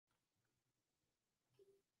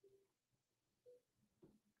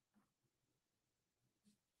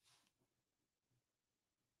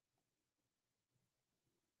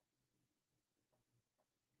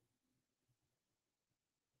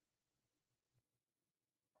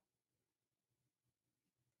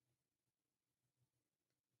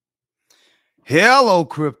Hello,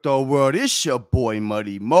 crypto world. It's your boy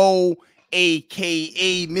Muddy Mo,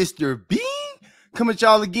 aka Mr. Bean, coming at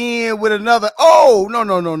y'all again with another. Oh,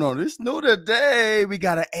 no. This new today. We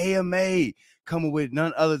got an AMA coming with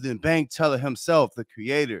none other than Bankteller himself, the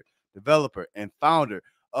creator, developer, and founder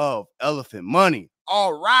of Elephant Money.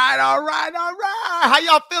 All right. How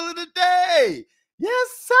y'all feeling today? Yes,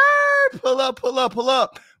 sir. Pull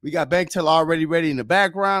up. We got Bankteller already ready in the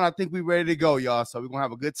background. I think we're ready to go, y'all. So we're going to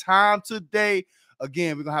have a good time today.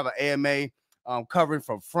 Again, we're going to have an AMA covering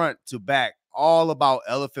from front to back, all about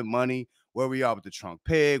Elephant Money, where we are with the Trunk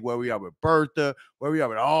Pig, where we are with Bertha, where we are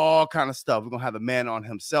with all kind of stuff. We're going to have a man on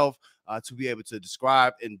himself to be able to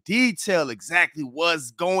describe in detail exactly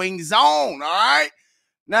what's going on, all right?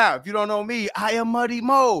 Now, if you don't know me, I am Muddy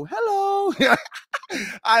Mo. Hello.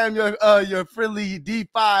 I am your friendly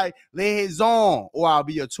DeFi liaison, or I'll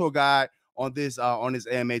be your tour guide on this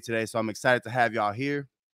AMA today. So I'm excited to have y'all here,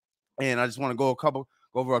 and I just want to go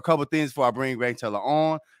over a couple things before I bring Bankteller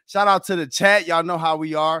on. Shout out to the chat. Y'all know how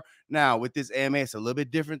we are. Now with this AMA, it's a little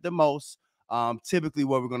bit different than most. Typically,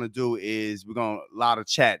 what we're gonna do is we're gonna allow the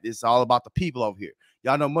chat. It's all about the people over here.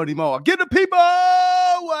 Y'all know Muddy Mo. Give the people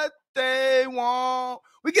what they want.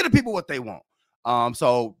 We give the people what they want.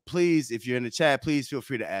 So please, if you're in the chat, please feel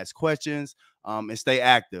free to ask questions and stay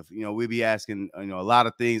active. You know, we'll be asking, a lot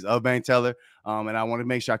of things of Bankteller. And I want to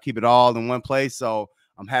make sure I keep it all in one place. So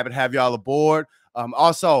I'm happy to have y'all aboard.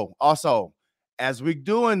 Also, as we're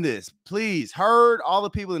doing this, please herd all the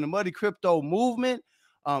people in the Muddy Crypto movement.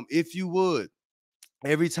 If you would,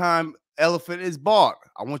 every time Elephant is bought,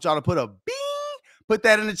 I want y'all to put a bing. Put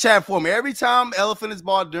that in the chat for me. Every time Elephant is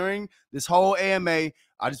bought during this whole AMA,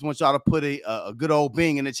 I just want y'all to put a good old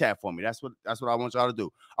bing in the chat for me. That's what I want y'all to do.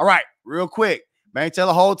 All right, real quick.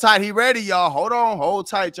 Bankteller, hold tight. He ready, y'all. Hold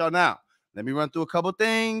tight, y'all. Now, let me run through a couple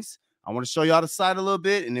things. I want to show y'all the site a little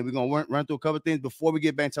bit, and then we're going to run through a couple things before we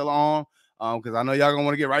get Bankteller on, because I know y'all going to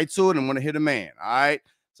want to get right to it and want to hit a man, all right?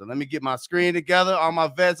 So let me get my screen together. All my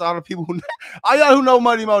vets, all the people all y'all who know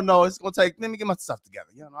Muddy Mo know it's going to take, let me get my stuff together.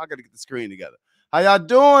 I got to get the screen together. How y'all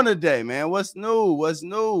doing today, man? What's new? What's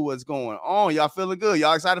going on? Y'all feeling good?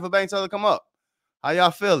 Y'all excited for Bankteller to come up? How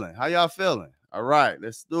y'all feeling? All right,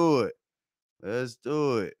 let's do it.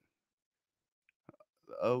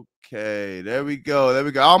 Okay, there we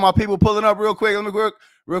go. All my people pulling up real quick. Let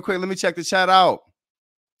me check the chat out.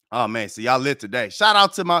 Oh man, so y'all lit today. Shout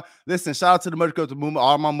out to the Mud Crypto movement,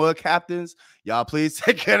 all my mud captains. Y'all please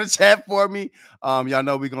take care of the chat for me. Y'all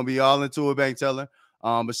know we're gonna be all into it, Bankteller.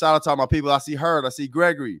 But shout out to all my people. I see Herd, I see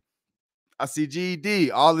Gregory, I see GD,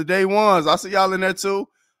 all the day ones. I see y'all in there too.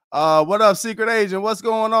 What up, Secret Agent? What's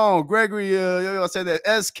going on? Gregory, I said that.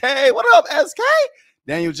 SK, what up, SK?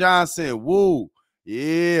 Daniel Johnson, woo.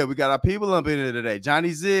 Yeah, we got our people up in here today.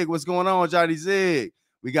 Johnny Zig, what's going on, Johnny Zig?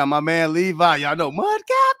 We got my man Levi. Y'all know Mud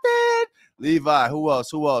Captain. Levi, who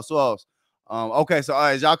else? Okay, so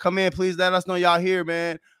as y'all come in, please let us know y'all here,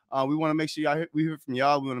 man. We want to make sure we hear from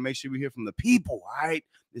y'all. We want to make sure we hear from the people, all right?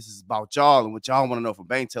 This is about y'all and what y'all want to know from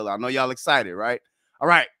Bankteller. I know y'all excited, right? All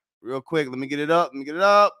right, real quick, let me get it up.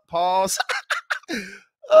 Pause.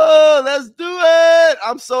 Oh, let's do it.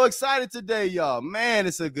 I'm so excited today, y'all. Man,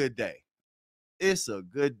 it's a good day.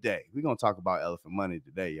 We're going to talk about Elephant Money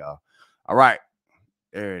today, y'all. All right,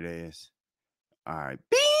 there it is. All right,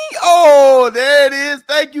 bing. Oh, there it is.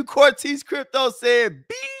 Thank you, Cortez Crypto said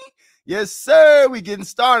bing. Yes, sir. We getting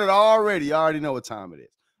started already. You already know what time it is.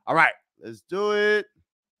 All right, let's do it.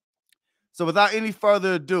 So without any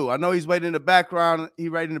further ado, I know he's waiting in the background. He's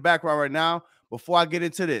waiting in the background right now. Before I get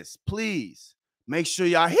into this, please make sure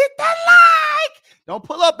y'all hit that like. Don't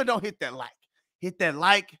pull up and don't hit that like. Hit that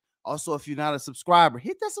like. Also, if you're not a subscriber,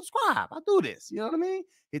 hit that subscribe. I do this. You know what I mean?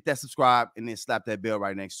 Hit that subscribe and then slap that bell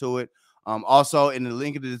right next to it. Also, in the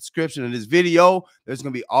link in the description of this video, there's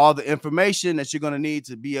going to be all the information that you're going to need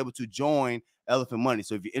to be able to join Elephant Money.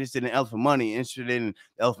 So if you're interested in Elephant Money, interested in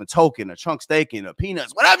the Elephant Token, or Trunk Staking, or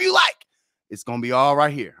Peanuts, whatever you like, it's going to be all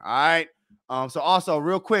right here. All right. So also,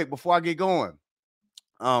 real quick, before I get going,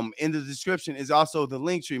 in the description is also the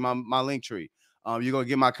link tree, my link tree. You're going to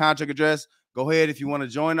get my contract address. Go ahead if you want to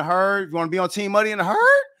join the herd. If you want to be on Team Muddy in the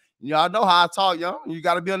herd, y'all know how I talk, y'all. You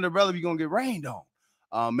got to be under the umbrella if you're going to get rained on.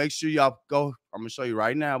 Make sure y'all go. I'm going to show you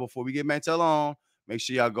right now before we get Bankteller on. Make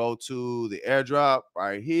sure y'all go to the airdrop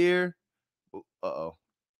right here. Uh-oh.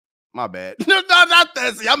 My bad. No, not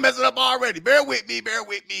that. See, I'm messing up already. Bear with me.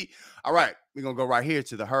 All right. We're going to go right here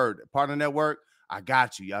to the herd partner network. I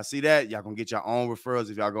got you. Y'all see that? Y'all going to get your own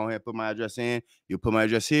referrals. If y'all go ahead and put my address in, you'll put my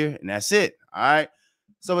address here, and that's it. All right.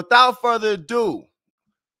 So without further ado,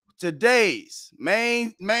 today's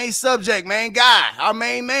main subject, main guy, our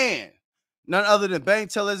main man. None other than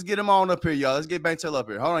Bankteller. Let's get him on up here, y'all. Let's get Bankteller up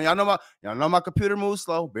here. Hold on. Y'all know my computer moves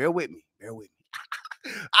slow. Bear with me. Bear with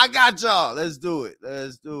me. I got y'all. Let's do it.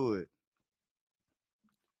 Let's do it.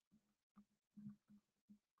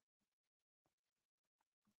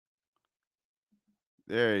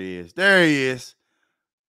 There he is. There he is.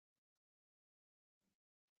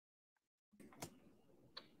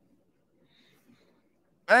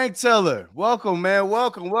 Bankteller, welcome, man.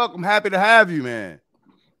 Welcome. Happy to have you, man.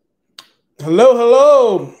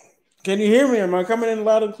 Hello. Can you hear me? Am I coming in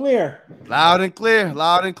loud and clear? Loud and clear.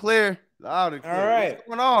 All right. What's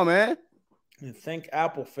going on, man? Thank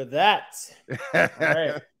Apple for that. All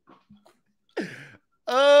right.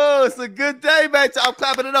 Oh, it's a good day, man. I'm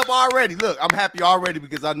clapping it up already. Look, I'm happy already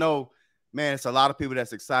because I know, man, it's a lot of people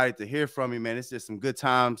that's excited to hear from you, man. It's just some good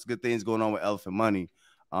times, good things going on with Elephant Money.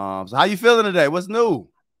 So how you feeling today? What's new?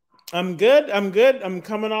 I'm good. I'm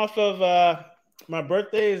coming off of my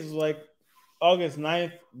birthday is like August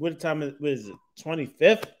 9th. What time is it?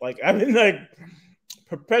 25th? Like I'm in like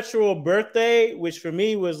perpetual birthday, which for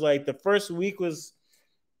me was like the first week was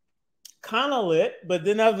kind of lit, but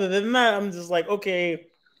then other than that, I'm just like, okay,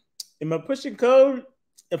 am I pushing code?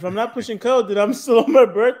 If I'm not pushing code, then I'm still on my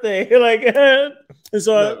birthday. Like, and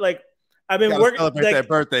so Look, like I've been working. Celebrate that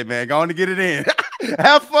birthday, man. Go on to get it in.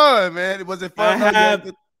 Have fun, man. Was it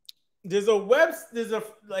fun? There's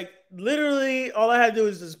like literally all I had to do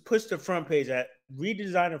is just push the front page. I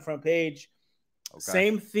redesigned the front page,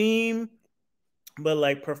 same theme, but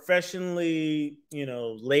like professionally,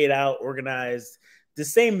 laid out, organized. The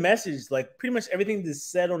same message, like pretty much everything is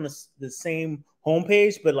said on the same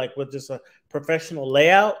homepage, but like with just a professional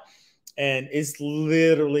layout. And it's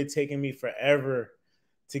literally taking me forever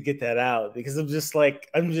to get that out because I'm just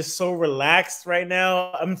so relaxed right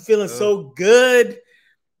now. I'm feeling so good.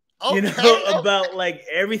 About like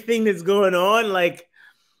everything that's going on. Like,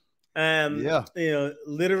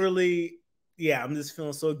 literally, I'm just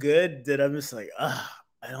feeling so good that I'm just like, I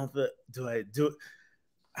don't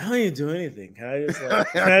even do anything. Can I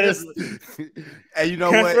just and you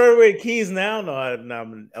know can what? I throw away keys now? No, I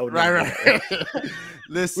would right.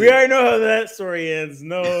 Listen, we already know how that story ends.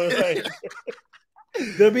 No, like,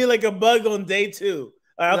 there'll be like a bug on day 2.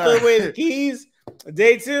 I'll throw away the keys.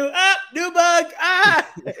 Day 2, new bug.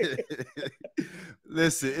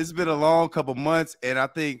 Listen, it's been a long couple months, and I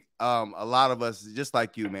think a lot of us, just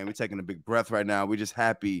like you, man, we're taking a big breath right now. We're just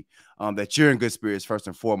happy that you're in good spirits first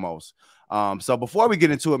and foremost. So before we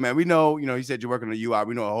get into it, man, we know, you said you're working on the UI.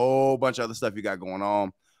 We know a whole bunch of other stuff you got going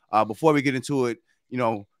on. Before we get into it,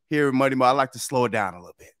 here at Money Mo, I like to slow it down a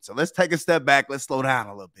little bit. So let's take a step back. Let's slow down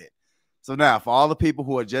a little bit. So now, for all the people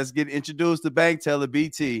who are just getting introduced to Bankteller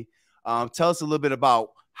BT, tell us a little bit about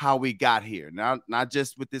how we got here. Now, not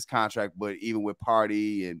just with this contract, but even with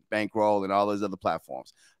Party and Bankroll and all those other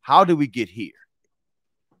platforms. How did we get here?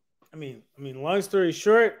 I mean, long story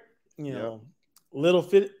short, little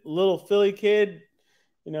Philly kid,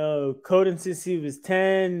 coding since he was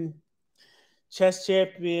 10, chess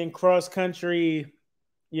champion, cross country,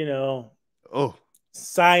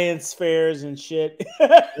 science fairs and shit.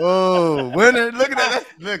 Oh, winner! Look at that!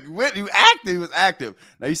 Look, he was active.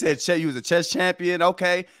 Now you said you was a chess champion.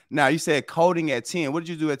 Okay. Now you said coding at 10. What did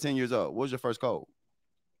you do at 10 years old? What was your first code?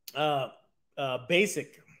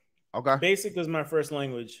 Basic. Okay. Basic was my first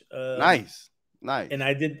language. Nice. And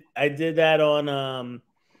I did that on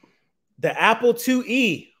the Apple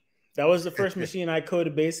IIe. That was the first machine I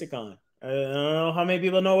coded Basic on. I don't know how many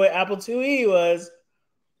people know what Apple IIe was.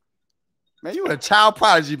 Man, you a child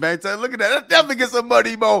prodigy, man. Look at that. That definitely gets some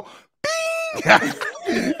money, Mo.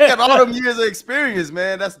 Got all them years of experience,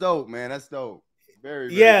 man. That's dope, man. That's dope.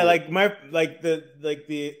 Very yeah, dope.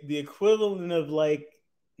 The equivalent of like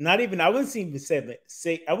not even I wouldn't even say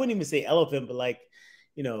elephant, but like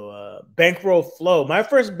Bankroll Flow. My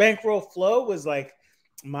first Bankroll Flow was like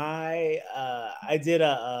I did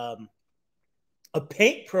a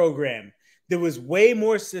paint program that was way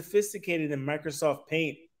more sophisticated than Microsoft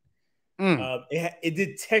Paint. It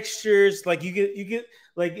did textures, like you get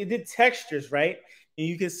like it did textures, right? And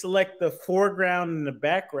you could select the foreground and the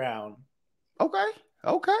background. Okay.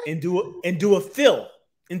 And do a fill.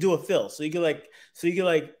 So you could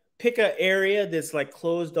pick an area that's like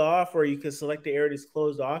closed off, or you could select the area that's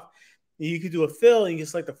closed off. And you could do a fill, and you can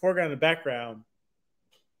select the foreground and the background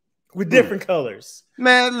with different colors.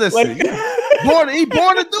 Man, listen. He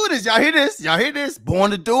born to do this. Y'all hear this?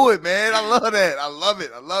 Born to do it, man. I love that. I love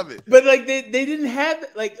it. But like they didn't have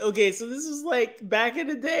like, okay, so this is like back in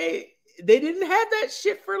the day, they didn't have that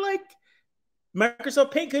shit for like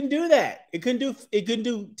Microsoft Paint couldn't do that. It couldn't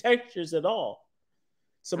do textures at all.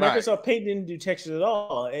 So Microsoft Paint didn't do textures at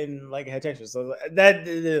all, and like it had textures. So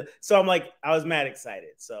that, so I'm like, I was mad excited.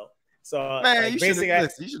 So man, like,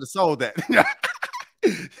 you should have sold that.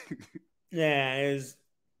 Yeah,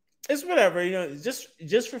 it's whatever, you know, it's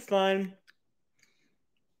just for fun.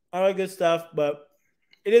 All that good stuff, but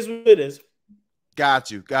it is what it is.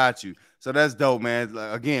 Got you. So that's dope, man.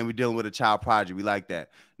 Again, we're dealing with a child project. We like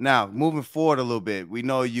that. Now, moving forward a little bit, we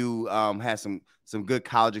know you had some good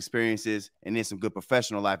college experiences and then some good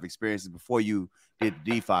professional life experiences before you did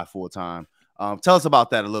DeFi full time. Tell us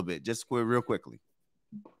about that a little bit, just real quickly.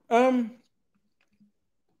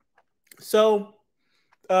 So,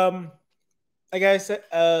 like I said,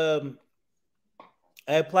 I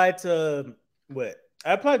applied to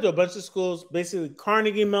a bunch of schools, basically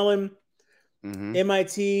Carnegie Mellon,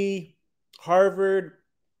 MIT, Harvard,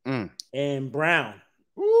 and Brown.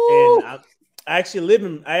 Woo! And I actually live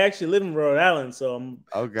in Rhode Island, so I'm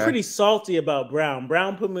pretty salty about Brown.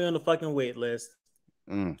 Brown put me on the fucking wait list.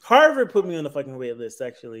 Harvard put me on the fucking wait list,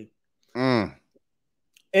 actually.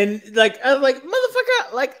 And like, I was like,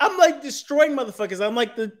 motherfucker, like I'm like destroying motherfuckers. I'm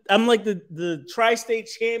like the tri-state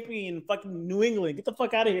champion, fucking New England. Get the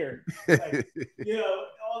fuck out of here. Like, you know,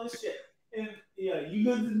 all this shit. And yeah, you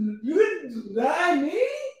gonna deny me?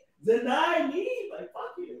 Deny me? Like,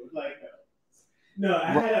 fuck you. Like, no,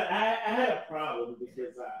 I had a problem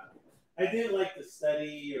because I didn't like to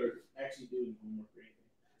study or actually do homework or anything.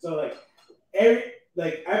 So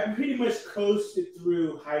I pretty much coasted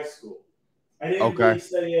through high school. I didn't really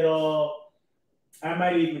study at all. I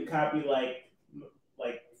might even copy like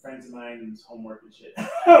friends of mine's homework and shit.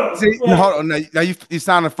 See, hold on. Now you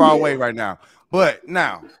sounding far away right now. But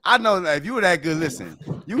now I know that if you were that good, listen,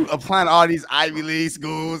 you applying to all these Ivy League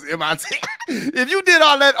schools, MIT. If you did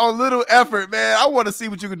all that on little effort, man, I want to see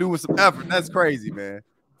what you can do with some effort. That's crazy, man.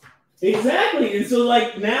 Exactly. And so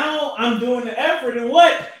like now I'm doing the effort and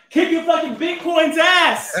what? Kicking fucking Bitcoin's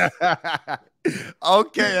ass.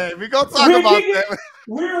 Okay, we're gonna talk about that.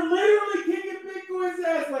 We're literally kicking Bitcoin's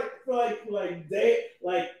ass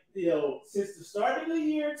since the start of the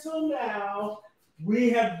year till now,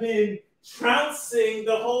 we have been trouncing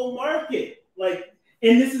the whole market. Like,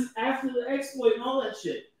 and this is after the exploit and all that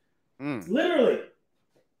shit. Literally.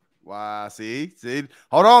 Wow, see.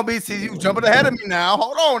 Hold on, BC, you jumping ahead of me now.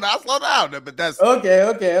 Hold on, now slow down. But that's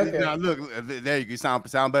okay. Now look, there you go.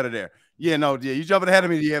 Sound better there. Yeah, you jumping ahead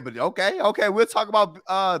of me. Yeah, but okay. We'll talk about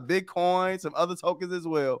Bitcoin, some other tokens as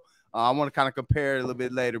well. I want to kind of compare it a little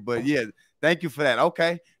bit later, but yeah, thank you for that.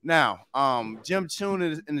 Okay, now, Jim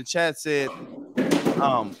Tune in the chat said,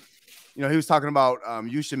 he was talking about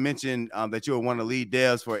you should mention that you were one of the lead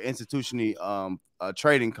devs for an institutionally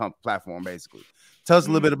trading platform, basically. Tell us a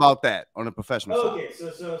little bit about that on the professional side. Okay,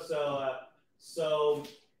 so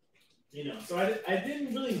I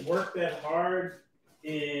didn't really work that hard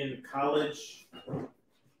in college,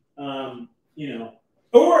 or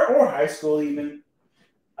high school even.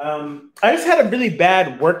 I just had a really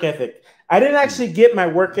bad work ethic. I didn't actually get my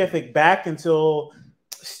work ethic back until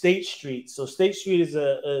State Street. So State Street is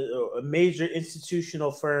a major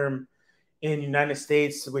institutional firm in the United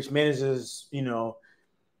States, which manages,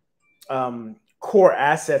 core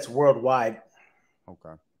assets worldwide.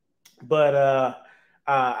 Okay. But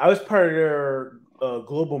I was part of their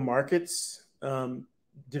global markets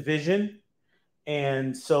division.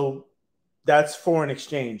 And so that's foreign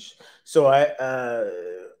exchange. So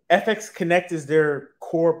FX Connect is their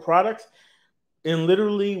core product. And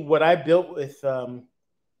literally what I built with one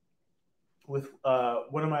of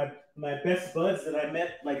my best buds that I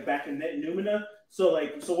met like back in Net Numina. So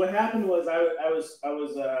what happened was I was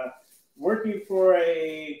working for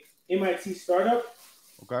a MIT startup.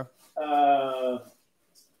 Okay.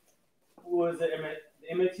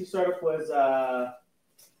 MIT startup was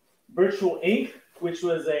Virtual Inc., which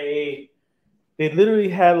was they literally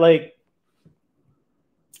had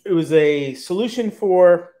it was a solution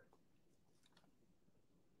for,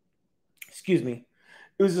 it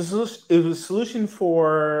was a solution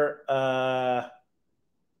for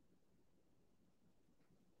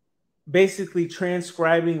basically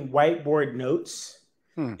transcribing whiteboard notes,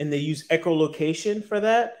 and they use echolocation for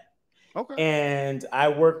that. Okay. And I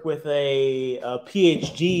work with a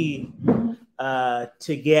PhD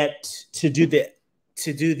to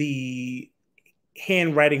do the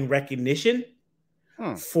handwriting recognition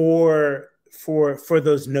for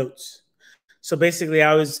those notes. So basically,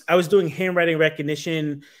 I was doing handwriting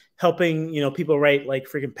recognition, helping people write like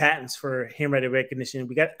freaking patents for handwriting recognition.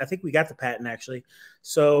 I think we got the patent actually.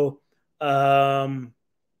 So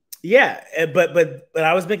yeah, but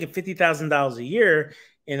I was making $50,000 a year,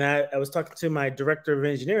 and I was talking to my director of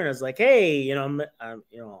engineering. I was like, hey, I'm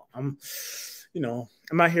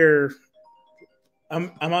I'm out here.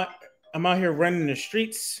 I'm out here running the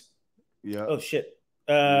streets. Yeah. Oh shit.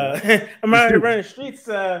 I'm out here running the streets.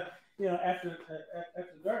 After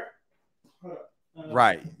dark.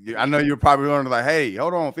 Right. I know you're probably wondering, like, hey,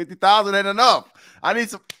 hold on, 50,000 ain't enough. I need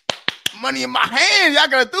some money in my hand. Y'all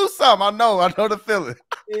gotta do something. I know the feeling.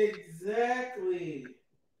 Exactly.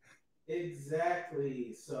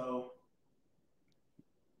 So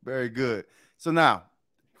very good. So now,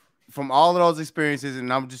 from all of those experiences,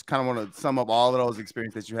 and I'm just kind of want to sum up all of those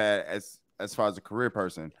experiences that you had as far as a career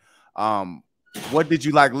person. What did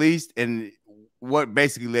you like least, and what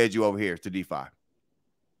basically led you over here to DeFi?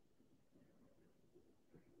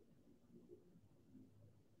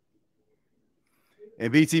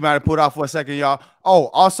 And BT might have put off for a second, y'all. Oh,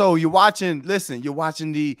 also, you're watching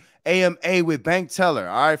the AMA with Bankteller,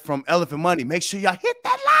 all right, from Elephant Money. Make sure y'all hit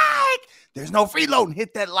that like. There's no freeloading.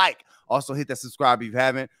 Hit that like. Also, hit that subscribe if you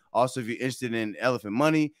haven't. Also, if you're interested in Elephant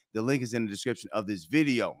Money, the link is in the description of this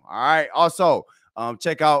video. All right. Also,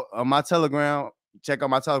 check out my Telegram. Check out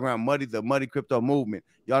my Telegram, the Muddy Crypto Movement.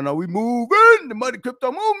 Y'all know we moving the Muddy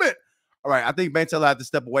Crypto Movement. All right. I think Bankteller had to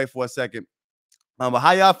step away for a second. But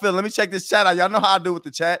how y'all feel? Let me check this chat out. Y'all know how I do with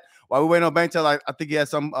the chat. While we waiting on Bankteller, I think he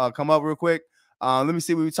has some come up real quick. Let me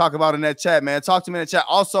see what we talk about in that chat, man. Talk to me in the chat.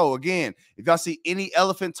 Also, again, if y'all see any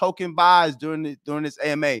elephant token buys during this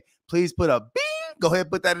AMA, please put a bing. Go ahead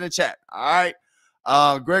and put that in the chat. All right.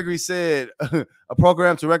 Gregory said a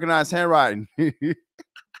program to recognize handwriting.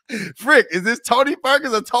 Frick, is this Tony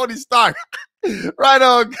Perkins or Tony Stark? Right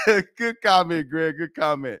on. Good comment, Greg. Good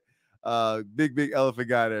comment. Big elephant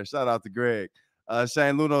guy there. Shout out to Greg.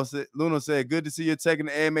 Shane Luno said, good to see you taking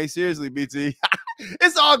the AMA seriously, BT.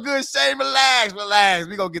 It's all good, Shane. Relax.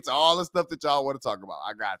 We're going to get to all the stuff that y'all want to talk about.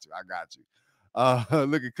 I got you.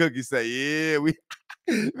 Look at Cookie say, yeah, we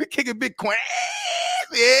kicking Bitcoin.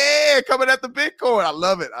 Yeah, coming at the Bitcoin. I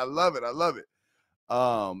love it.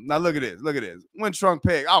 Now look at this. When Trunk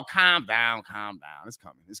Peg. Oh, calm down. It's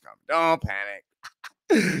coming. Don't panic.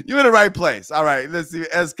 You're in the right place. All right, let's see.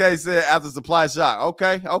 SK said after supply shock.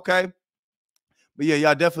 Okay. But yeah,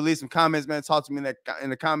 y'all definitely leave some comments, man. Talk to me in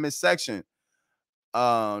the comment section.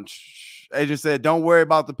 Agent said, don't worry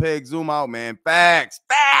about the peg. Zoom out, man. Facts.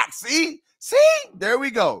 See, there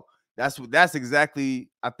we go. That's exactly,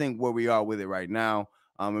 I think, where we are with it right now.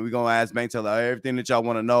 And we're gonna ask Bankteller everything that y'all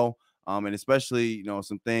want to know. And especially,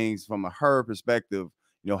 some things from her perspective,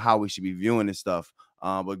 how we should be viewing this stuff.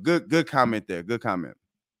 But good comment there. Good comment.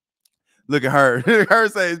 Look at her. Her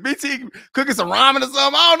says, BT cooking some ramen or something.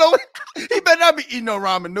 I don't know. He better not be eating no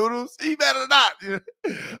ramen noodles. He better not.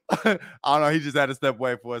 I don't know. He just had to step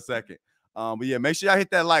away for a second. But yeah, make sure y'all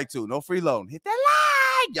hit that like too. No freeloading. Hit that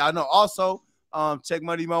like. Y'all know. Also, check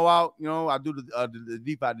Money Mo out. I do the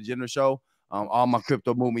DeFi Degenerate show. All my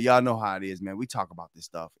crypto movement. Y'all know how it is, man. We talk about this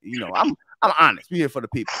stuff. I'm honest. We here for the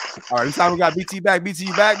people. All right, this time we got BT back. BT,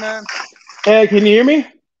 you back, man? Hey, can you hear me?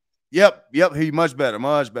 Yep. He much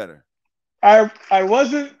better. I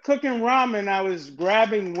wasn't cooking ramen. I was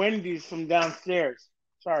grabbing Wendy's from downstairs.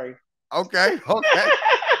 Sorry. Okay. So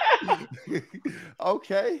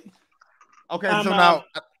now,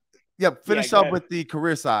 finish up with the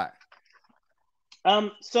career side.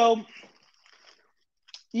 So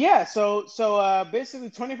basically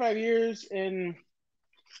 25 years in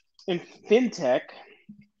fintech,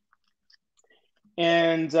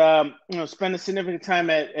 and spent a significant time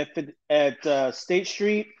at State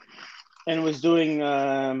Street. And was doing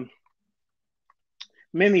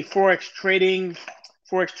mainly forex trading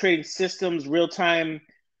systems, real time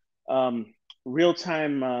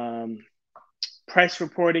price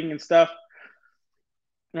reporting and stuff,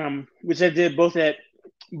 which I did both at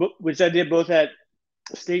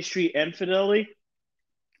State Street and Fidelity.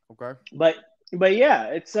 Okay. But yeah,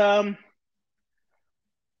 it's I've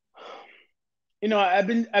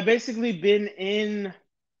basically been in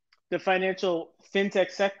the financial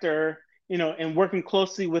fintech sector, and working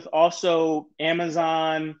closely with also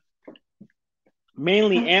Amazon,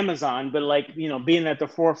 mainly Amazon, but being at the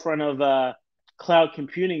forefront of cloud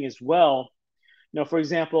computing as well. For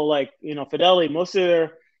example, Fidelity, most of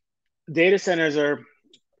their data centers are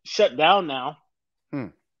shut down now.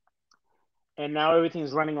 And now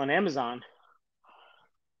everything's running on Amazon.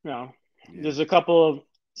 There's a couple of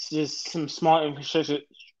just some small infrastructure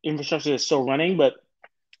that's still running, but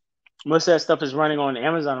most of that stuff is running on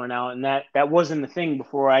Amazon right now, and that wasn't the thing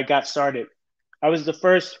before I got started. I was the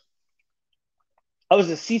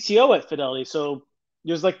CTO at Fidelity, so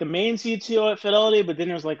there's the main CTO at Fidelity, but then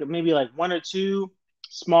there's maybe one or two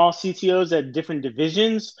small CTOs at different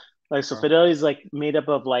divisions. Fidelity is made up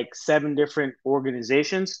of 7 different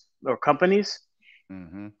organizations or companies.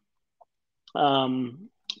 Mm-hmm.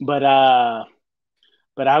 But I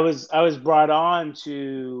was brought on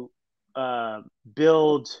to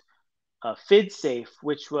build FidSafe,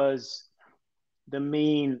 which was the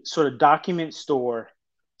main sort of document store.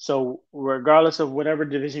 So regardless of whatever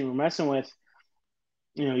division you're messing with,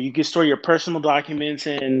 you can store your personal documents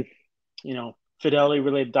and, Fidelity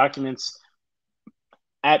related documents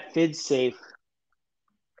at FidSafe.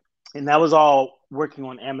 And that was all working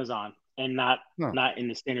on Amazon and not in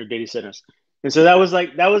the standard data centers. And so that was the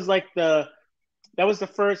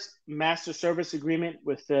first master service agreement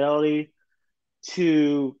with Fidelity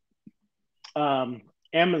to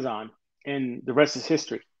Amazon, and the rest is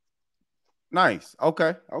history. Nice.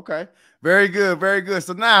 Okay. Very good. Very good.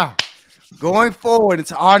 So now, going forward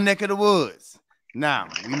into our neck of the woods. Now,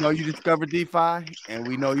 we know you discovered DeFi, and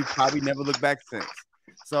we know you probably never looked back since.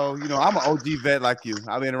 So, I'm an OG vet like you.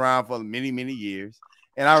 I've been around for many, many years,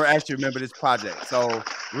 and I actually remember this project. So,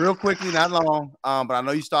 real quickly, not long, but I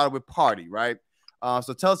know you started with Party, right?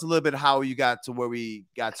 So, tell us a little bit how you got to where we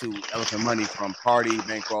got to Elephant Money from Party,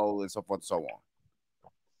 Bankroll, and so forth and so on.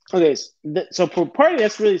 Okay, so for Party,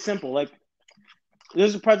 that's really simple. Like,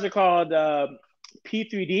 there's a project called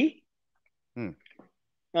P3D,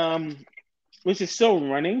 which is still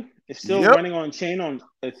running. It's still running on chain on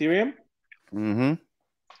Ethereum. Mm-hmm.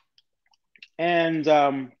 And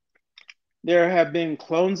there have been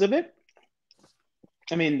clones of it.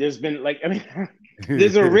 I mean, there's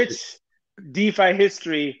there's a rich DeFi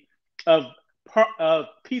history of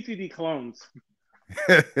P3D clones.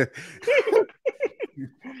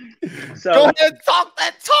 So, go ahead, talk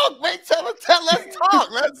that talk, man. Let's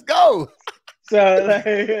talk. Let's go.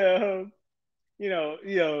 So,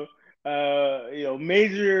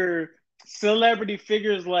 major celebrity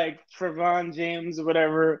figures like Trevon James or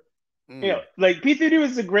whatever. Like P3D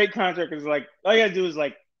was a great contract because like all you gotta do is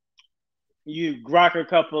like you grok a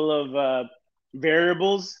couple of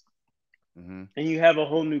variables, and you have a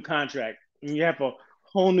whole new contract, and you have a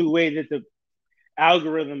whole new way that the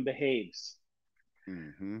algorithm behaves.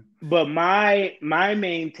 But my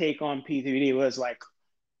main take on P3D was like,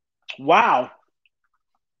 wow,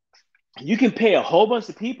 you can pay a whole bunch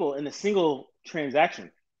of people in a single transaction.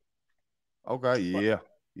 Okay, yeah.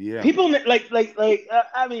 People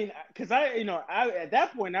I mean, because I at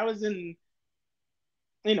that point I was in,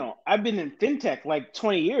 I've been in fintech like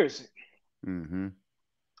 20 years, and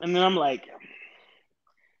then I'm like,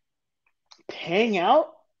 paying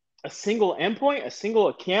out a single endpoint, a single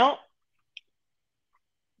account,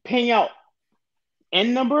 paying out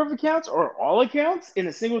n number of accounts or all accounts in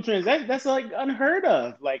a single transaction, that's like unheard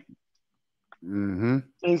of. Like, and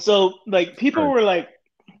so like people were like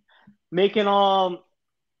making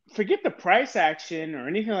forget the price action or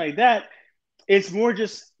anything like that. It's more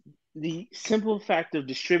just the simple fact of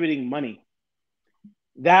distributing money.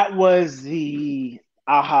 That was the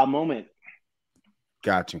aha moment.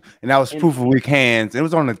 Got you. And that was proof of weak hands. It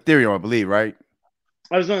was on Ethereum, I believe, right?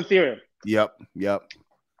 I was on Ethereum. Yep.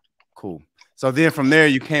 Cool. So then from there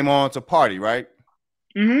you came on to Party, right?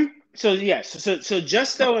 So yes. So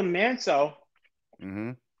Justo and Manso,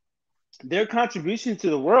 their contribution to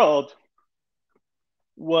the world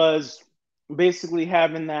was basically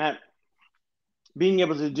having that, being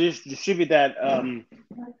able to distribute that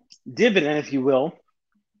dividend, if you will,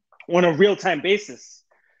 on a real-time basis.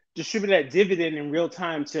 Distribute that dividend in real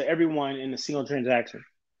time to everyone in a single transaction.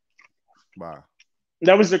 Wow.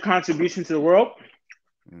 That was their contribution to the world.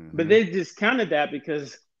 But they discounted that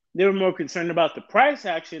because they were more concerned about the price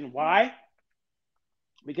action. Why?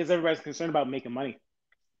 Because everybody's concerned about making money.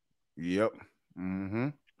 Yep.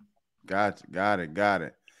 Got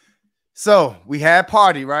it. So we had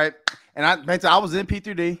Party, right? And I was in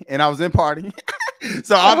P3D and I was in Party.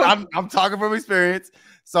 So I'm talking from experience.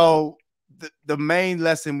 So the main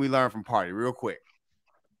lesson we learned from Party, real quick.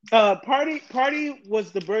 Party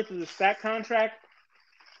was the birth of the stack contract,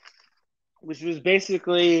 which was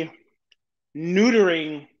basically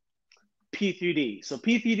neutering P3D. So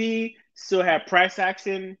P3D still had price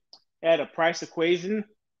action, it had a price equation.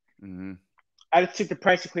 I just took the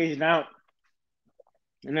price equation out,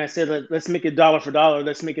 and I said, let's make it dollar for dollar.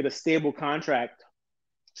 Let's make it a stable contract.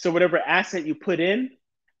 So whatever asset you put in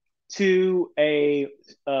to a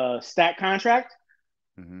stack contract,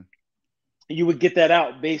 you would get that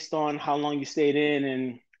out based on how long you stayed in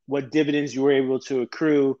and what dividends you were able to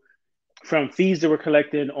accrue from fees that were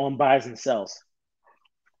collected on buys and sells.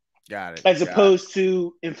 Got it. As opposed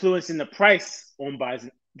to influencing the price on buys.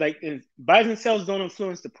 Like, buys and sells don't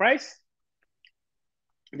influence the price.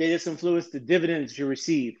 They just influence the dividends you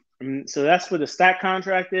receive. And so that's what the stack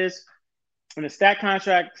contract is. And the stack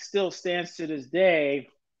contract still stands to this day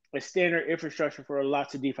as standard infrastructure for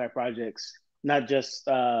lots of DeFi projects. not just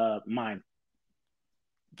mine.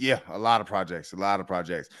 Yeah, a lot of projects.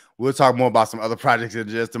 We'll talk more about some other projects in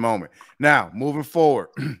just a moment. Now, moving forward,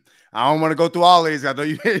 I don't want to go through all these. I know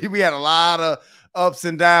we had a lot of ups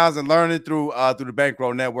and downs and learning through the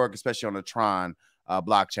Bankroll network, especially on the Tron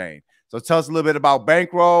blockchain. So tell us a little bit about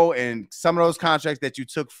Bankroll and some of those contracts that you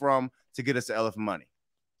took from to get us to Elephant Money.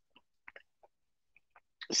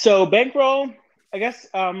 So Bankroll, I guess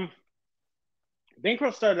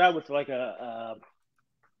Bankroll started out with like a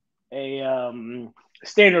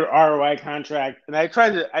standard ROI contract, and I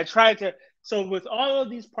tried to. So with all of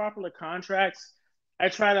these popular contracts, I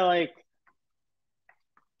try to like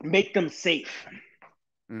make them safe.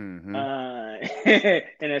 Mm-hmm.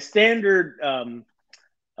 In a standard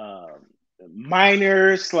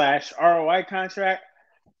miner / ROI contract,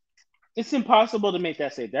 it's impossible to make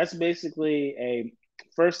that safe. That's basically a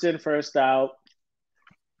first in, first out.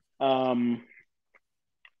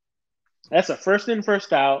 That's a first in,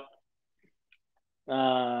 first out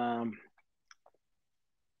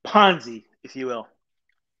Ponzi, if you will.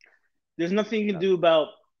 There's nothing you can do about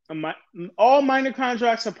all minor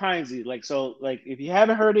contracts are Ponzi. Like, so, like, if you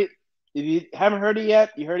haven't heard it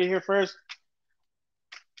yet, you heard it here first.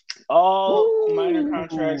 All minor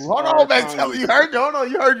contracts. Hold on, Bankteller. You heard? Hold on.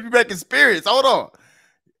 You heard you making spirits. Hold on.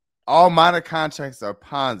 All minor contracts are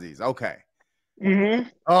Ponzi's. Okay. Mm-hmm.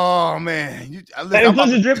 Oh man, that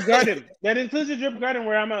includes a drip garden. That includes a drip garden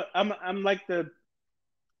where I'm like the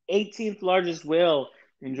 18th largest whale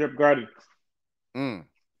in drip garden.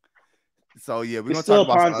 So yeah, we're gonna talk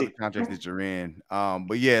about some other contracts that you're in.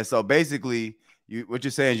 But yeah, so basically, what you're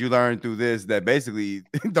saying is you learned through this that basically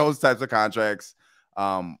those types of contracts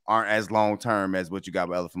aren't as long term as what you got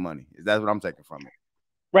with Elephant Money. Is that what I'm taking from it?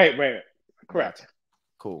 Right. Correct. Gotcha.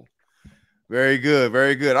 Cool. Very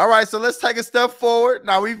good. All right, so let's take a step forward.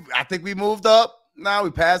 Now I think we moved up. Now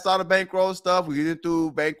we passed all the Bankroll stuff. We didn't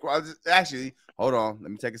do Bankroll. Actually, hold on.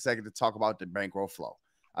 Let me take a second to talk about the Bankroll Flow.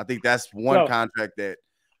 I think that's one contract that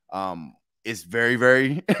is very,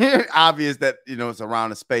 very obvious that it's around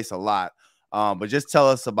the space a lot. But just tell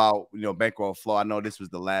us about Bankroll Flow. I know this was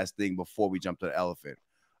the last thing before we jumped to the elephant.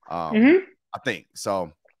 I think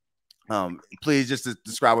so. Please just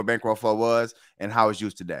describe what Bankroll Flow was and how it's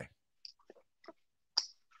used today.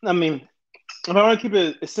 I mean, if I want to keep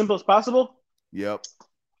it as simple as possible, yep.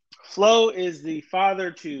 Flow is the father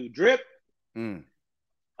to Drip, Furio,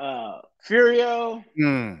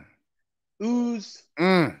 Ooze,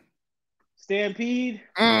 Stampede.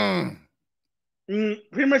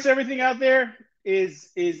 Pretty much everything out there is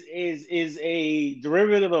a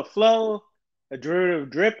derivative of Flow, a derivative of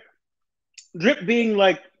Drip. Drip being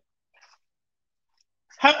like,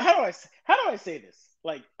 how do I say this?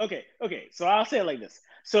 Like, okay. So I'll say it like this.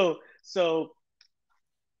 So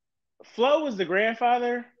Flow was the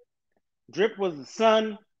grandfather, Drip was the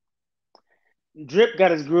son. Drip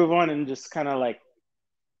got his groove on and just kind of like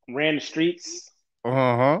ran the streets.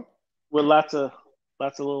 With lots of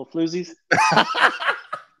little floozies.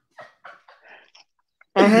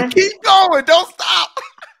 Keep going, don't stop.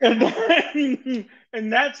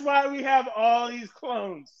 And that's why we have all these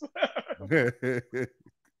clones.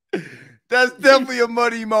 That's definitely a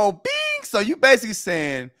muddy mo. Bing. So you basically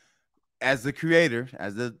saying, as the creator,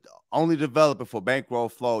 as the only developer for Bankroll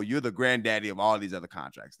Flow, you're the granddaddy of all these other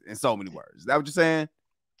contracts. In so many words, is that what you're saying?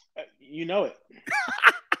 You know it.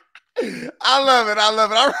 I love it.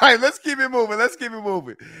 All right, let's keep it moving.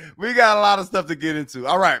 We got a lot of stuff to get into.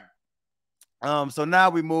 All right. So now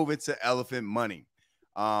we move into Elephant Money.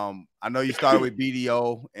 I know you started with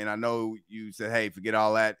BDO, and I know you said, hey, forget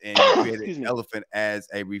all that, and you created Elephant as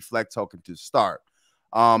a reflect token to start.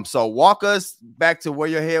 So walk us back to where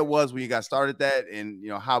your head was when you got started that, and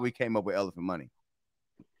how we came up with Elephant Money.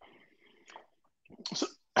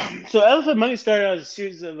 So Elephant Money started as a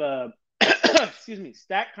series of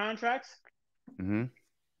stack contracts.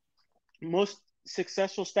 Most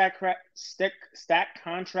successful stack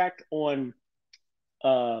contract on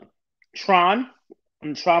Tron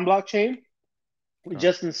blockchain with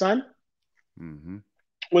Justin Sun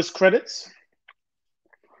was credits.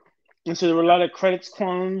 And so there were a lot of credits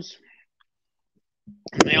clones.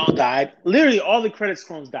 And they all died. Literally all the credits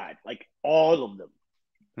clones died. Like all of them.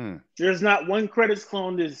 There's not one credits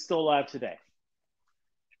clone that is still alive today.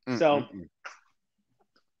 So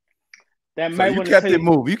that might you kept it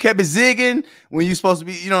moving. You kept it zigging when you supposed to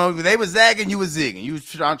be, they were zagging, you were zigging. You were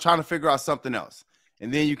trying to figure out something else.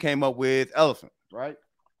 And then you came up with Elephant, right?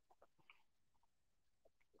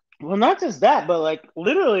 Well, not just that, but like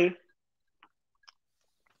literally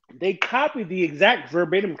they copied the exact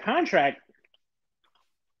verbatim contract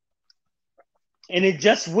and it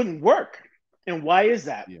just wouldn't work. And why is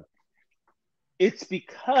that? It's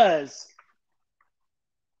because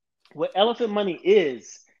what elephant money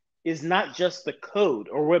is not just the code,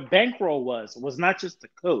 or what Bankroll was not just the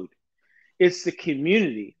code. It's the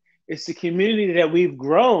community. It's the community that we've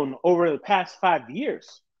grown over the past 5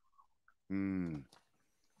 years.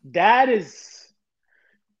 That's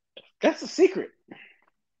the secret.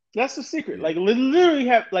 That's the secret. Yeah. Like literally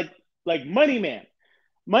have like Money Man,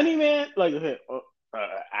 like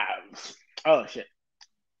oh shit.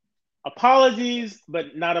 Apologies,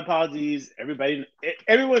 but not apologies.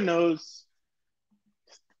 Everyone knows.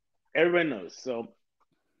 Everyone knows. So,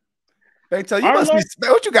 Bankteller, you must be.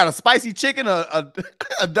 What you got? A spicy chicken, a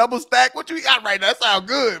double stack? What you got right now? That sounds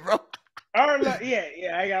good, bro.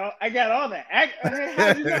 Yeah. I got all that.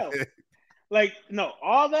 How'd you know? Like, no,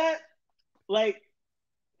 all that. Like,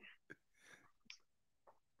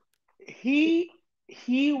 he's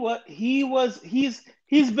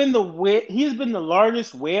been the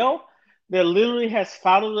largest whale that literally has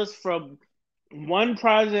followed us from one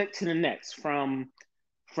project to the next, from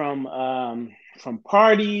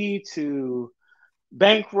Party to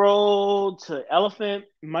Bankroll to Elephant.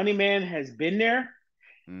 Money Man has been there,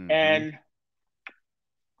 and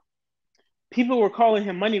people were calling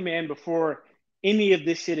him Money Man before any of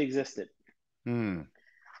this shit existed.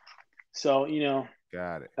 So, you know,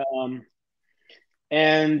 got it.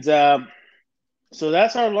 So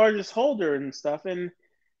that's our largest holder and stuff, and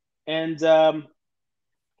the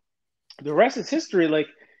rest is history. Like,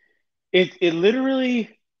 it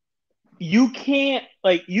literally, you can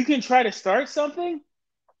try to start something,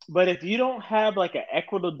 but if you don't have like an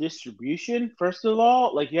equitable distribution, first of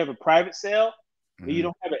all, like you have a private sale, but you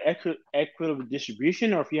don't have an equitable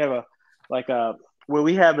distribution, or if you have what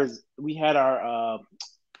we had our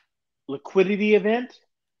liquidity event.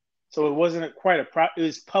 So it wasn't quite it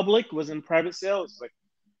was public, it wasn't a private sale. It was like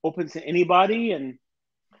open to anybody, and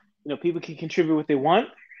people can contribute what they want.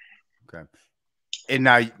 Okay. And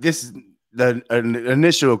now this is the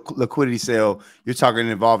initial liquidity sale. You're talking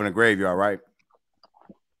involving a graveyard, right?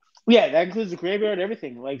 Yeah, that includes the graveyard,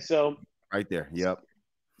 everything. Like, so right there. Yep.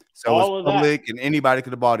 So all it's public and anybody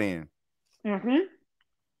could have bought in.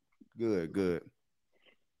 Good.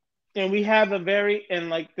 And we have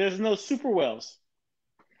there's no super whales.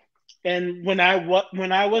 And when I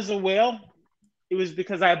was a whale, it was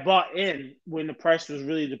because I bought in when the price was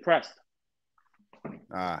really depressed.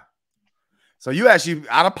 So you actually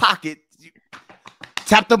out of pocket,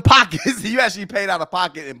 tapped them pockets. You actually paid out of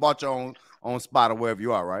pocket and bought your own spot or wherever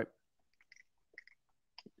you are, right?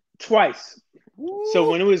 Twice. Woo. So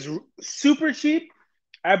when it was super cheap,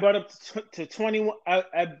 I bought up to 21.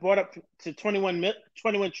 I bought up to 21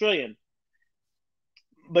 trillion.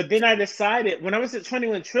 But then I decided, when I was at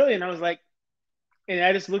 21 trillion, I was like, and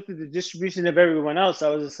I just looked at the distribution of everyone else. I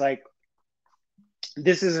was just like,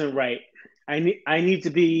 this isn't right. I need to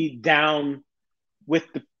be down with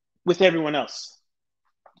everyone else.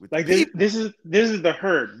 Like, this is the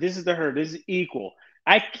herd. This is the herd. This is equal.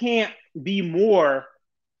 I can't be more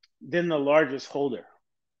than the largest holder.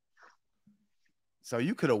 So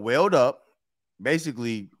you could have whaled up,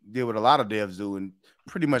 basically did what a lot of devs do, and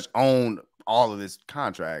pretty much own all of this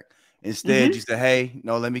contract. Instead, you said, "Hey,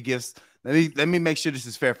 no, let me make sure this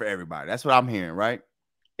is fair for everybody." That's what I'm hearing, right?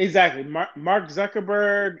 Exactly. Mark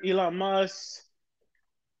Zuckerberg, Elon Musk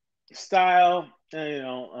style.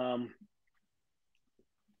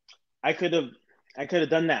 I could have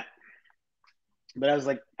done that, but I was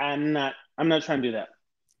like, I'm not trying to do that.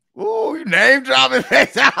 Ooh, you name dropping.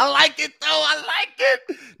 I like it though. I like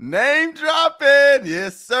it. Name dropping.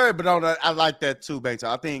 Yes, sir. But I like that too,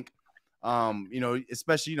 Bankteller. I think,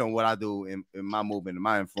 especially, what I do in my movement and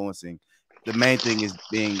my influencing, the main thing is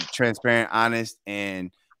being transparent, honest,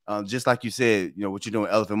 and just like you said, what you're doing,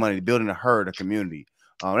 Elephant Money, building a herd, a community.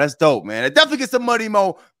 That's dope, man. It definitely gets some money,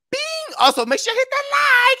 Mo. Bing. Also, make sure you hit that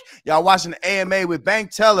like. Y'all watching the AMA with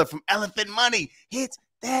Bankteller from Elephant Money. Hit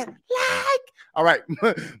that like. All right,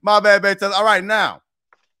 my bad, Bankteller. All right, now,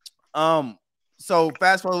 so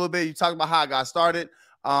fast forward a little bit. You talked about how I got started.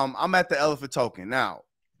 I'm at the Elephant token now.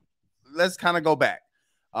 Let's kind of go back.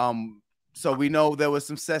 So we know there was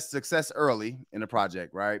some success early in the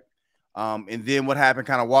project, right? And then what happened?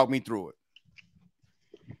 Kind of walk me through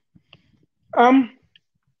it.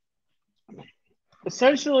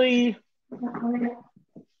 Essentially,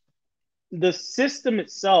 the system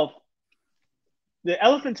itself. The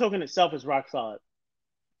Elephant token itself is rock solid.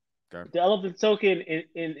 Okay. The Elephant token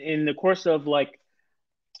in the course of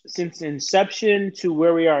since inception to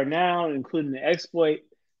where we are now, including the exploit,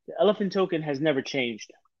 the Elephant token has never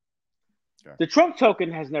changed. Okay. The Trump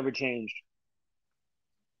token has never changed.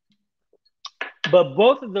 But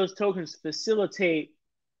both of those tokens facilitate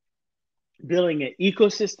building an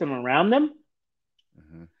ecosystem around them,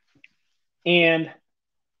 and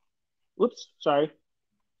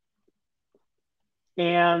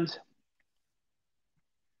and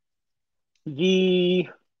the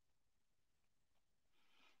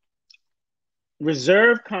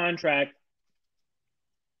reserve contract,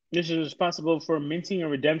 this is responsible for minting and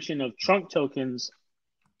redemption of trunk tokens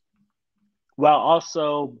while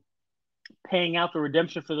also paying out the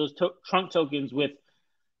redemption for those trunk tokens with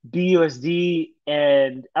BUSD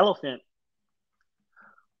and Elephant,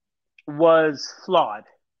 was flawed.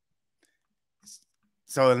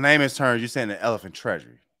 So in layman's terms, you're saying the Elephant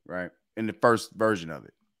Treasury, right? In the first version of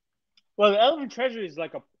it. Well, the Elephant Treasury is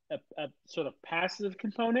like a sort of passive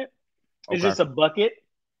component. It's just a bucket.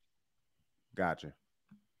 Gotcha.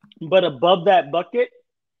 But above that bucket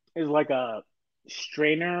is like a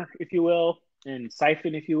strainer, if you will, and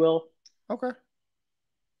siphon, if you will. Okay.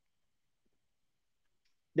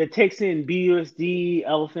 That takes in BUSD,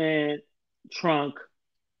 Elephant, Trunk,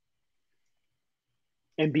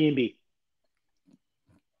 and BNB.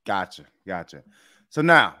 Gotcha. So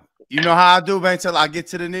now, you know how I do, man, till I get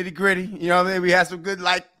to the nitty gritty. You know what I mean? We had some good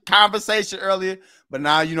conversation earlier, but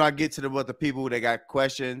now, I get to what the people, they got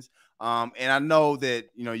questions. And I know that,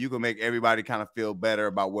 you can make everybody kind of feel better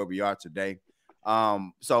about where we are today.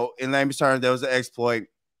 So in layman's terms, there was an exploit.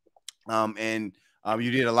 And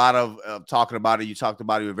you did a lot of talking about it. You talked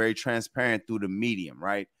about it. You were very transparent through the medium,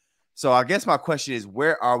 right? So I guess my question is,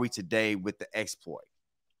 where are we today with the exploit?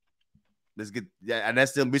 Let's get, and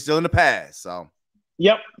we're still in the past. So,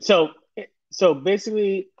 yep. So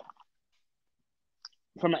basically,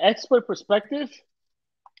 from an exploit perspective,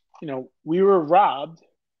 we were robbed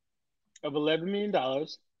of $11 million,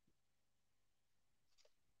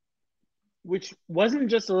 which wasn't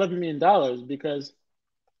just $11 million because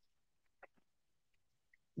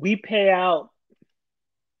we pay out.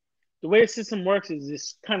 The way the system works is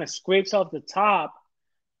this kind of scrapes off the top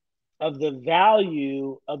of the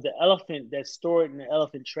value of the elephant that's stored in the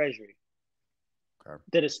Elephant Treasury,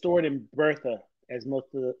 that is stored in Brith, as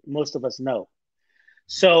most of us know.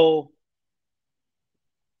 So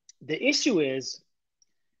the issue is,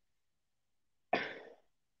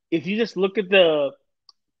 if you just look at the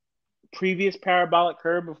previous parabolic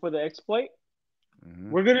curve before the exploit,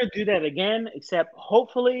 we're going to do that again, except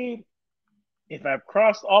hopefully, if I've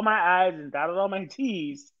crossed all my I's and dotted all my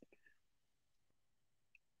T's,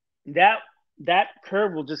 that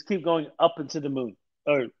curve will just keep going up into the moon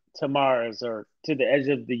or to Mars or to the edge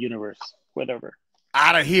of the universe, whatever.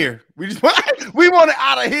 Out of here. We want it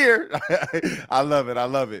out of here. I love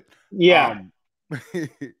it. Yeah.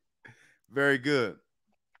 Very good.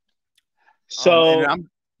 So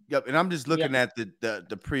and I'm just looking at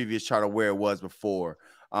the previous chart of where it was before.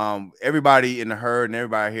 Everybody in the herd and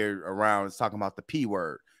everybody here around is talking about the P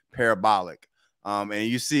word, parabolic. And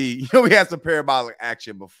you see, we had some parabolic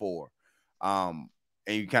action before. And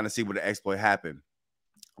you kind of see where the exploit happened.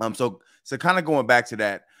 So kind of going back to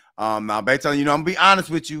that. Now, Bankteller, I'm gonna be honest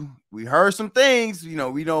with you. We heard some things. We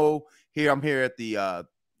know here. I'm here at the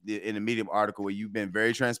in the Medium article where you've been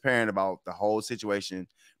very transparent about the whole situation,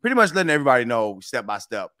 pretty much letting everybody know step by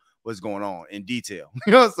step what's going on in detail.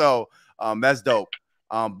 So that's dope.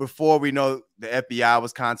 Before we know the FBI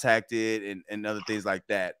was contacted and other things like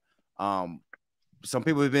that. Some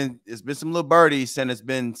people it's been some little birdies saying there's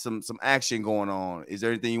been some action going on. Is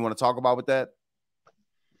there anything you want to talk about with that?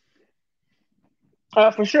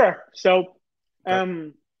 For sure. So,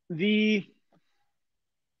 the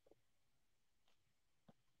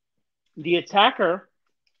attacker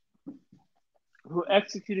who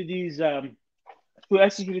executed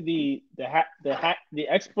the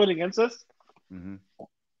exploit against us,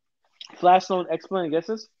 flash loan exploit against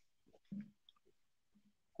us,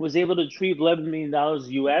 was able to retrieve $11 million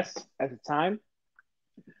US at the time.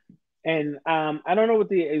 And I don't know what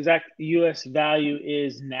the exact US value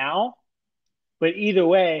is now, but either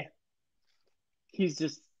way, he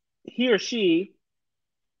or she,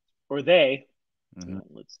 or they,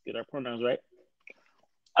 let's get our pronouns right,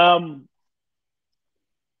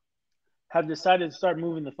 have decided to start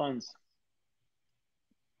moving the funds.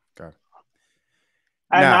 Okay.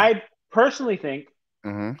 And I personally think,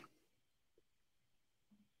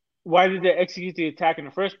 why did they execute the attack in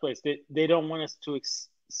the first place? They don't want us to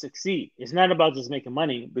succeed. It's not about just making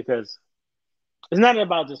money, because it's not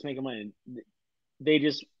about just making money. They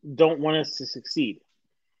just don't want us to succeed.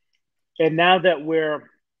 And now that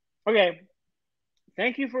okay,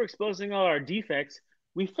 thank you for exposing all our defects.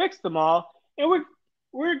 We fixed them all, and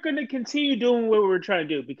we're going to continue doing what we're trying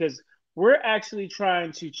to do, because we're actually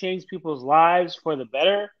trying to change people's lives for the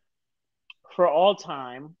better for all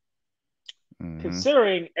time.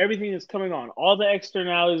 considering everything that's coming on, all the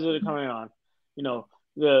externalities that are coming on. You know,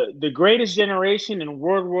 the greatest generation in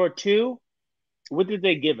World War II, what did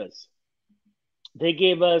they give us? They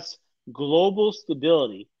gave us global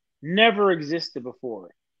stability. Never existed before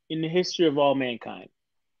in the history of all mankind.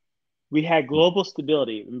 We had global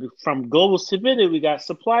stability. From global stability, we got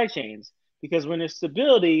supply chains. Because when there's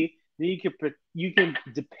stability, then you can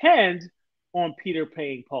depend on Peter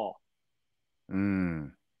paying Paul.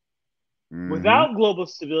 Without global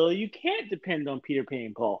stability, you can't depend on Peter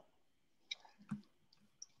paying Paul.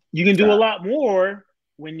 You can do a lot more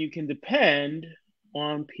when you can depend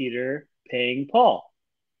on Peter paying Paul.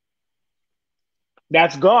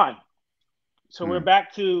 That's gone. So we're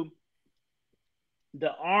back to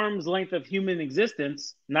the arm's length of human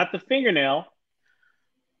existence, not the fingernail,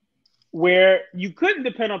 where you couldn't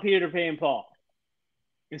depend on Peter paying Paul.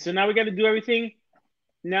 And so now we got to do everything.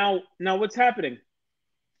 Now what's happening?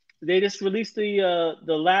 They just released the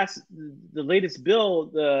latest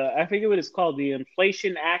bill. I forget what it's called, the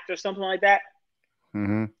Inflation Act or something like that.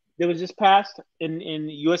 That was just passed in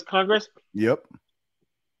U.S. Congress. Yep.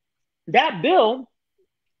 That bill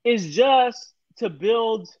is just to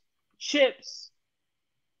build chips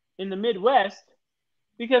in the Midwest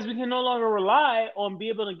because we can no longer rely on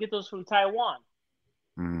being able to get those from Taiwan.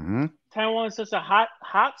 Taiwan is such a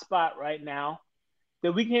hot spot right now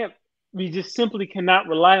that we just simply cannot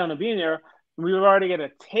rely on it being there. We've already got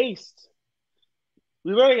a taste.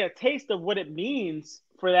 We've already got a taste of what it means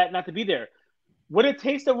for that not to be there. What a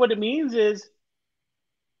taste of what it means is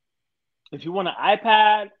if you want an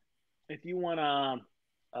iPad, if you want a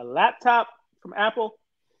laptop from Apple,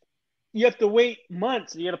 you have to wait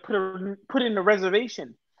months. You got to put in a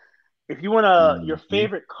reservation. If you want your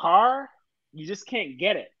favorite car, you just can't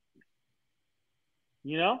get it.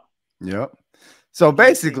 You know? Yep. So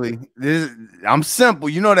basically, I'm simple.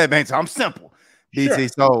 You know that, Banks. I'm simple. Sure. BT.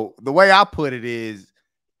 So the way I put it is,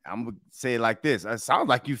 I'm gonna say it like this. It sounds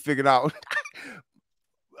like you figured out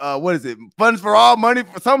what is it? Funds for all, money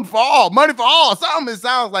for something for all, money for all. Something. It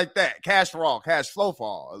sounds like that. Cash for all, cash flow for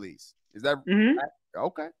all. At least is that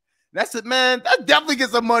okay? That's it, man. That definitely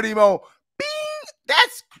gets some money, Mo. Bing.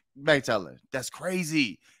 That's Bankteller. That's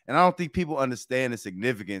crazy. And I don't think people understand the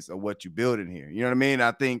significance of what you build in here. You know what I mean?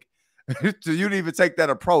 I think to you to even take that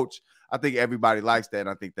approach, I think everybody likes that, and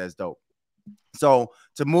I think that's dope. So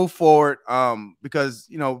to move forward, because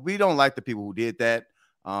you know we don't like the people who did that,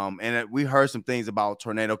 and we heard some things about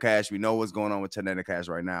Tornado Cash. We know what's going on with Tornado Cash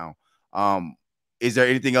right now. Is there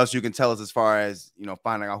anything else you can tell us as far as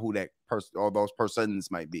finding out who that person or those persons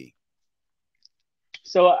might be?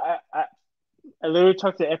 So I literally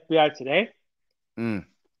talked to the FBI today.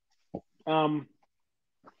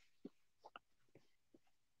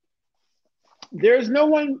 There's no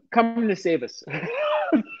one coming to save us.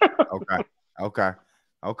 Okay.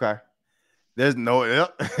 There's no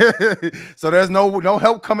so there's no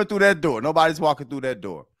help coming through that door. Nobody's walking through that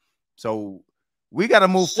door. So we got to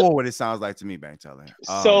move forward. It sounds like to me, Bankteller.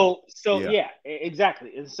 Yeah,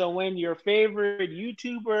 exactly. And so when your favorite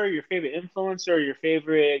YouTuber, your favorite influencer, your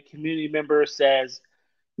favorite community member says,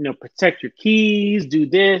 protect your keys, do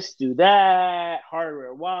this, do that,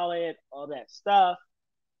 hardware wallet, all that stuff.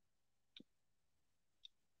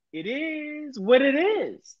 It is what it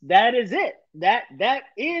is. That is it. That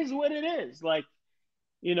is what it is. Like,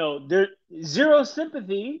 there's zero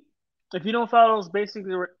sympathy if you don't follow those basic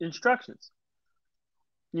instructions.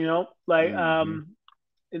 You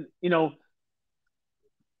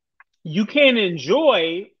can't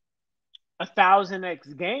enjoy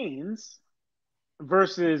 1,000x gains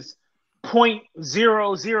versus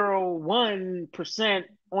 0.001%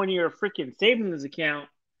 on your freaking savings account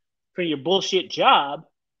for your bullshit job.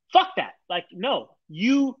 Fuck that. Like, no,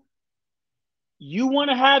 you want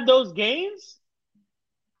to have those gains?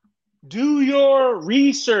 Do your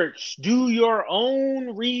research. Do your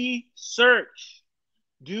own research.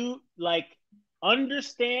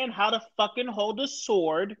 Understand how to fucking hold a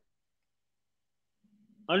sword.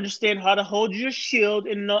 Understand how to hold your shield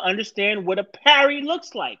and understand what a parry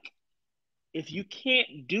looks like. If you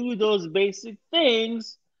can't do those basic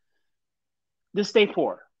things, then stay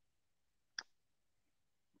poor.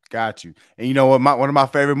 Got you. And you know what? One of my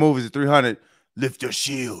favorite movies is 300. Lift your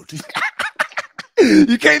shield.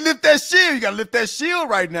 You can't lift that shield. You got to lift that shield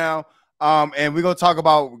right now. And we're going to talk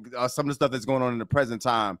about some of the stuff that's going on in the present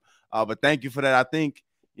time. But thank you for that. I think,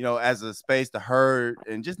 as a space to herd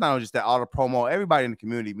and just not only just that auto promo, everybody in the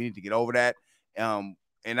community, we need to get over that. And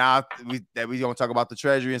we're going to talk about the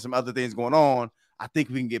treasury and some other things going on. I think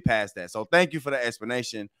we can get past that. So thank you for that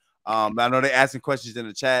explanation. I know they're asking questions in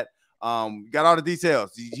the chat. You got all the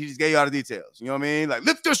details. He just gave you all the details. You know what I mean? Like,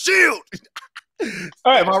 lift your shield.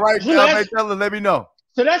 All right. Am I right? So Bankteller, let me know.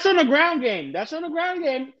 So that's on the ground game. That's on the ground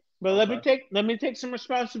game. But Okay. let me take some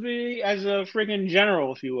responsibility as a freaking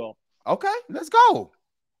general, if you will. Okay, let's go.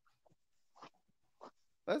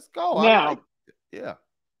 Let's go. I like it.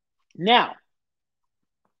 Yeah.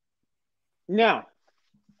 Now.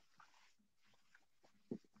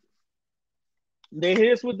 They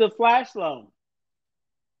hit us with the flash loan.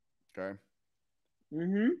 Okay.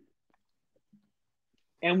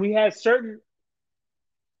 And we had certain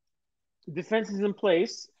defenses in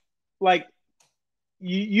place. Like,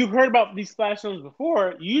 you heard about these flash loans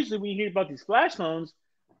before. Usually when you hear about these flash loans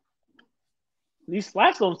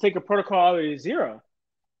take a protocol all the way to zero.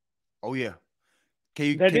 Oh, yeah. Can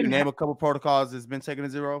you name a couple protocols that's been taken to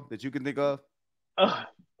zero that you can think of?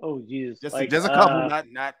 Oh, Jesus. Just a couple,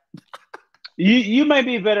 not. You might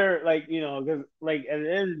be better, because like at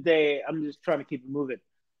the end of the day, I'm just trying to keep it moving.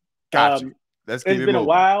 Gotcha. Let's keep it moving. It's been a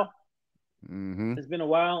while. Mm-hmm. It's been a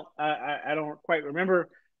while. I don't quite remember.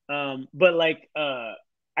 But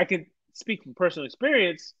I can speak from personal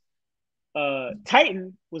experience.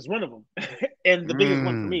 Titan was one of them, and the biggest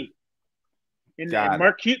one for me. And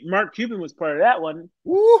Mark Cuban was part of that one.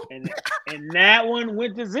 Woo. And that one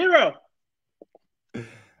went to zero.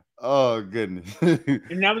 Oh goodness!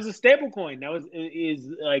 And that was a stable coin. That is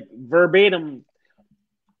like verbatim.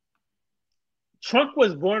 Trunk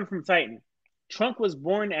was born from Titan. Trunk was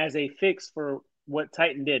born as a fix for what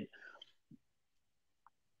Titan did.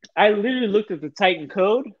 I literally looked at the Titan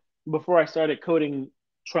code before I started coding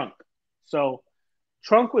Trunk. So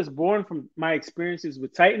Trunk was born from my experiences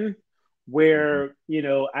with Titan, where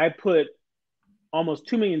I put almost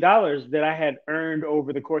 $2 million that I had earned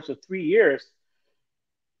over the course of 3 years.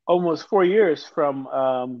 Almost 4 years from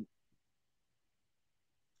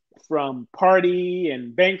Party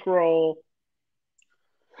and Bankroll,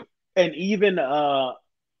 and even a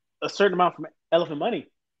certain amount from Elephant Money,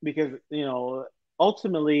 because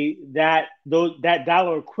ultimately that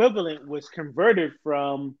dollar equivalent was converted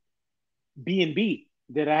from BNB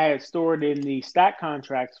that I had stored in the stack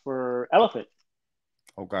contracts for Elephant.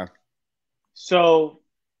 Okay. So,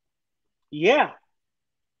 yeah.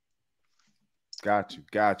 Got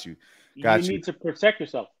you. You need to protect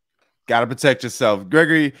yourself. Got to protect yourself.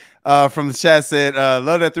 Gregory from the chat said,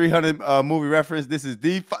 love that 300 movie reference. This is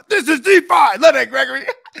DeFi. Love that, Gregory.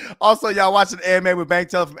 Also, y'all watching the AMA with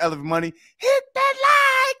Bankteller from Elephant Money. Hit that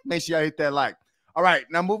like. Make sure y'all hit that like. All right,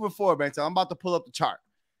 now moving forward, Bankteller. I'm about to pull up the chart.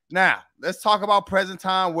 Now, let's talk about present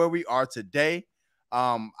time, where we are today.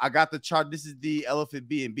 I got the chart. This is the Elephant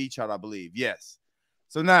BNB chart, I believe. Yes.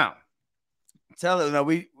 So now,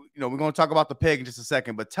 we're going to talk about the peg in just a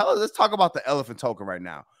second, but let's talk about the Elephant token right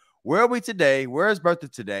now. Where are we today? Where is Brith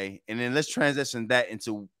today? And then let's transition that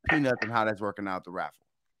into Peanuts and how that's working out the raffle.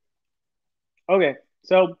 Okay.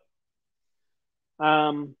 So,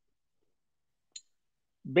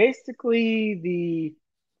 basically the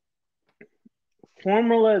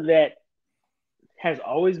formula that has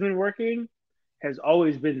always been working has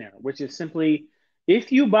always been there, which is simply,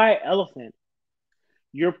 if you buy Elephant,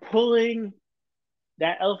 you're pulling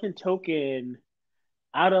that Elephant token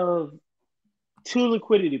out of 2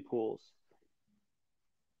 liquidity pools.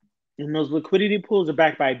 And those liquidity pools are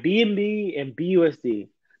backed by BNB and BUSD,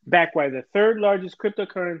 backed by the 3rd largest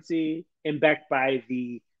cryptocurrency, and backed by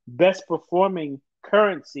the best performing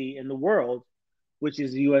currency in the world, which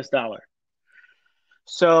is the US dollar.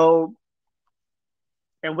 So,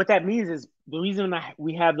 and what that means is, the reason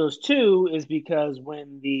we have those 2 is because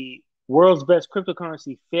when the world's best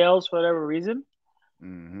cryptocurrency fails for whatever reason,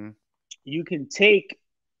 you can take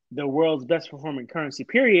the world's best performing currency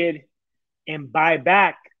period and buy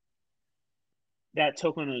back that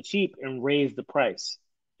token on the cheap and raise the price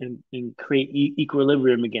and create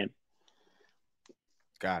equilibrium again.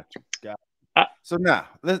 Got you. So now,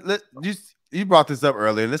 you brought this up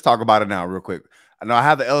earlier. Let's talk about it now real quick. I know I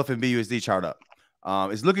have the Elephant BUSD chart up.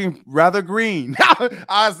 It's looking rather green.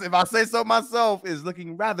 If I say so myself, it's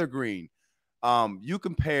looking rather green. You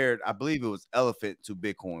compared, I believe it was Elephant to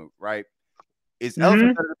Bitcoin, right? Is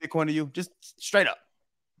Elephant better than Bitcoin to you? Just straight up.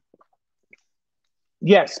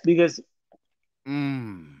 Yes, because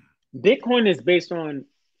Bitcoin is based on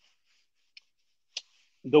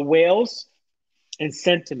the whales and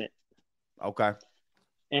sentiment. Okay.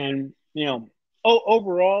 And,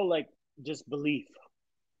 overall, like, just belief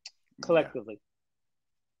collectively.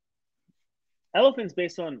 Yeah. Elephant's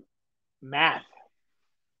based on math.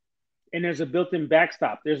 And there's a built-in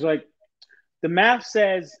backstop. There's the math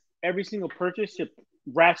says every single purchase should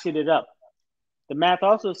ratchet it up. The math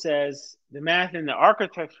and the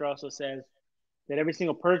architecture also says that every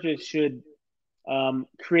single purchase should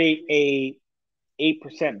create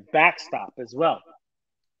 8% backstop as well.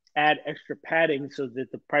 Add extra padding so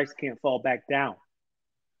that the price can't fall back down.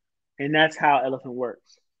 And that's how Elephant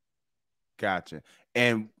works. Gotcha.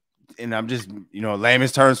 And I'm just,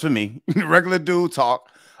 layman's terms for me, regular dude talk.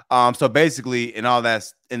 So basically, and all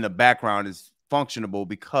that's in the background is functionable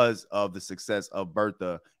because of the success of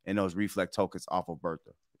Bertha and those reflect tokens off of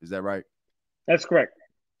Bertha. Is that right? That's correct.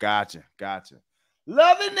 Gotcha.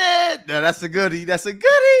 Loving it. No, that's a goodie.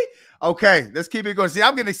 Okay, let's keep it going. See,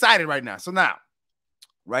 I'm getting excited right now. So now,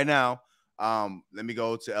 let me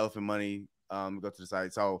go to Elephant Money. Go to the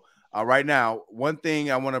site. So right now, one thing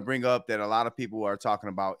I want to bring up that a lot of people are talking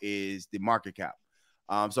about is the market cap.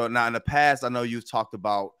 So now in the past, I know you've talked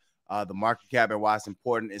about the market cap and why it's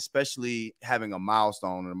important, especially having a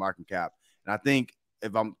milestone in the market cap. And I think,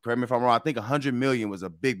 correct me if I'm wrong, I think 100 million was a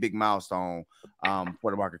big milestone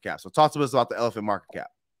for the market cap. So talk to us about the Elephant market cap.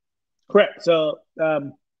 Correct. So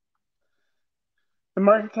the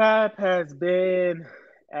market cap has been,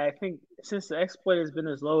 I think, since the exploit has been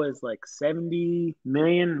as low as like 70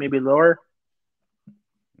 million, maybe lower,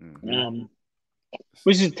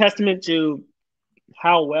 which is a testament to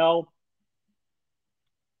how well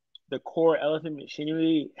the core Elephant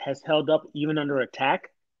machinery has held up even under attack.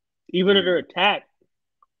 Even under attack,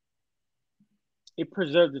 it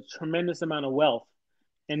preserved a tremendous amount of wealth.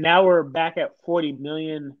 And now we're back at 40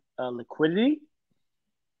 million liquidity.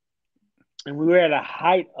 And we were at a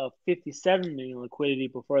height of 57 million liquidity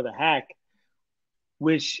before the hack,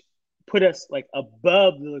 which put us like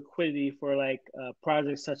above the liquidity for like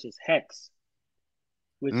projects such as Hex,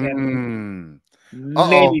 which have many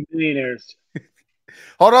millionaires.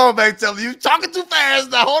 Hold on, Bankteller. You talking too fast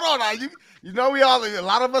now. Hold on now. You know a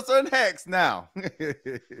lot of us are in Hex now.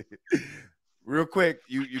 Real quick,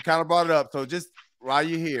 you kind of brought it up. So just while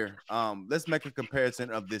you're here, let's make a comparison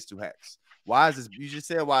of this to Hex. Why is this? You just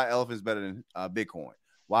said why Elephant's better than Bitcoin.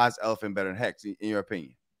 Why is Elephant better than Hex, in your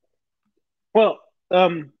opinion? Well,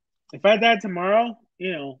 if I died tomorrow,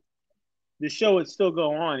 the show would still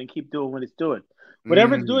go on and keep doing what it's doing.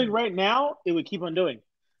 Whatever it's doing right now, it would keep on doing,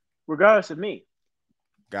 regardless of me.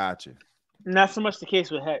 Gotcha. Not so much the case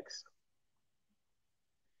with Hex.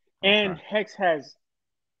 Okay. And Hex has,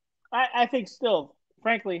 I think still,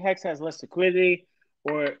 frankly, Hex has less liquidity,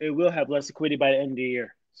 or it will have less liquidity by the end of the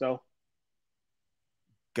year. So.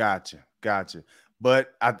 Gotcha.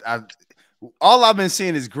 But all I've been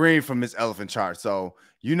seeing is green from this Elephant chart. So,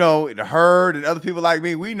 the herd and other people like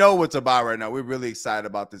me, we know what to buy right now. We're really excited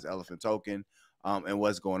about this Elephant token and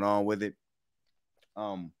what's going on with it.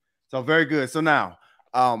 So very good. So now,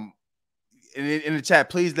 in the chat,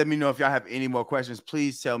 please let me know if y'all have any more questions.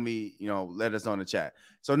 Please tell me, let us know in the chat.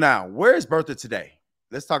 So now, where is Bertha today?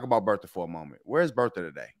 Let's talk about Bertha for a moment. Where is Bertha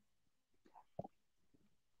today?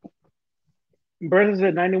 Bertha's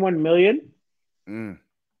at 91 million.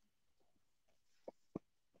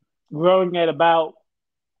 Growing at about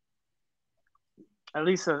at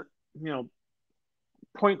least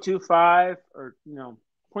 0.25 or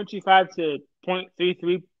 0.25 to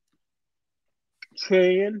 0.33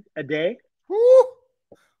 trillion a day.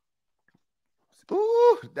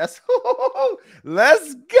 Ooh, that's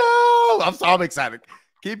let's go. I'm excited.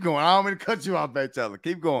 Keep going. I don't mean to cut you off, Bankteller.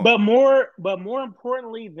 Keep going. But more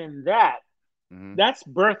importantly than that, that's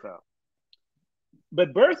Bertha.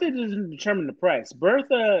 But Bertha doesn't determine the price.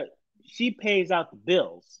 Bertha, she pays out the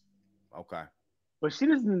bills. Okay. But she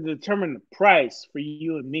doesn't determine the price for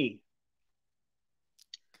you and me.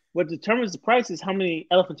 What determines the price is how many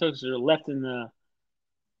Elephant tokens are left in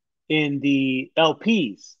the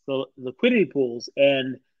LPs, the liquidity pools.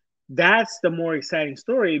 And that's the more exciting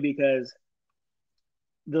story because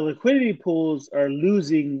the liquidity pools are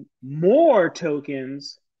losing more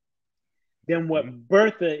tokens than what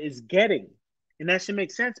Bertha is getting. And that should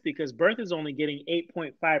make sense because Bertha is only getting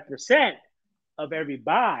 8.5% of every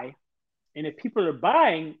buy. And if people are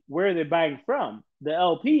buying, where are they buying from? The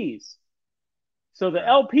LPs. So the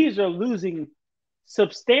LPs are losing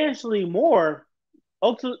substantially more,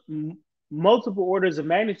 multiple orders of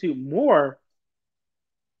magnitude more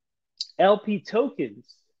LP tokens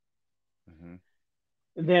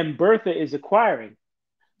than Bertha is acquiring.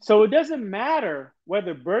 So it doesn't matter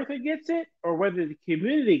whether Bertha gets it or whether the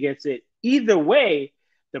community gets it. Either way,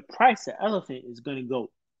 the price of Elephant is going to go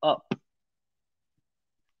up.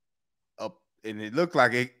 And it looked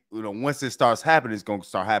like it, once it starts happening, it's going to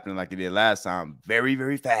start happening like it did last time, very,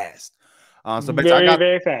 very fast. So basically,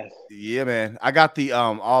 very fast. Yeah, man. I got the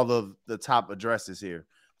all of the top addresses here.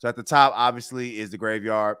 So at the top, obviously, is the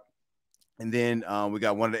graveyard, and then we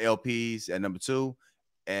got one of the LPs at number 2,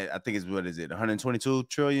 and I think it's 122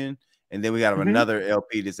 trillion, And then we got another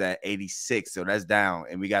LP that's at 86. So that's down.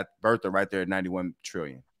 And we got Bertha right there at 91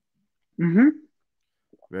 trillion.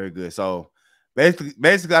 Very good. So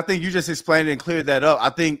basically, I think you just explained it and cleared that up. I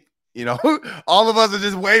think, all of us are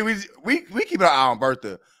just we keep an eye on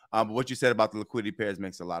Bertha. But what you said about the liquidity pairs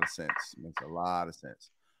makes a lot of sense. Real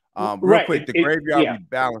quick, the graveyard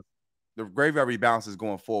rebalance. The graveyard rebalance is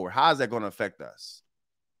going forward. How is that going to affect us?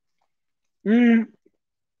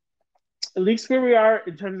 At least where we are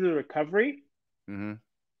in terms of the recovery,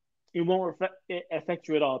 it won't affect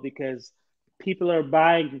you at all because people are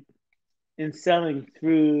buying and selling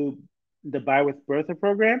through the Buy with Bertha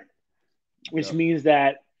program, which means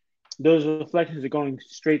that those reflections are going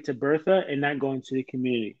straight to Bertha and not going to the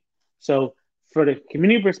community. So for the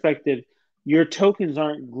community perspective, your tokens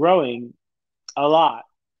aren't growing a lot.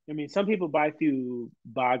 I mean, some people buy through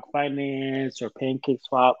Bog Finance or Pancake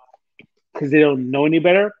Swap because they don't know any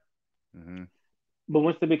better. But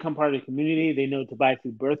once they become part of the community, they know to buy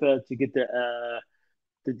through Bertha to get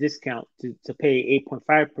the discount to pay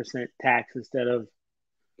 8.5% tax instead of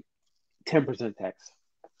 10% tax.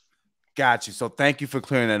 Got you. So thank you for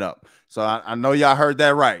clearing that up. So I know y'all heard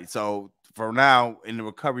that right. So for now, in the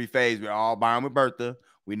recovery phase, we're all buying with Bertha.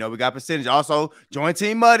 We know we got percentage. Also, join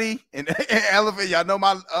Team Muddy and Elephant. Y'all know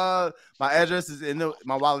my address is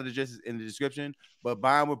my wallet address is in the description. But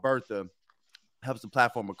buying with Bertha helps the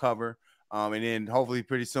platform recover. And then hopefully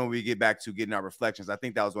pretty soon we get back to getting our reflections. I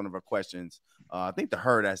think that was one of our questions. I think the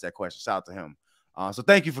Herd asked that question. Shout out to him. So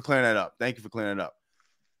thank you for clearing that up.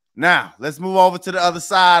 Now, let's move over to the other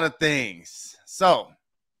side of things. So,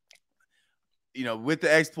 with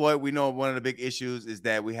the exploit, we know one of the big issues is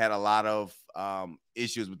that we had a lot of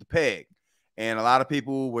issues with the peg. And a lot of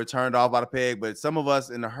people were turned off by the peg, but some of us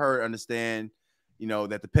in the Herd understand,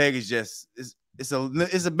 that the peg is just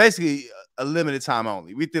it's basically a limited time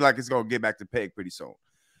only. We feel like it's going to get back to peg pretty soon.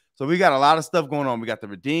 So we got a lot of stuff going on. We got the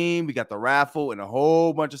redeem, we got the raffle, and a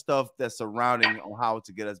whole bunch of stuff that's surrounding on how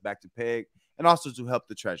to get us back to peg and also to help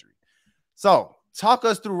the treasury. So talk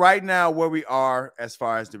us through right now where we are as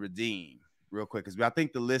far as the redeem real quick. Because I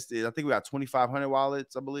think the list is, I think we got 2,500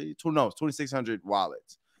 wallets, I believe. 2,600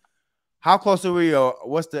 wallets. How close are we?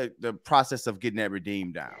 What's the process of getting that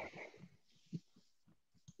redeem down?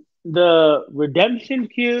 The redemption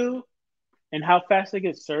queue and how fast it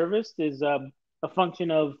gets serviced is a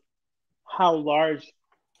function of how large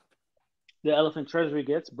the elephant treasury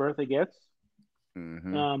gets, Bertha gets.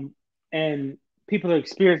 And people are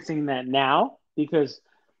experiencing that now because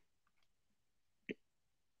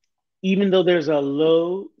even though there's a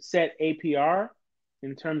low set APR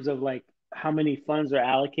in terms of like how many funds are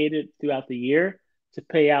allocated throughout the year to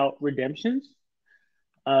pay out redemptions,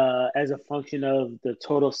 as a function of the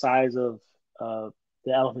total size of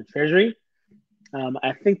the elephant treasury.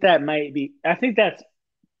 I think that's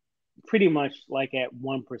pretty much like at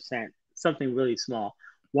 1%, something really small,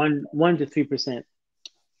 1 to 3%.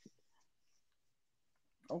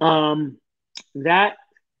 Okay.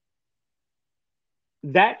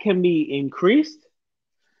 That can be increased,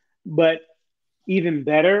 but even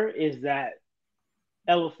better is that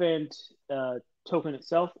elephant token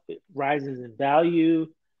itself, it rises in value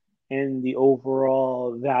and the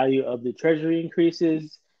overall value of the treasury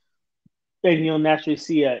increases, and you'll naturally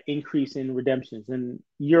see an increase in redemptions. And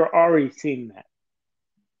you're already seeing that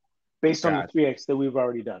based on the 3x that we've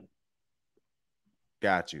already done.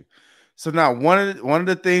 Got you. So now one of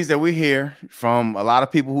the things that we hear from a lot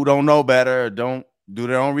of people who don't know better, don't do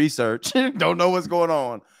their own research, don't know what's going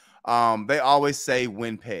on, they always say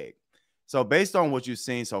win peg. So based on what you've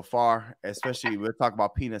seen so far, especially we'll talk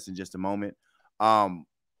about peanuts in just a moment. I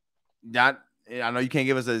know you can't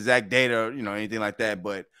give us exact data, anything like that,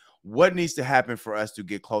 but what needs to happen for us to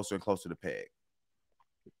get closer and closer to peg?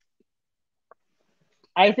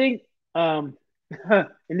 I think, and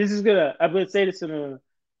this is I'm gonna say this in a,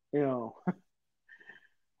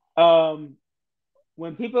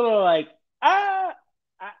 when people are like,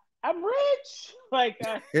 I'm rich, like,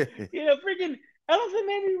 freaking elephant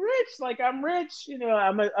made me rich, like I'm rich,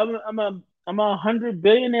 I'm a 100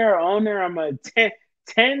 billionaire owner, I'm a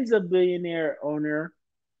tens of billionaire owner,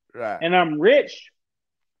 right? And I'm rich.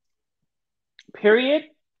 Period.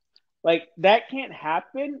 Like that can't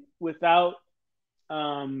happen without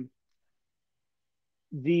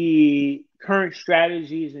the current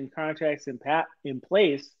strategies and contracts in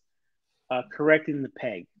place correcting the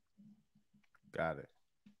peg. Got it.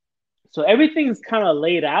 So everything's kind of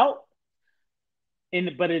laid out,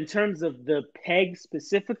 but in terms of the peg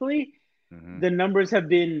specifically, the numbers have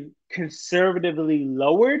been conservatively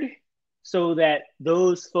lowered so that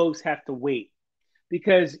those folks have to wait,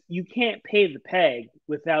 because you can't pay the peg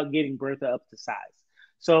without getting Bertha up to size.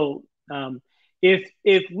 So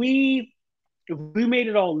If we made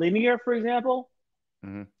it all linear, for example,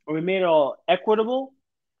 or we made it all equitable,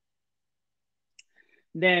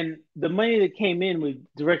 then the money that came in would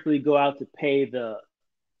directly go out to pay the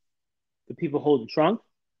people holding trunk,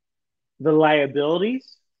 the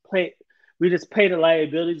liabilities. We just pay the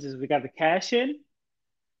liabilities as we got the cash in,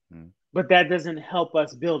 but that doesn't help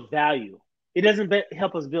us build value. It doesn't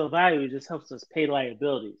help us build value. It just helps us pay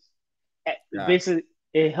liabilities. Basically,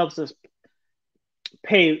 it helps us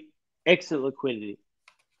pay exit liquidity.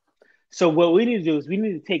 So what we need to do is we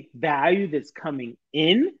need to take value that's coming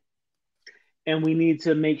in, and we need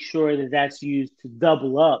to make sure that that's used to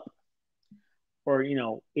double up, or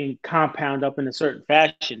in compound up in a certain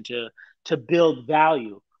fashion to build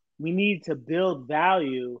value. We need to build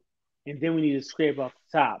value, and then we need to scrape off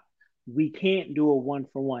the top. We can't do a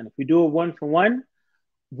 1-for-1. If we do a 1-for-1,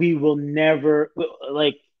 we will never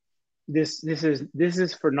this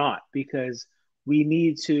is for naught, because we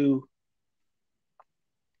need to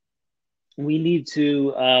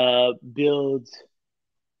build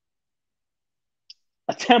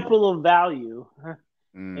a temple of value,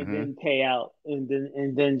 and then pay out, and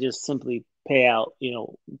then just simply pay out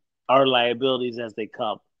our liabilities as they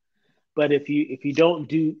come. But if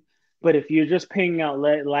you're just paying out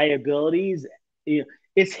liabilities,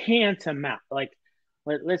 it's hand to mouth. Like,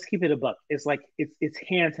 let's keep it a buck. It's like it's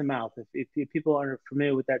hand to mouth. If people aren't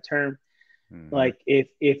familiar with that term, like if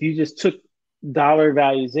you just took dollar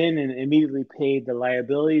values in and immediately paid the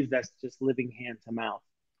liabilities, that's just living hand to mouth,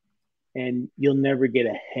 and you'll never get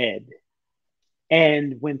ahead.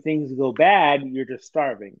 And when things go bad, you're just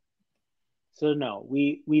starving. So no,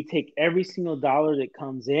 we take every single dollar that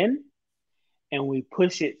comes in, and we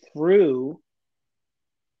push it through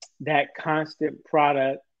that constant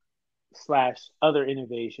product / other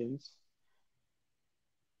innovations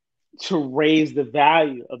to raise the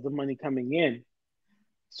value of the money coming in,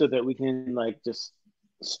 so that we can just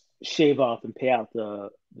shave off and pay out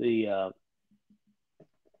the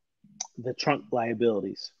trunk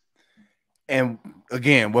liabilities. And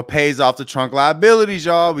again, what pays off the trunk liabilities,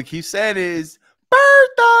 y'all, we keep saying is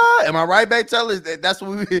Bertha. Am I right, Bankteller? That's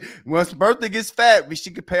what once Bertha gets fat,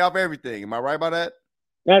 she could pay off everything. Am I right about that?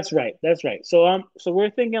 That's right. So we're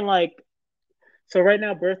thinking so right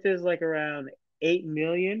now Bertha is around 8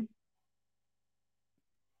 million.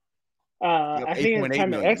 I think at the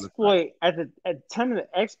time of exploit, at the time of the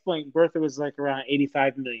exploit, Bertha was around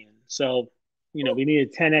 85 million. So we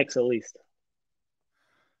needed 10x at least.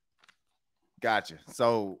 Gotcha.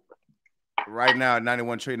 So right now at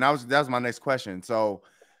 91 trillion. That was my next question. So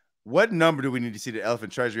what number do we need to see the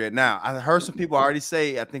elephant treasury at now? I heard some people already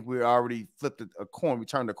say, I think we already flipped a corner. We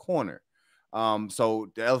turned a corner.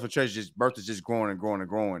 So the elephant treasury Bertha is just growing and growing and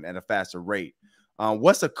growing at a faster rate.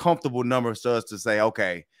 What's a comfortable number for us to say,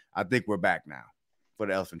 okay, I think we're back now for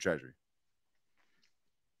the elephant treasury?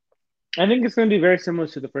 I think it's going to be very similar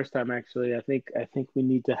to the first time, actually. I think we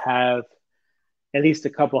need to have at least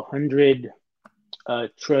a couple hundred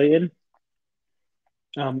trillion,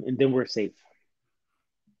 and then we're safe.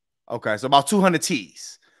 Okay, so about 200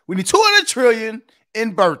 T's. We need 200 trillion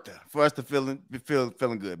in Bertha for us to feeling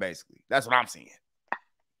good, basically. That's what I'm seeing.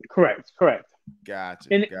 Correct. Gotcha.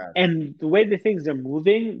 And the way the things are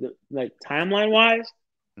moving, timeline-wise,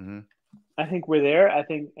 I think we're there. I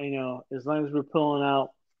think, as long as we're pulling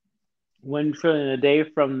out 1 trillion a day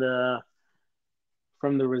from the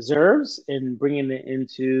reserves and bringing it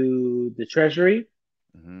into the treasury,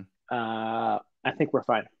 I think we're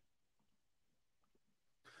fine.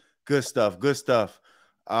 Good stuff.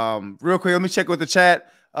 Real quick, let me check with the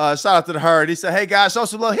chat. Shout out to the herd. He said, hey guys, show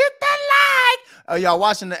some love. Hit that like. Y'all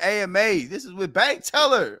watching the AMA. This is with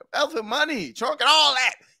Bankteller, Elephant Money, Trunk, and all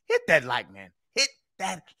that. Hit that like, man. Hit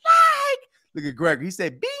that like. Look at Greg. He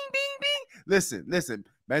said, bing, bing, bing. Listen.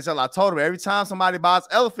 Bankteller, I told him every time somebody buys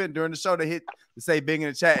Elephant during the show, they hit to say bing in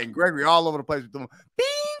the chat. And Gregory all over the place with them. Bing.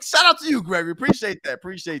 Shout out to you, Gregory. Appreciate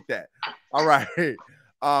that. All right.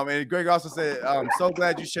 And Greg also said, so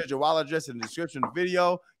glad you shared your wallet address in the description of the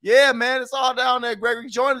video. Yeah, man, it's all down there, Gregory.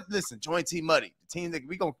 Join Team Muddy. The team that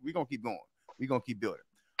we gonna keep going. We're gonna keep building.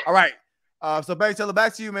 All right. So Bankteller,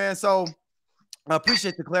 back to you, man. So I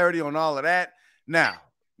appreciate the clarity on all of that. Now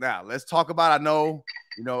let's talk about, I know,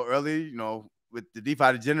 earlier, with the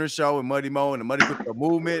DeFi Degenerate show and Muddy Mo and the Muddy Crypto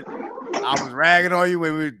movement, I was ragging on you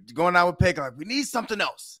when we were going out with Pick. Like, we need something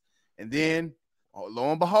else. And then,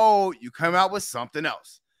 lo and behold, you come out with something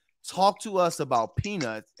else. Talk to us about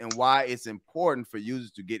Peanuts and why it's important for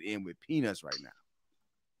users to get in with Peanuts right now.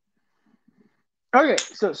 Okay,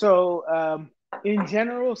 so in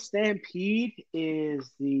general, Stampede is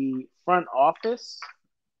the front office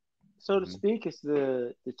so to speak. It's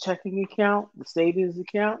the checking account, the savings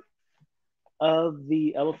account of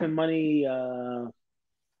the Elephant Money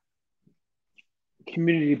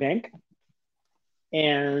community bank.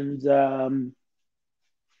 And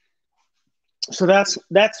so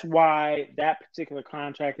that's why that particular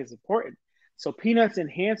contract is important. So Peanuts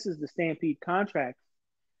enhances the Stampede contract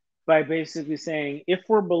by basically saying, if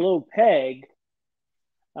we're below peg,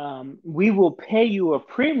 we will pay you a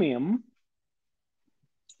premium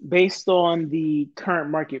based on the current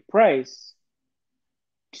market price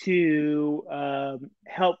to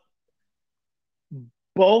help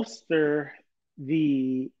bolster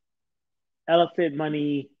the Elephant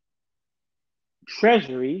Money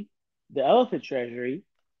treasury, the elephant treasury,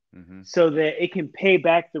 so that it can pay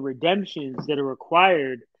back the redemptions that are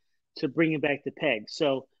required to bring it back to peg.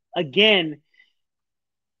 So again,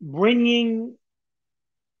 bringing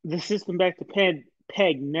the system back to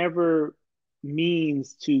peg never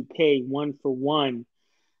means to pay one for one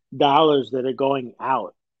dollars that are going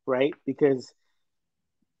out, right? Because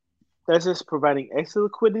that's just providing extra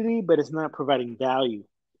liquidity, but it's not providing value.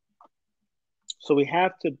 So we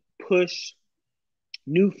have to push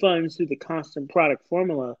new funds through the constant product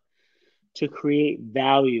formula to create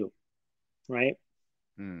value, right?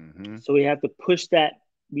 So we have to push that.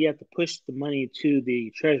 We have to push the money to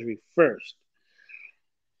the treasury first.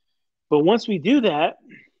 But once we do that,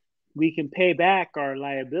 we can pay back our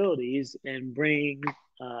liabilities and bring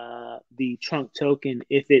the trunk token,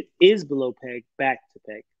 if it is below peg, back to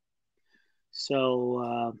peg.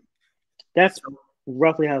 So that's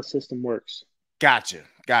roughly how the system works. Gotcha.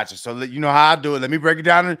 So you know how I do it. Let me break it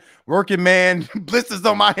down. Working man, blisters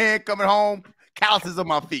on my hand coming home, calluses on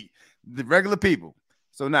my feet. The regular people.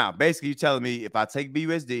 So now, basically, you're telling me if I take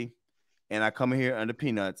BUSD and I come in here under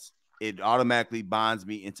Peanuts, it automatically bonds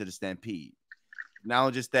me into the Stampede. Not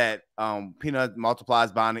only just that, Peanut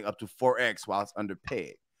multiplies bonding up to 4x while it's under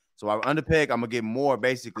peg. So while I'm under peg, I'm going to get more,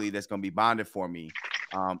 basically, that's going to be bonded for me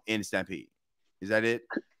in Stampede. Is that it?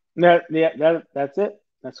 That's it.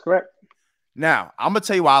 That's correct. Now, I'm going to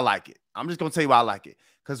tell you why I like it. I'm just going to tell you why I like it.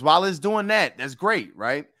 Because while it's doing that, that's great,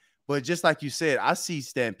 right? But just like you said, I see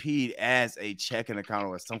Stampede as a checking account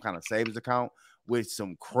or some kind of savings account with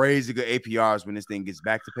some crazy good APRs when this thing gets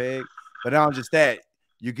back to peg. But not just that,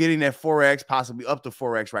 you're getting that 4x, possibly up to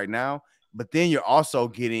 4x right now. But then you're also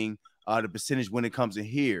getting the percentage when it comes in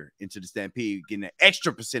here into the Stampede, getting an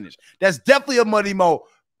extra percentage. That's definitely a money mo.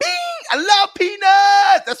 Bing! I love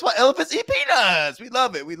peanuts. That's why elephants eat peanuts. We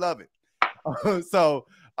love it. We love it. So,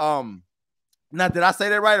 now, did I say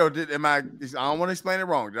that right, or I don't want to explain it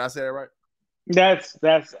wrong. Did I say that right?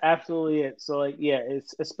 That's absolutely it. So, like, yeah,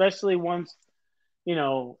 it's especially once, you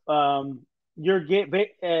know, you're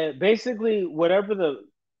basically whatever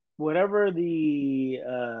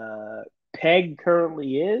the peg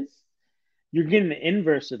currently is, you're getting the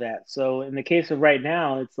inverse of that. So in the case of right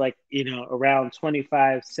now, it's like, you know, around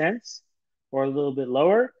 25 cents or a little bit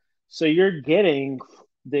lower. So you're getting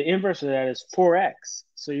the inverse of that is 4x.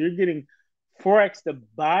 So you're getting 4x the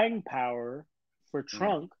buying power for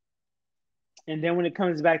trunk. And then when it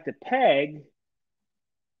comes back to peg,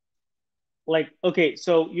 like, okay,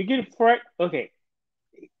 so you're getting 4x. Okay.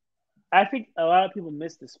 I think a lot of people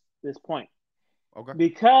miss this point. Okay.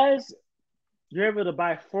 Because you're able to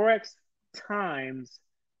buy 4x times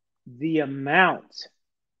the amount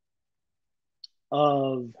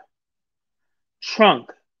of trunk,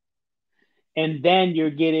 and then you're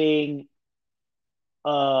getting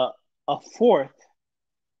a fourth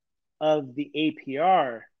of the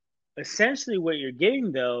APR. Essentially, what you're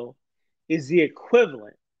getting, though, is the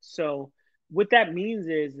equivalent. So what that means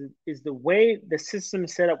is the way the system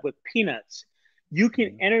is set up with Peanuts, you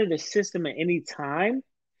can enter the system at any time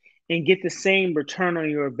and get the same return on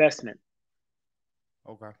your investment.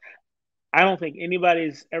 Okay. I don't think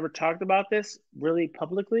anybody's ever talked about this really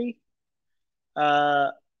publicly,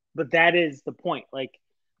 but that is the point. Like,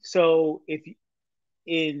 so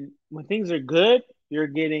when things are good, you're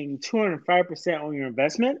getting 205% on your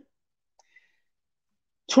investment.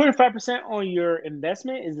 205% on your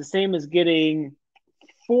investment is the same as getting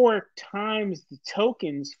 4 times the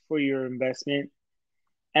tokens for your investment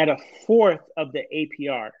at a fourth of the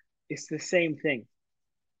APR. It's the same thing.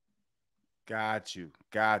 Got you.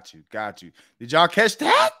 Did y'all catch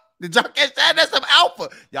that? That's some alpha.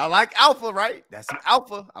 Y'all like alpha, right? That's some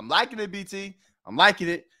alpha. I'm liking it, BT. I'm liking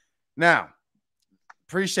it. Now,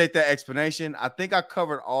 appreciate that explanation. I think I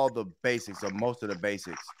covered all the basics, or most of the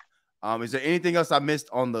basics. Is there anything else I missed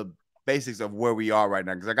on the basics of where we are right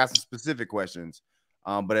now? Because I got some specific questions.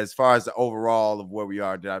 But as far as the overall of where we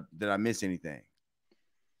are, did I miss anything?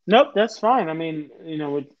 Nope, that's fine. I mean, you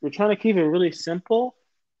know, we're trying to keep it really simple.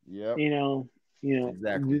 Yep.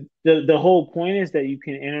 Exactly. The whole point is that you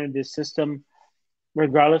can enter this system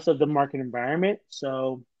regardless of the market environment.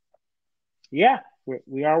 So, yeah,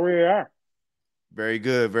 we are where we are. Very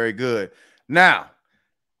good. Very good. Now,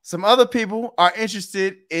 some other people are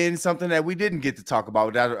interested in something that we didn't get to talk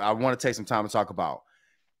about that I want to take some time to talk about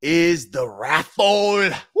is the raffle. Woo,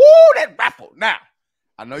 that raffle. Now,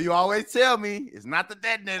 I know you always tell me it's not the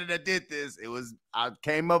detonator that did this. I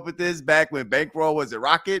came up with this back when Bankroll was it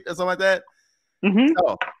Rocket or something like that. Mm-hmm.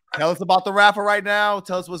 So tell us about the raffle right now.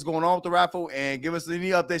 Tell us what's going on with the raffle and give us any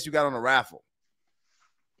updates you got on the raffle.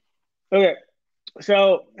 Okay.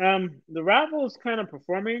 So the raffle is kind of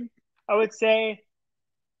performing. I would say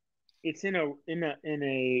it's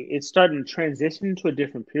it's starting to transition to a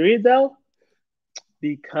different period though,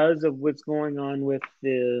 because of what's going on with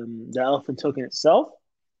the elephant token itself.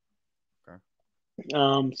 Okay.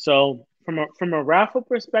 So from a raffle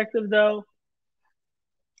perspective though,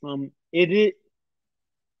 it is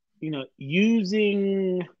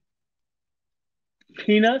using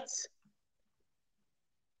peanuts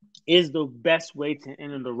is the best way to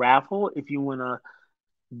enter the raffle if you want to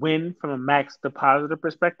win from a max depositor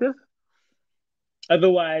perspective.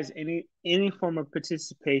 Otherwise, any form of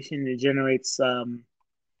participation that generates $5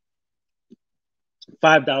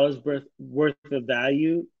 worth of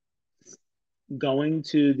value going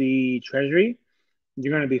to the treasury,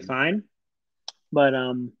 you're going to be fine. But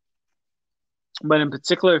in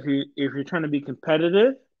particular, if you're trying to be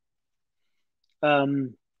competitive,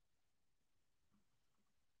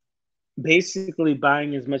 basically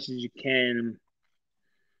buying as much as you can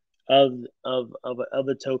of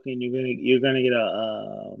a token, you're gonna get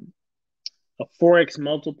a 4x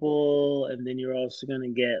multiple, and then you're also gonna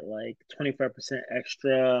get like 25%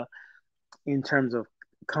 extra in terms of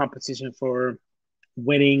competition for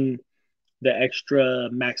winning the extra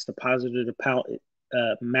max depositor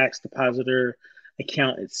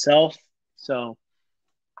account itself. So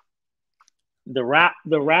the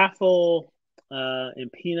raffle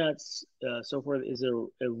and peanuts so forth is a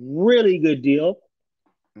really good deal.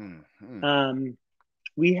 Mm-hmm.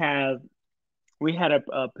 We had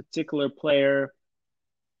a particular player.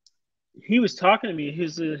 He was talking to me. He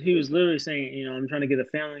was literally saying, I'm trying to get a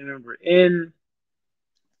family member in.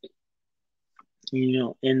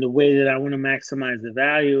 And the way that I want to maximize the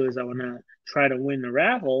value is I want to try to win the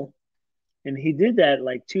raffle. And he did that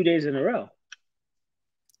like 2 days in a row.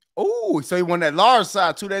 Oh, so he won that large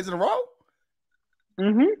side 2 days in a row?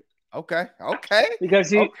 Mm-hmm. Okay. Because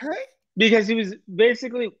he was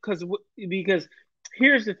basically because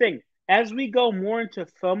here's the thing. As we go more into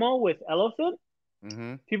FOMO with Elephant,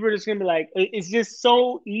 mm-hmm. people are just gonna be like, it's just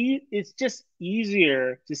it's just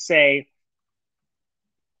easier to say,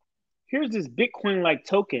 here's this Bitcoin-like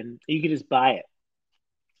token, you can just buy it.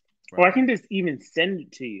 Right. Or I can just even send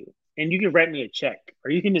it to you, and you can write me a check,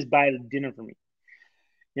 or you can just buy dinner for me.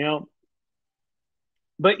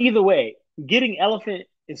 But either way, getting Elephant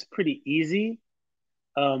is pretty easy.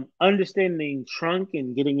 Understanding Trunk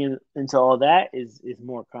and getting into all that is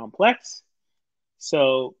more complex.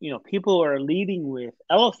 So, people are leading with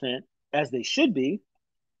Elephant, as they should be.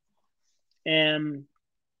 And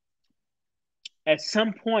at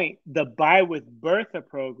some point, the Buy with Bertha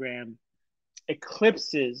program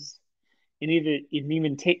eclipses and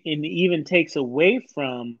even takes away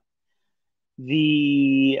from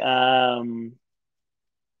the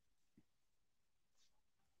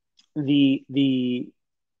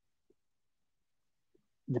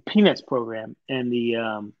peanuts program and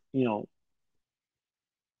the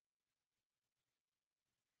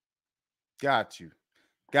Got you.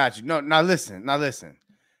 No, now listen.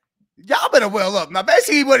 Y'all better well up. Now,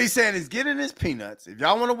 basically, what he's saying is get in his peanuts. If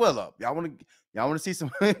y'all want to well up, y'all want to see some.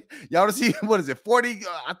 Y'all want to see what is it? 40.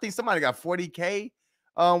 I think somebody got 40K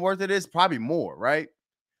worth of this, probably more, right?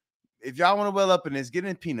 If y'all want to well up in this, get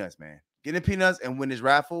in peanuts, man. Get in peanuts and win this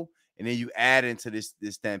raffle, and then you add into this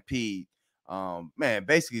stampede. Man,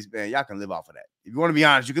 basically, man, y'all can live off of that. If you want to be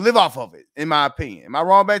honest, you can live off of it, in my opinion. Am I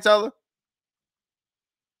wrong, Bankteller?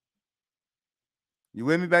 You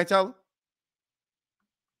with me, Bankteller?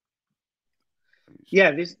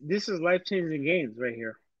 Yeah, this is life-changing games right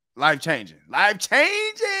here. Life-changing. Y'all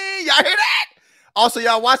hear that? Also,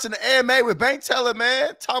 y'all watching the AMA with Bankteller,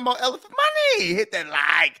 man. Talking about elephant money. Hit that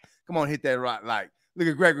like. Come on, hit that like. Look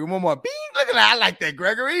at Gregory. One more. Bing. Look at that. I like that,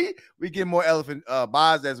 Gregory. We get more elephant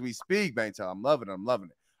buys as we speak, Bankteller. I'm loving it.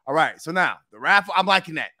 All right. So now, the raffle, I'm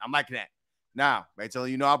liking that. Now,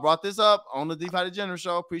 Bankteller, I brought this up on the Defi Degenerate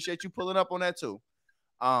show. Appreciate you pulling up on that too.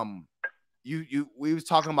 We was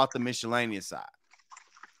talking about the miscellaneous side.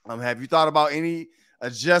 Have you thought about any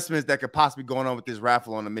adjustments that could possibly going on with this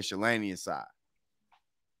raffle on the miscellaneous side?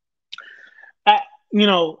 You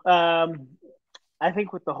know, I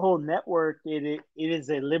think with the whole network, it is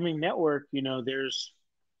a living network. You know, there's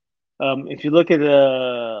if you look at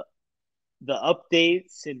the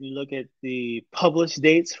updates and you look at the published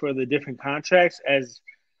dates for the different contracts as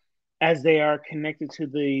they are connected to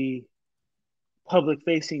the public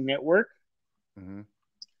facing network, Mm-hmm.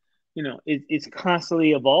 you know, it's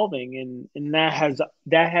constantly evolving, and that has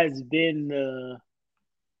been the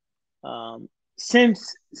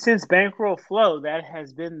since Bankroll Flow, that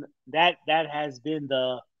has been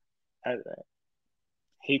the I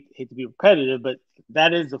hate to be repetitive, but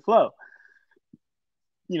that is the flow.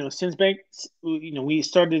 You know, we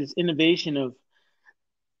started this innovation of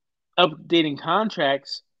updating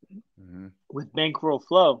contracts Mm-hmm. with Bankroll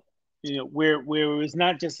Flow. You know, where it was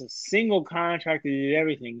not just a single contract that did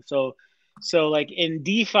everything. So like in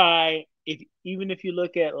DeFi, if you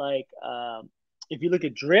look at if you look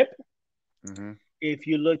at Drip, Mm-hmm. if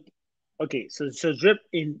you look okay, so Drip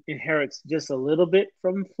inherits just a little bit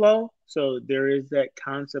from Flow. So there is that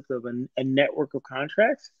concept of a network of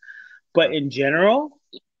contracts. But Okay. in general,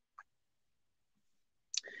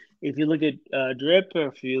 if you look at Drip, or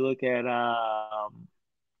if you look at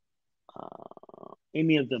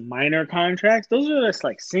any of the minor contracts, those are just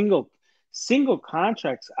like single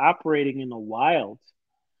contracts operating in the wild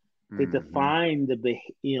that Mm-hmm. define the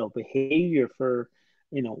behavior for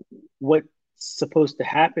what's supposed to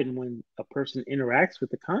happen when a person interacts with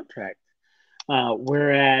the contract.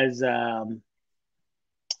 Whereas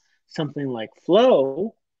something like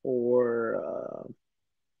Flow or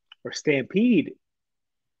Stampede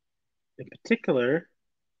in particular,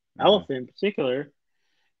 Mm-hmm. Elephant in particular,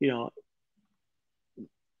 you know,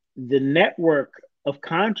 the network of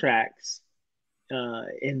contracts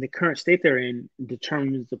in the current state they're in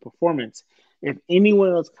determines the performance. If any one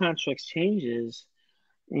of those contracts changes,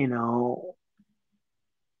 you know,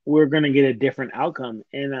 we're going to get a different outcome.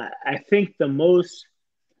 And I think the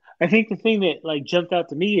thing that like jumped out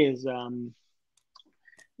to me is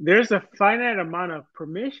there's a finite amount of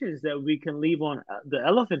permissions that we can leave on the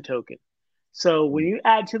elephant token. So when you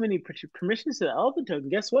add too many permissions to the elephant token,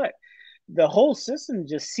 guess what? The whole system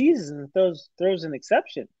just seizes and throws an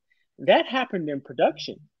exception. That happened in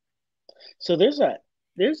production. So there's a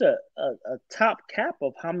top cap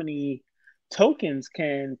of how many tokens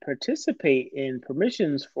can participate in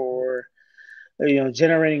permissions for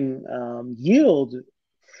generating yield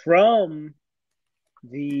from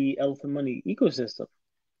the elephant money ecosystem.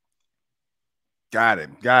 Got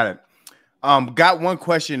it. Got it. Got one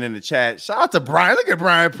question in the chat. Shout out to Brian. Look at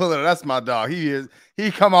Brian Puller. That's my dog. He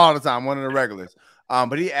come all the time, one of the regulars.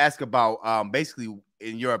 But he asked about basically,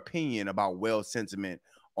 in your opinion, about whale sentiment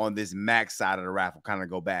on this max side of the raffle. Kind of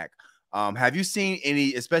go back. Have you seen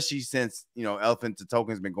any, especially since elephant to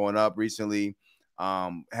token's been going up recently?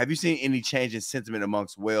 Have you seen any change in sentiment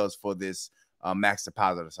amongst whales for this max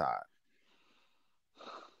depositor side?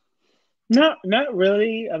 Not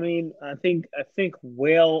really. I mean, I think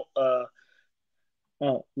whale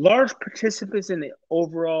large participants in the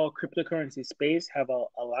overall cryptocurrency space have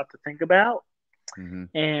a lot to think about,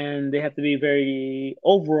 Mm-hmm. and they have to be very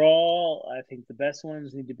overall. I think the best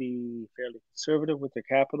ones need to be fairly conservative with their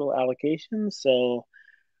capital allocations. So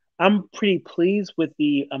I'm pretty pleased with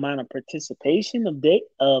the amount of participation of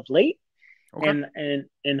late, Okay.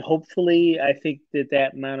 and hopefully, I think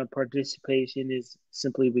that amount of participation is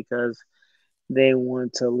simply because they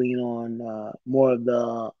want to lean on more of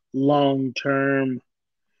the long term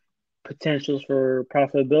potentials for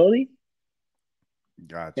profitability.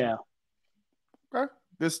 Gotcha. Yeah. Okay.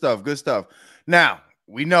 Good stuff. Good stuff. Now,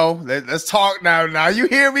 we know. Let's talk now. Now you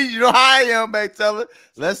hear me. You know how I am, Bankteller.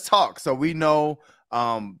 Let's talk. So we know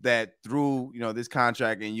that through this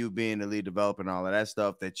contract and you being the lead developer and all of that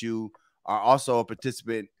stuff, that you are also a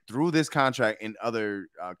participant through this contract in other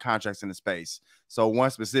contracts in the space. So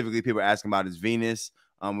one specifically people are asking about is Venus.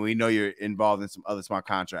 We know you're involved in some other smart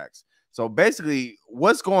contracts. So basically,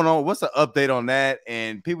 what's going on? What's the update on that?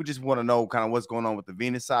 And people just want to know kind of what's going on with the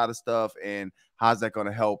Venus side of stuff and how's that going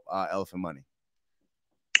to help Elephant Money?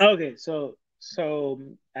 Okay, so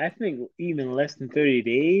I think even less than 30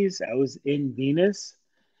 days, I was in Venus,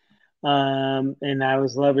 and I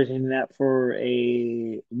was leveraging that for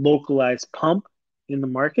a localized pump in the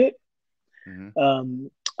market. Mm-hmm.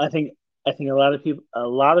 I think a lot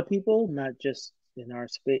of people, not just in our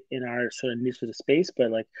space, in our sort of niche of the space,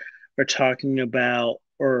 but like are talking about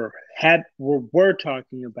or were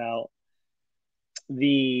talking about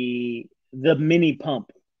the mini pump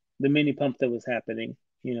that was happening.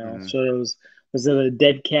 Mm-hmm. So was it a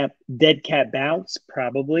dead cat bounce?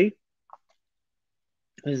 Probably.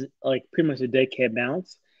 It was like pretty much a dead cat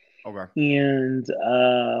bounce. Okay. And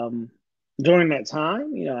during that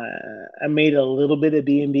time, I made a little bit of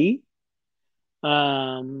B&B.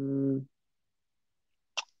 I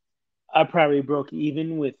probably broke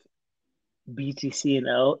even with BTC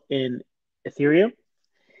and Ethereum,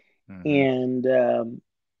 and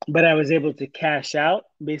but I was able to cash out,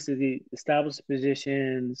 basically establish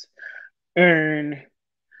positions,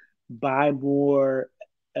 buy more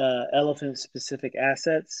elephant specific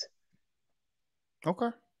assets, Okay.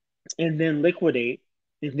 and then liquidate,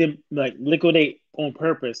 liquidate on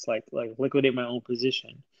purpose, like liquidate my own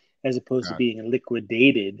position as opposed to being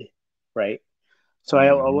liquidated, right? So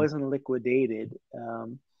I wasn't liquidated,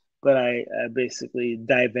 but I basically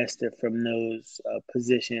divested from those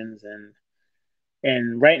positions,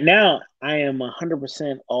 and right now I am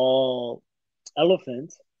 100% all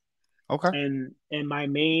elephant. Okay. And my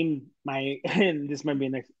and this might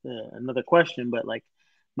be another question, but like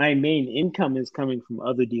my main income is coming from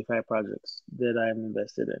other DeFi projects that I'm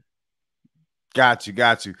invested in. Got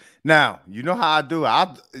you. Now, you know how I do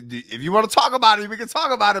it. If you want to talk about it, we can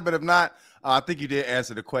talk about it. But if not, I think you did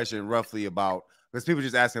answer the question roughly about, because people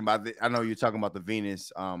just asking about I know you're talking about the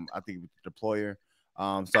Venus, I think deployer.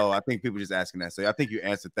 So I think people just asking that. So I think you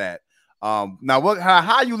answered that. Now,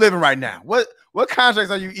 how are you living right now? What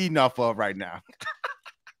contracts are you eating off of right now?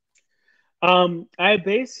 I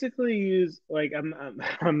basically use, like,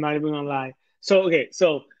 I'm not even gonna lie. So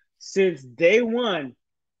since day one,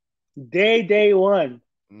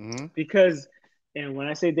 because, and when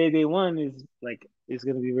I say day one, is like, it's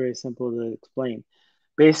gonna be very simple to explain.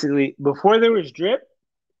 Basically, before there was drip,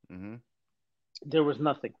 there was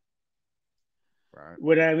nothing. Right.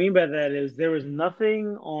 What I mean by that is there was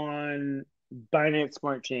nothing on Binance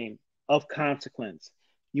Smart Chain of consequence.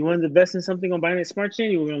 You wanted to invest in something on Binance Smart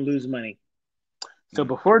Chain, you were going to lose money. So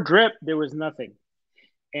before drip, there was nothing.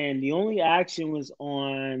 And the only action was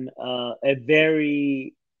on a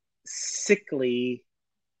very sickly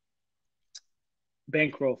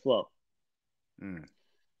Bankroll Flow.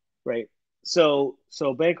 Right. So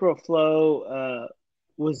Bankroll Flow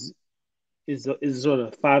is sort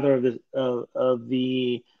of the father of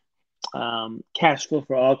the cash flow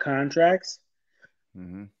for all contracts.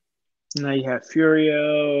 Now you have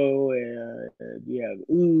Furio, and you have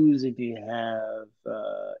Ooze, and you have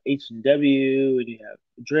H&W, and you have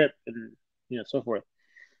Drip, and so forth.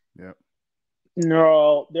 Yep. And they're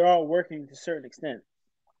all working to a certain extent.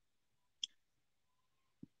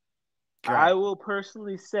 I will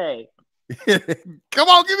personally say, come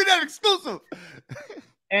on, give me that exclusive.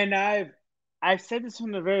 And I've said this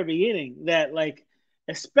from the very beginning that, like,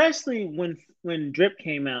 especially when Drip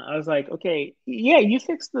came out, I was like, okay, yeah, you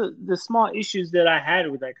fixed the small issues that I had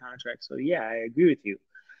with that contract. So yeah, I agree with you.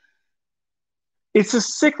 It's a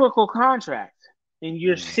cyclical contract, and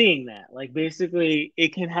you're seeing that. Like, basically,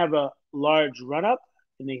 it can have a large run up,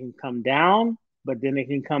 and it can come down, but then it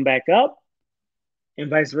can come back up, and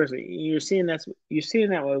vice versa. You're seeing that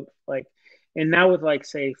with, like, and now with, like,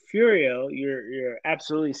 say, Furio, you're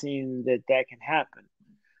absolutely seeing that can happen.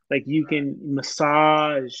 Like, you can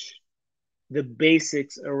massage the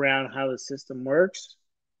basics around how the system works,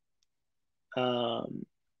 to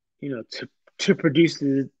produce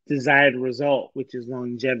the desired result, which is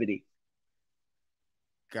longevity.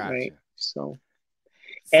 Gotcha. Right. So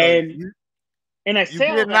and I say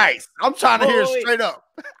all that. Nice. I'm trying to hear it straight up.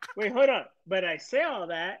 Wait, hold on. But I say all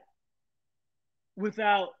that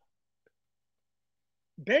without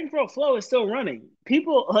Bankroll Flow is still running.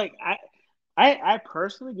 People, like, I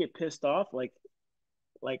personally get pissed off. Like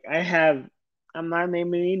I'm not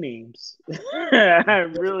naming any names. I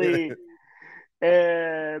really,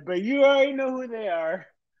 but you already know who they are.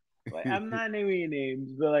 Like, I'm not naming any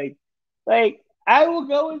names, but like I will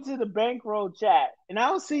go into the Bankroll chat and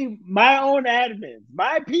I'll see my own admins,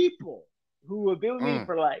 my people who have been with me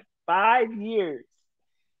for like 5 years.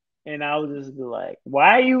 And I was just be like,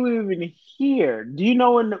 why are you even here? Do you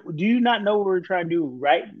not know what we're trying to do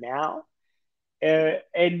right now?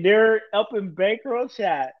 And they're up in Bankroll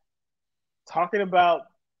chat talking about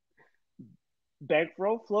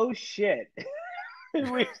Bankroll Flow shit,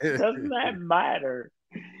 which does not matter.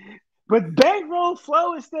 But Bankroll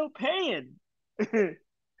Flow is still paying.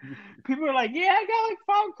 People are like, yeah, I got like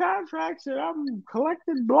 5 contracts and I'm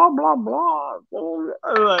collecting blah, blah, blah.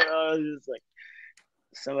 I was just like,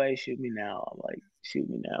 somebody shoot me now. I'm like, shoot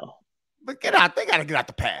me now. But get out. They got to get out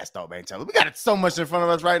the past, though, man. We got so much in front of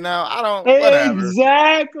us right now. I don't. Whatever.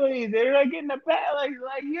 Exactly. They're like getting the past.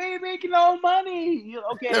 Like you ain't making no money.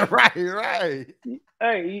 Okay. Right.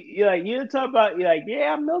 Hey, you're talking about. You're like,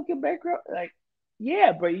 yeah, I'm milking bankrupt. Like,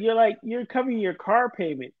 yeah, but you're covering your car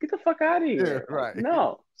payment. Get the fuck out of here. Yeah, right.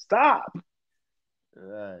 No, stop.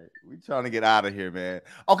 Right. We trying to get out of here, man.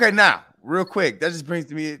 Okay, now, real quick, that just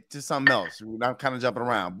brings me to something else. I'm kind of jumping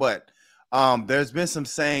around, but there's been some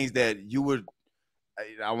sayings that you were,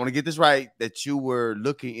 I want to get this right, that you were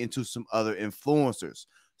looking into some other influencers.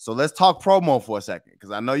 So let's talk promo for a second, because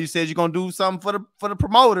I know you said you're gonna do something for the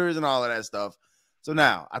promoters and all of that stuff. So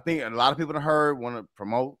now I think a lot of people have heard want to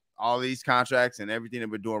promote all these contracts and everything that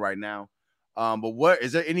we're doing right now. But what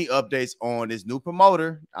is there any updates on this new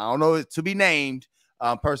promoter? I don't know, to be named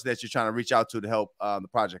person that you're trying to reach out to help the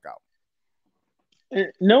project out.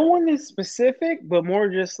 No one is specific, but more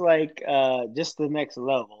just like just the next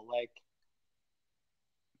level. Like,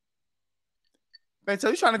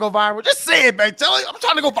 Bankteller, you trying to go viral? Just say it, Bankteller. I'm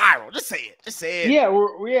trying to go viral. Just say it. Just say it. Yeah,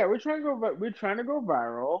 we're trying to go. We're trying to go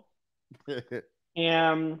viral.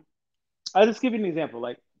 And I'll just give you an example.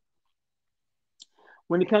 Like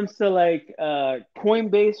when it comes to like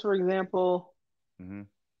Coinbase, for example,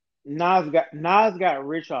 Nas got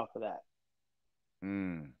rich off of that.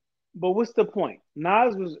 But what's the point?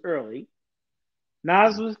 Nas was early.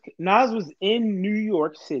 Nas was in New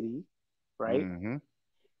York City, right?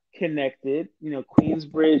 Connected,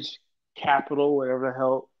 Queensbridge Capital, whatever the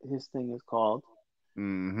hell his thing is called.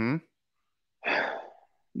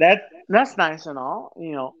 That's nice and all.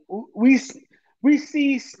 We see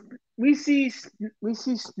Snoop,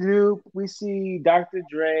 we see Dr.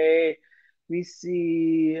 Dre, we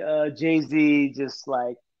see Jay-Z, just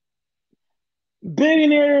like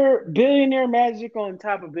billionaire magic on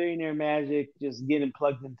top of billionaire magic, just getting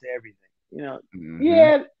plugged into everything.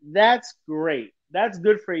 Yeah, that's great. That's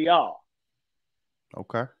good for y'all.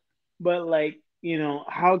 Okay. But like,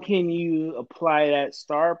 how can you apply that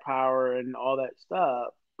star power and all that stuff,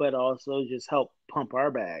 but also just help pump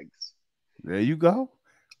our bags? There you go.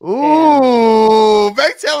 Ooh,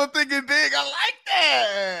 Bankteller thinking big. I like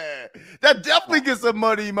that. That definitely gets some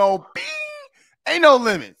money, Mo. Bing. Ain't no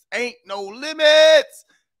limits. Ain't no limits.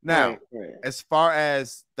 Now, right. As far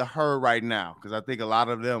as the herd right now, because I think a lot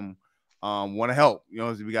of them want to help.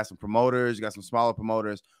 We got some promoters, you got some smaller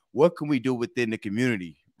promoters. What can we do within the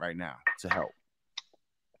community right now to help?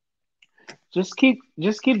 Just keep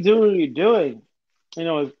doing what you're doing.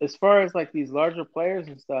 As far as like these larger players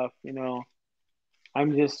and stuff,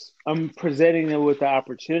 I'm presenting them with the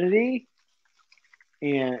opportunity,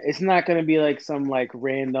 and it's not going to be like some like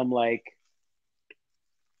random like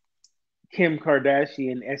Kim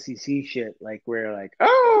Kardashian SEC shit, like where like,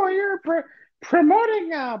 oh, you're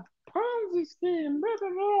promoting a Ponzi scheme, blah, blah,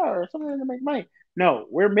 blah, or something to make money. No,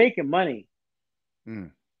 we're making money.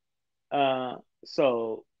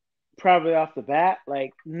 So probably off the bat,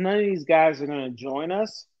 like none of these guys are going to join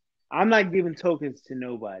us. I'm not giving tokens to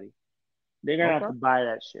nobody. They're going to have to buy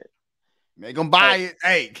that shit. Make them buy it.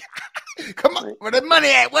 Hey, come on. Where the money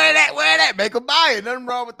at? Where that? Make them buy it. Nothing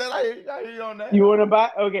wrong with that. I hear you on that. You want to buy?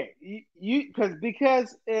 Okay.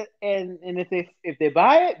 Because if they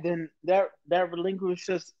buy it, then that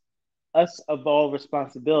relinquishes us of all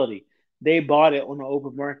responsibility. They bought it on the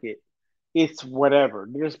open market. It's whatever.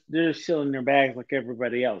 They're just chilling their bags like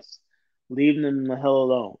everybody else, leaving them the hell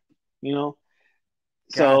alone.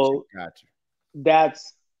 So gotcha.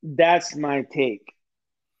 That's my take.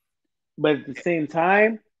 But at the same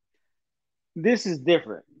time, this is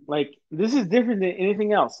different. Like this is different than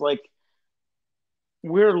anything else. Like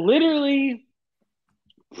we're literally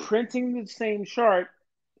printing the same chart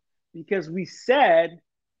because we said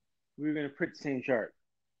we were going to print the same chart.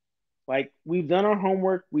 Like we've done our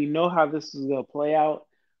homework. We know how this is going to play out.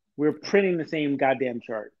 We're printing the same goddamn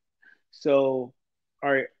chart. So,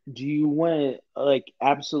 do you want to like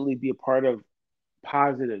absolutely be a part of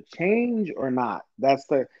positive change or not? That's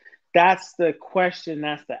the question.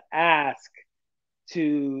 That's the ask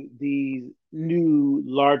to these new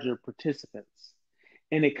larger participants.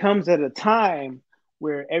 And it comes at a time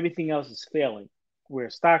where everything else is failing, where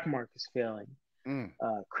stock market is failing,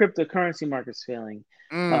 cryptocurrency market is failing,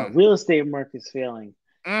 real estate market is failing.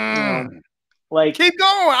 Like keep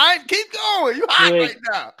going, keep going. You hot right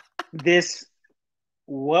now.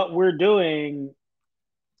 What we're doing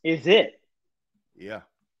is it. Yeah.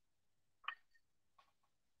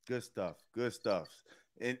 Good stuff.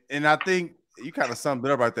 And I think you kind of summed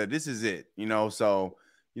it up right there. This is it, so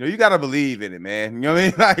you got to believe in it, man. You know what I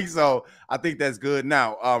mean? Like, so I think that's good.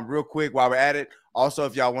 Now, real quick while we're at it, also,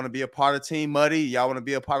 if y'all want to be a part of Team Muddy, y'all want to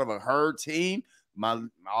be a part of a herd team,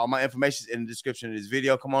 all my information is in the description of this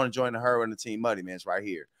video. Come on and join the herd and the Team Muddy, man. It's right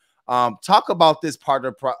here. Talk about this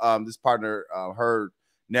partner herd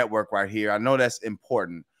network right here. I know that's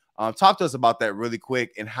important. Talk to us about that really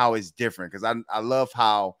quick and how it's different, because I love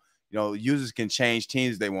how users can change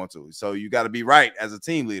teams if they want to. So you got to be right as a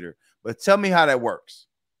team leader. But tell me how that works.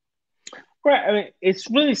 Right. I mean, it's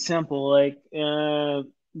really simple. Like the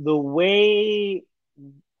way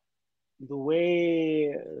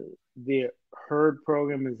the herd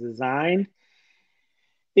program is designed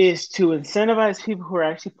is to incentivize people who are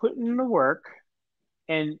actually putting in the work.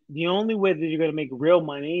 And the only way that you're going to make real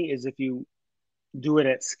money is if you do it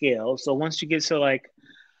at scale. So once you get to like,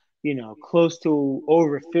 close to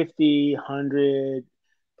over 50, 100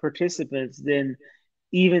 participants, then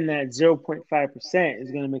even that 0.5%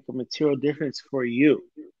 is going to make a material difference for you.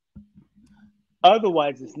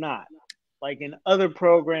 Otherwise, it's not. Like in other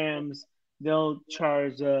programs, they'll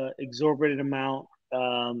charge an exorbitant amount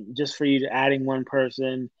just for you to adding one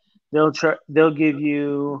person. They'll give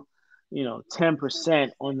you,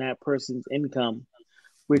 10% on that person's income,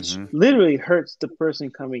 which literally hurts the person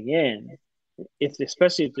coming in,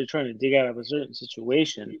 especially if they're trying to dig out of a certain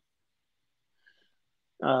situation.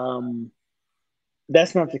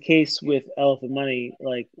 That's not the case with Elephant Money.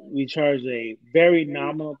 Like we charge a very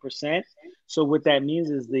nominal percent. So what that means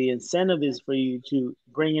is the incentive is for you to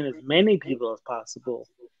bring in as many people as possible,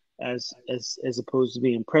 as opposed to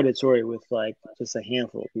being predatory with like just a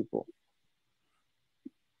handful of people.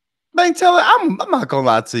 Bankteller, I'm not gonna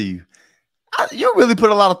lie to you. You really put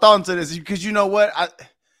a lot of thought into this because you know what?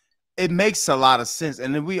 It makes a lot of sense.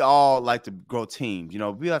 And then we all like to grow teams.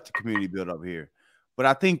 We like to community build up here. But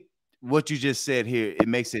I think what you just said here, it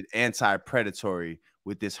makes it anti-predatory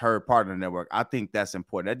with this herd partner network. I think that's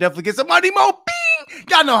important. That definitely gets some money more. Bing!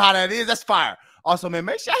 Y'all know how that is. That's fire. Also, man,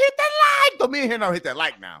 make sure I hit that like. Don't be in here now hit that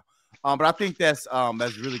like now. But I think that's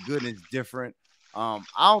really good and it's different. I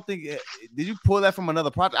don't think did you pull that from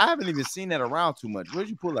another project? I haven't even seen that around too much. Where'd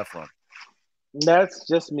you pull that from? That's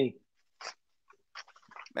just me.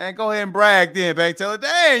 Man, go ahead and brag then, Bankteller.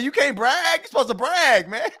 Dang, you can't brag. You're supposed to brag,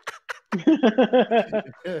 man.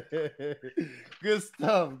 Good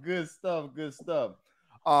stuff.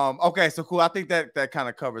 Okay, so cool. I think that kind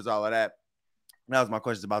of covers all of that. That was my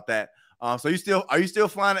questions about that. So are you still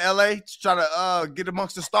flying to LA to try to get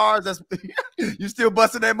amongst the stars? That's you still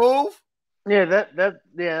busting that move? Yeah,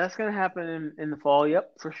 that's gonna happen in the fall.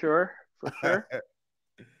 Yep, for sure.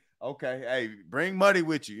 Okay, hey, bring money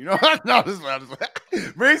with you. No,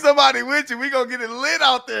 bring somebody with you. We gonna get it lit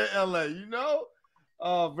out there in LA.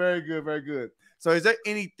 Oh, very good, very good. So, is there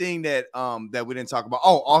anything that we didn't talk about?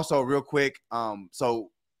 Oh, also, real quick,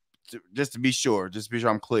 just to be sure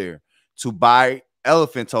I'm clear, to buy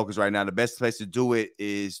elephant tokens right now, the best place to do it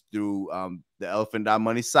is through the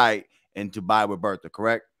elephant.money site and to buy with Bertha,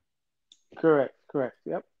 correct? Correct.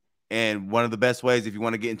 Yep. And one of the best ways, if you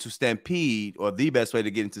want to get into Stampede, or the best way to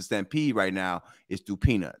get into Stampede right now, is through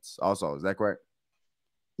Peanuts. Also, is that correct?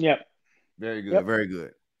 Yep. Very good. Yep. Very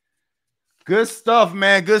good. Good stuff,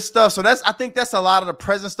 man. Good stuff. So I think that's a lot of the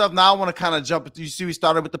present stuff. Now I want to kind of jump into. You see, we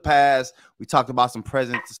started with the past. We talked about some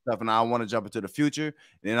present stuff, and now I want to jump into the future. And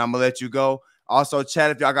then I'm gonna let you go. Also,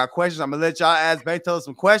 chat if y'all got questions. I'm gonna let y'all ask Bankteller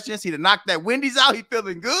some questions. He to knock that Wendy's out. He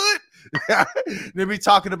feeling good. Then we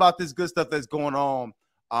talking about this good stuff that's going on.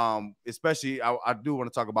 Especially I do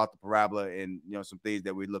want to talk about the parabola and some things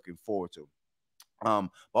that we're looking forward to. But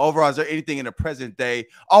overall, is there anything in the present day?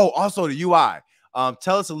 Oh, also the UI.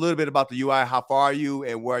 Tell us a little bit about the UI. How far are you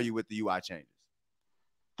and where are you with the UI changes?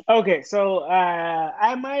 Okay, so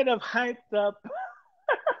I might have hyped up.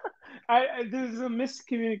 There's a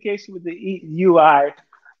miscommunication with the UI.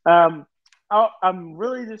 I'm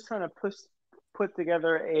really just trying to put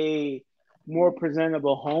together a more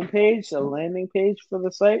presentable homepage, a landing page for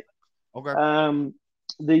the site. Okay.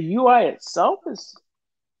 The UI itself is,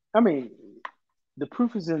 the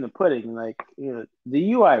proof is in the pudding. Like,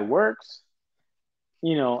 the UI works.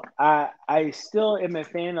 I still am a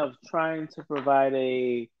fan of trying to provide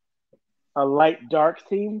a light dark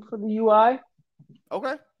theme for the UI.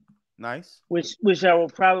 Okay. Nice. Which I will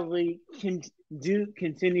probably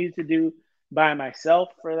continue to do by myself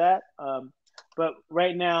for that. But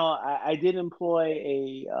right now, I did employ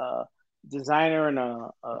a designer and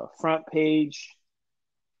a front page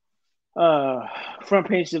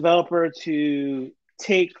developer to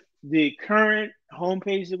take the current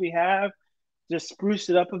homepage that we have, just spruce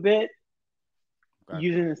it up a bit,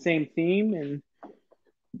 using the same theme and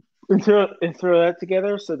throw that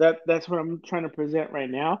together. So that's what I'm trying to present right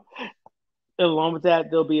now. Along with that,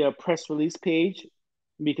 there'll be a press release page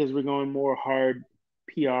because we're going more hard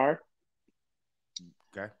PR.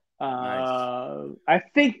 Okay. Nice. I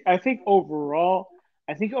think overall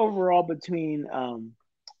between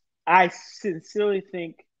I sincerely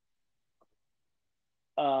think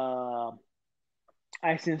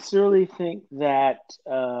that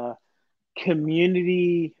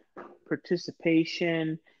community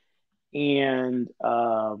participation and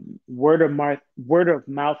word of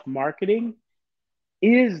mouth marketing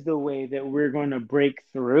is the way that we're going to break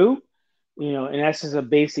through. And that's just a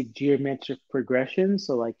basic geometric progression.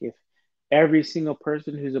 So like if every single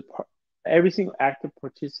person every single active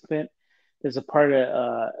participant that's a part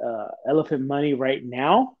of Elephant Money right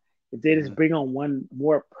now, if they just bring on one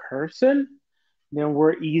more person, then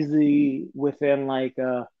we're easily within like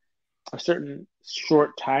a certain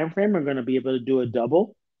short time frame, we're going to be able to do a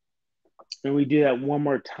double. And we do that one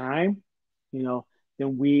more time,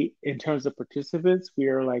 then we, in terms of participants, we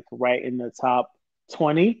are like right in the top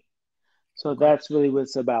 20. So that's really what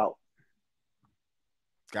it's about.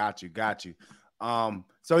 Got you.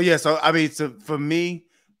 So yeah, so I mean, so for me,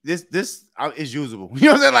 this is usable. You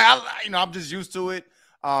know what I'm saying? Like I'm just used to it.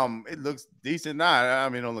 It looks decent now. I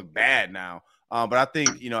mean, it don't look bad now. But I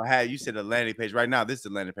think you said the landing page right now. This is the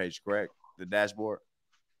landing page, correct? The dashboard.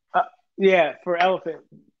 Yeah, for Elephant.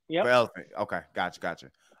 Yep. For Elephant. Okay, gotcha.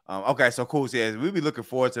 Okay, so cool. So yeah, we'll be looking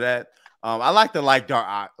forward to that. I like the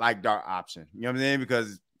dark option. You know what I'm saying?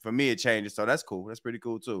 Because for me, it changes. So that's cool. That's pretty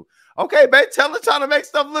cool too. Okay, Bankteller trying to make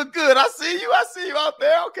stuff look good. I see you out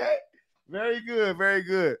there. Okay. Very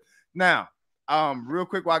good. Now, real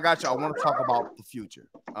quick while I got you, I want to talk about the future.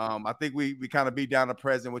 I think we kind of beat down the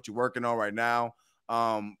present, what you're working on right now,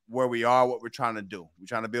 where we are, what we're trying to do. We're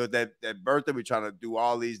trying to build that birthday. We're trying to do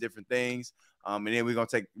all these different things. And then we're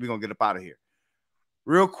gonna get up out of here.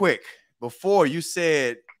 Real quick, before you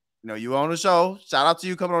said, you on the show. Shout out to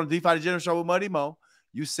you coming on the DeFi General Show with Muddy Mo.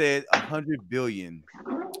 You said 100 billion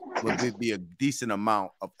would be a decent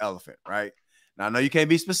amount of elephant, right? Now I know you can't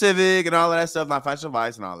be specific and all of that stuff, not financial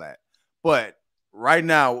advice and all that. But right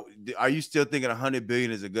now, are you still thinking 100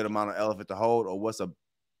 billion is a good amount of elephant to hold, or what's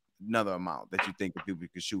another amount that you think that people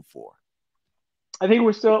could shoot for? I think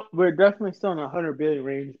we're definitely still in the 100 billion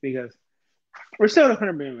range, because we're still in the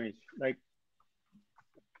 100 billion range. Like,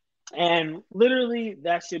 and literally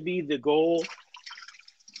that should be the goal,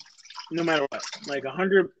 no matter what. Like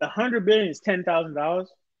 100 billion is $10,000.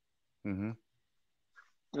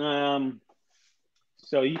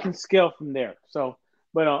 So you can scale from there. So,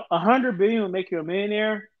 but 100 billion will make you a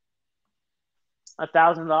millionaire.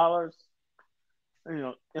 $1,000,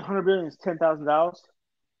 100 billion is $10,000.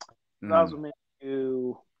 That will make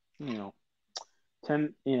you,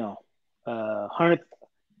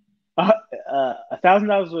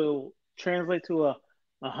 $1,000 will translate to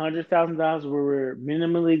 $100,000 where we're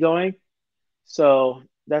minimally going. So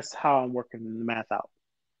that's how I'm working the math out.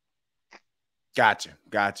 Got you.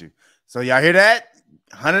 So y'all hear that?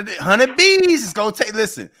 100 B's is gonna take.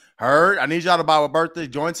 Listen, heard. I need y'all to buy with Bertha,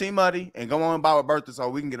 join Team Muddy, and go on and buy with Bertha so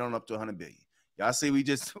we can get on up to 100 billion. Y'all see, we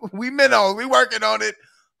working on it.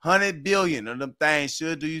 100 billion of them things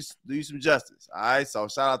should do you some justice. All right. So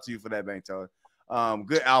shout out to you for that, Bankteller.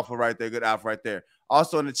 Good alpha right there.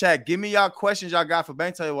 Also in the chat, give me y'all questions y'all got for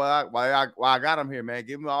Bankteller while I got them here, man.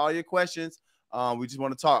 Give me all your questions. We just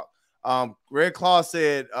want to talk. Red Claw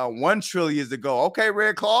said 1 trillion is the goal. Okay,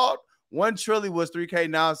 Red Claw. 1 trillion was 3K,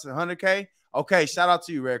 now it's 100K. Okay, shout out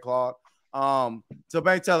to you, Red Claw. So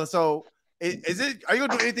Bankteller, so are you gonna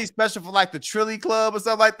do anything special for like the Trilly Club or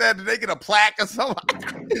something like that? Did they get a plaque or something?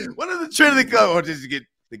 What is the Trilly Club? Or just get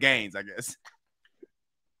the gains, I guess.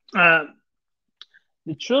 The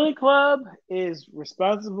Trilly Club is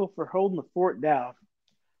responsible for holding the fort down.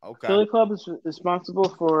 Okay. Trilly Club is responsible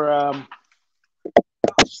for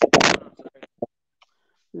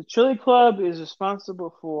the Trilly Club is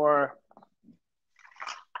responsible for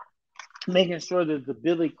making sure that the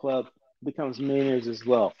Billy Club becomes millionaires as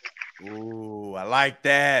well. Ooh, I like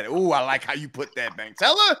that. Ooh, I like how you put that,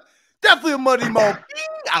 Bankteller. Definitely a Muddy Mo.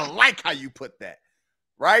 I like how you put that.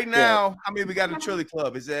 Right now, yeah. How many we got in the Trilly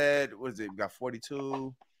Club? Is that, what is it? We got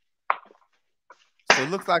 42. So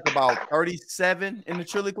it looks like about 37 in the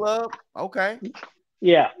Trilly Club. Okay.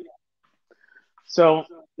 Yeah. So,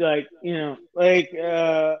 like,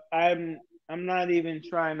 I'm not even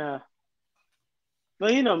trying to.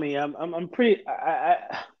 Well, you know me. I'm pretty.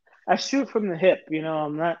 I shoot from the hip.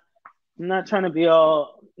 I'm not trying to be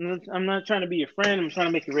all. I'm not trying to be your friend. I'm trying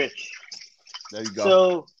to make you rich. There you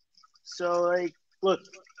go. So like, look,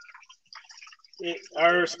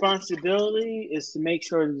 our responsibility is to make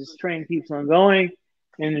sure that this train keeps on going,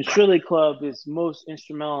 and the Trilly Club is most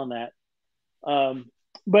instrumental in that.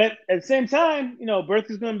 But at the same time, Brith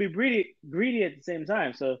is going to be greedy at the same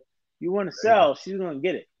time. So you want to sell, she's going to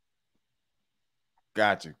get it.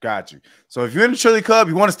 Got you. So if you're in the Trilly Club,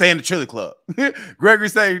 you want to stay in the Trilly Club. Gregory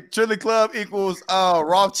say Trilly Club equals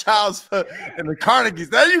Rothschilds and the Carnegies.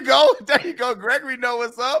 There you go. Gregory know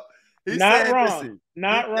what's up. He's not wrong.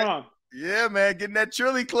 Not wrong. Yeah, man, getting that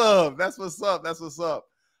Trilly Club. That's what's up.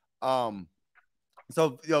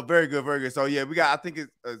 So very good, very good. So yeah, we got, I think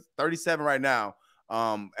it's 37 right now.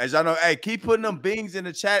 As y'all know, hey, keep putting them bings in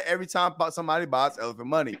the chat every time somebody buys Elephant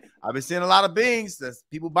Money. I've been seeing a lot of bings. That's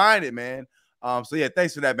people buying it, man. So yeah,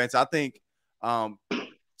 thanks for that, man. So I think,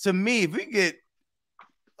 to me, if we get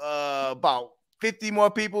about 50 more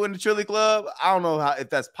people in the Trilly Club, I don't know if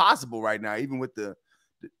that's possible right now, even with the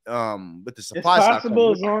supply. It's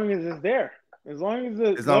possible as long as it's there. As long as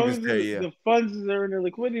yeah. the funds are in the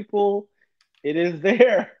liquidity pool, it is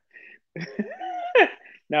there.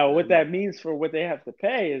 Now, what that means for what they have to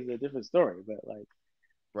pay is a different story. But like,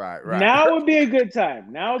 right. Now would be a good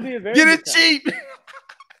time. Now would be a very good time. Cheap.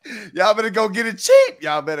 Y'all better go get it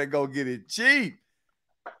cheap.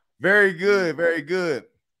 Very good, very good.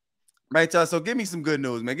 Right, y'all. So give me some good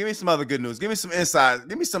news, man. Give me some other good news. Give me some insights.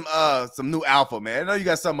 Give me some new alpha, man. I know you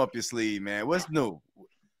got something up your sleeve, man. What's new?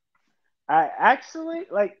 I actually,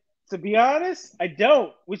 like, to be honest, I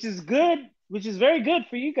don't, which is good, which is very good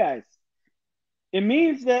for you guys. It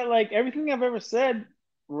means that, like, everything I've ever said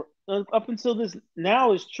up until this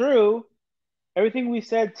now is true. Everything we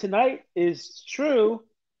said tonight is true.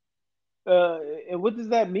 And what does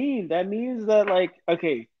that mean? That means that,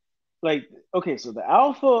 okay, so the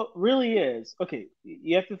alpha really is, okay,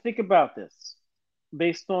 you have to think about this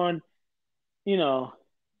based on,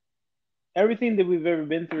 everything that we've ever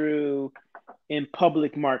been through in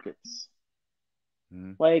public markets.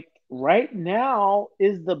 Mm-hmm. Like, right now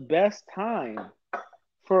is the best time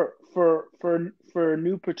for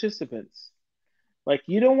new participants. Like,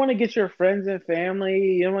 you don't want to get your friends and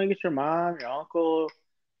family, you don't want to get your mom, your uncle,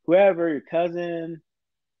 whoever, your cousin,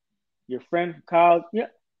 your friend from college. Yeah,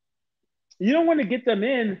 you don't want to get them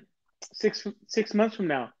in 6 months from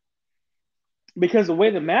now, because the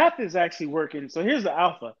way the math is actually working. So here's the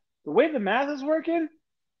alpha. The way the math is working,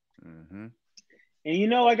 mm-hmm.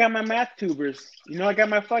 And I got my math tubers. I got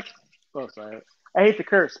my fuck. Oh, sorry. I hate to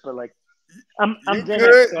curse, but like, I'm Gen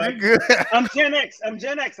X. So I'm Gen X. I'm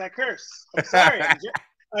Gen X. I curse. I'm sorry.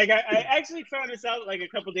 I actually found this out like a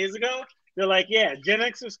couple days ago. They're like, yeah, Gen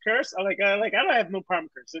Xers curse. I'm like, I don't have no problem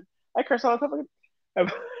cursing. I curse all the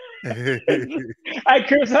time. I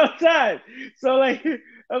curse all the time. So like,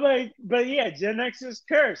 I'm like, but yeah, Gen Xers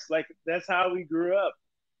curse. Like, that's how we grew up.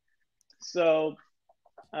 So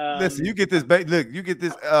listen, you get this. Look, you get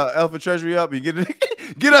this Alpha Treasury up. You get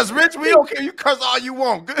it. Get us rich. We don't care. You curse all you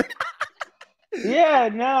want. Good. Yeah,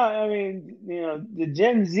 no, I mean, the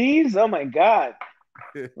Gen Zs. Oh my God,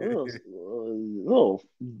 little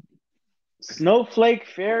snowflake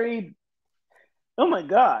fairy. Oh my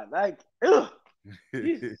God, like, ugh.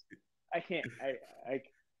 Jesus. I can't. I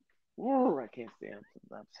can't stand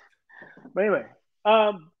sometimes. But anyway,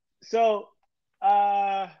 so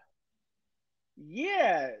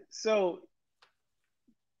yeah, so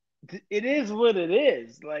it is what it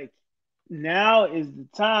is. Like, now is the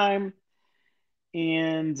time,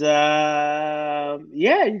 and yeah,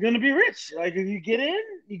 you're gonna be rich. Like, if you get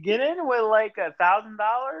in with like $1,000,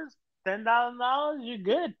 $10,000, you're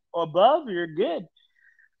good. Or above, you're good.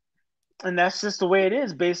 And that's just the way it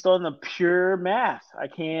is, based on the pure math. I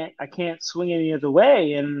can't swing any other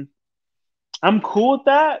way, and I'm cool with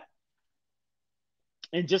that.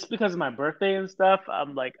 And just because of my birthday and stuff,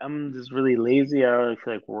 I'm just really lazy. I don't really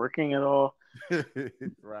feel like working at all.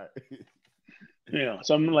 Right.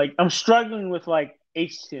 So I'm struggling with like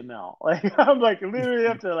HTML. Like, I'm like literally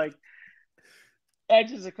have to like add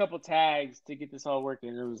just a couple tags to get this all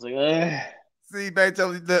working. It was like, ugh. See, man,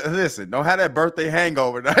 listen, don't have that birthday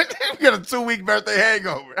hangover. You got a 2-week birthday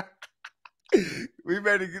hangover. We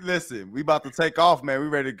ready to listen. We about to take off, man. We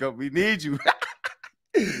ready to go. We need you.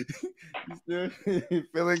 You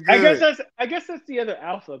feeling good? I guess that's the other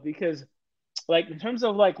alpha, because like, in terms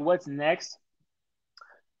of like what's next,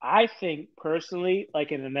 I think personally,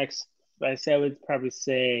 like, in the next, I would probably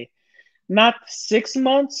say not 6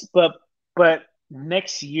 months, but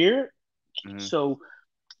next year. Mm-hmm. So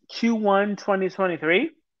Q1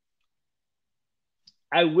 2023,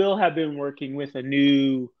 I will have been working with a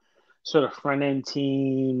new sort of front end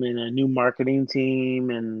team and a new marketing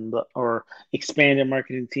team or expanded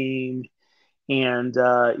marketing team. And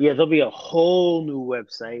yeah, there'll be a whole new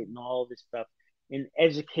website and all this stuff, and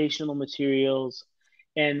educational materials.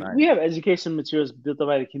 And we have educational materials built up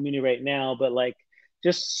by the community right now, but like,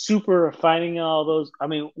 just super refining all those. I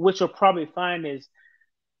mean, what you'll probably find is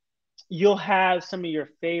you'll have some of your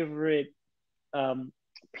favorite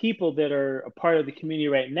people that are a part of the community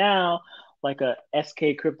right now, like a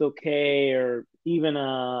SK Crypto K, or even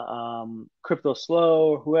a Crypto Slow,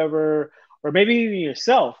 or whoever, or maybe even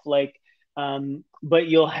yourself. Like, but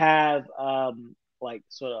you'll have like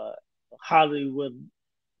sort of Hollywood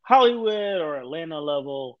or Atlanta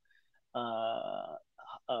level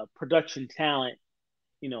production talent,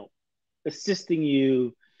 assisting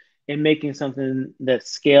you in making something that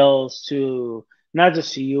scales to not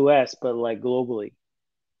just the US, but like globally.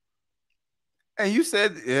 And you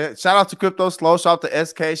said, yeah, shout out to Crypto Slow, shout out to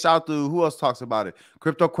SK, shout out to who else talks about it?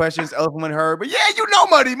 Crypto Questions, Elephant Heard. But yeah,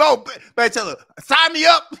 Money Mo. Bankteller, sign me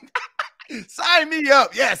up. Sign me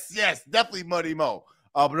up. Yes, definitely Money Mo.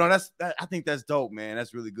 But no, I think that's dope, man.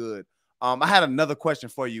 That's really good. I had another question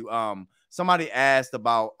for you. Somebody asked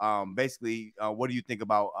about basically what do you think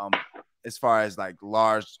about as far as like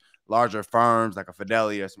larger firms like a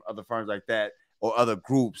Fidelity or some other firms like that or other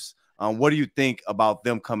groups. What do you think about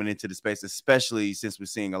them coming into the space, especially since we're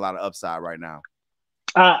seeing a lot of upside right now?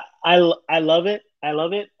 I love it. I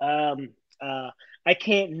love it. I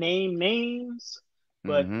can't name names,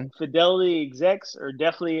 but Fidelity execs are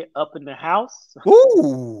definitely up in the house.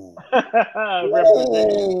 Ooh.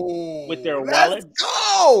 Representing with their wallets. Let's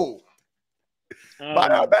go. Buy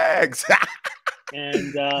our bags.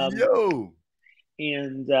 And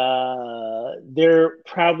there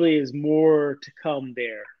probably is more to come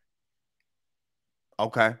there.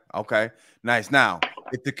 Okay. Nice. Now,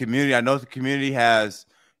 if the community, I know the community has,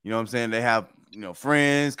 what I'm saying, they have,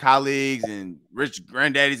 friends, colleagues, and rich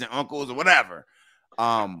granddaddies and uncles or whatever.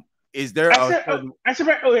 Is there I should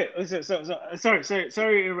probably, okay, so sorry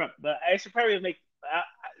to interrupt, but I should probably make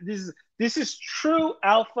this is true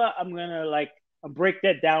alpha. I'm gonna break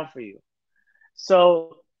that down for you.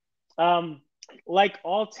 So like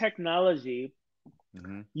all technology,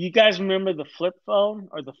 you guys remember the flip phone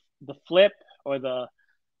or the flip or the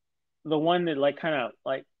one that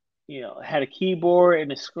had a keyboard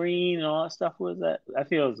and a screen and all that stuff? Was that? I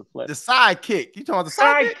feel it was a flip. The sidekick. You talking about the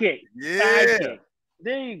sidekick? Yeah. Sidekick.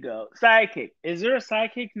 There you go. Sidekick. Is there a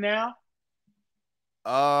sidekick now?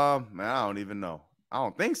 Man, I don't even know. I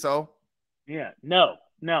don't think so. Yeah. No,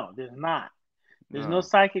 there's not. There's no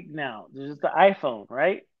sidekick now. There's just the iPhone,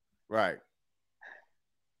 right? Right.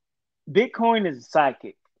 Bitcoin is a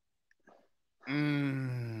sidekick.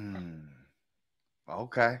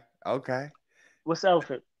 Okay. What's the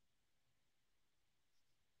elephant?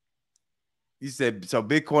 You said so.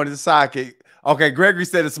 Bitcoin is a sidekick. Okay, Gregory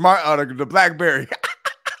said the BlackBerry.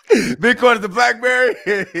 Bitcoin is the BlackBerry.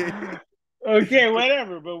 Okay,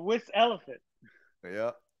 whatever. But what's elephant?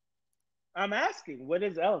 Yeah. I'm asking, what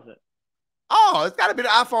is elephant? Oh, it's got to be the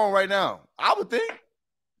iPhone right now. I would think.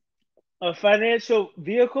 Financial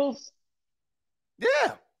vehicles.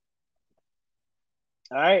 Yeah.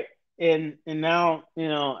 All right, and now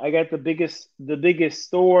I got the biggest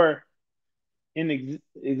store in exist.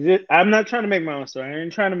 I'm not trying to make my own store.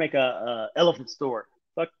 I'm trying to make a elephant store.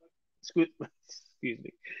 Fuck, excuse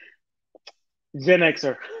me, Gen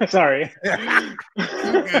Xer. Sorry. You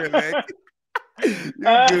good, man. You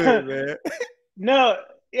good, man. No.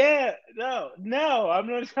 I'm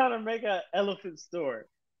not trying to make an elephant store.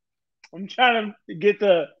 I'm trying to get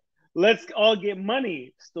the let's all get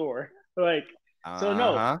money store. So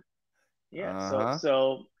no. Yeah.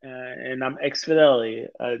 So and I'm ex-Fidelity.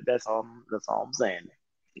 That's all I'm saying.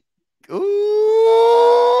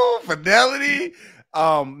 Ooh, Fidelity.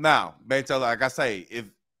 Now, Bankteller, like I say, if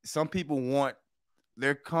some people want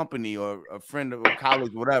their company or a friend or a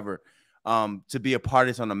colleague, whatever, to be a part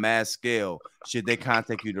of this on a mass scale, should they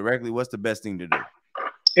contact you directly? What's the best thing to do?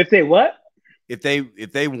 If they what? If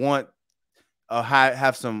they want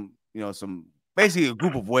have some, some basically a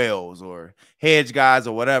group of whales or hedge guys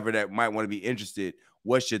or whatever that might want to be interested,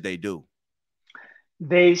 what should they do?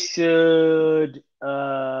 They should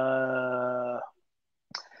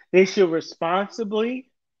responsibly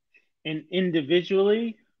and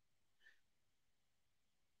individually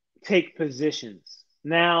take positions.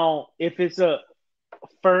 Now, if it's a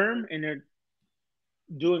firm and they're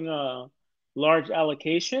doing a large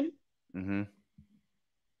allocation,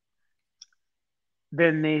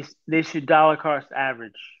 then they should dollar cost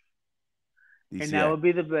average, DCA. And that would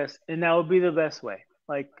be the best. And that would be the best way.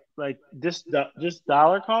 Like just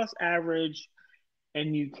dollar cost average,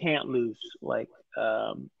 and you can't lose.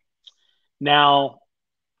 Now,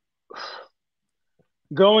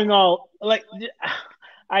 going all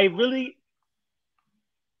I really,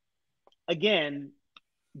 again,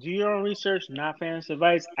 do your own research, not financial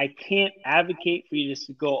advice. I can't advocate for you just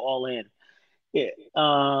to go all in.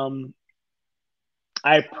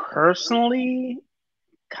 I personally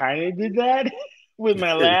kind of did that with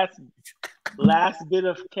my last bit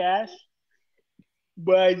of cash,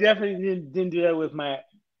 but I definitely didn't do that with my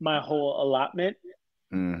whole allotment.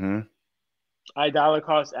 I dollar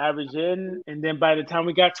cost average in, and then by the time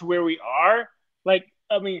we got to where we are,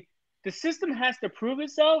 the system has to prove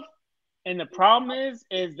itself, and the problem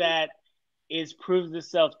is that it proves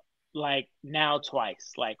itself like now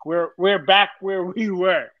twice. Like we're back where we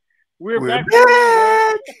were. We're We're back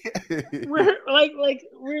where we back. were.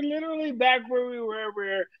 We're literally back where we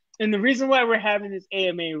were. And the reason why we're having this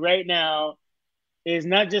AMA right now is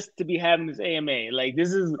not just to be having this AMA. Like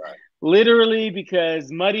this is literally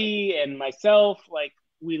because Muddy and myself, like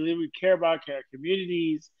we literally care about our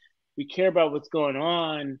communities. We care about what's going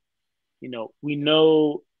on. You know, we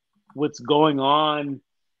know what's going on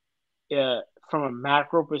from a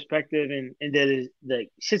macro perspective, and that is like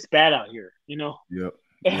shit's bad out here. You know. Yep.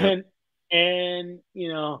 And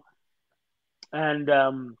you know, and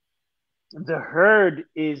the herd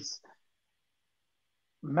is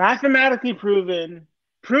mathematically proven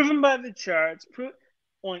by the charts,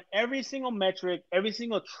 on every single metric, every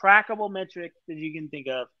single trackable metric that you can think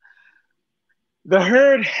of. The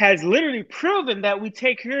herd has literally proven that we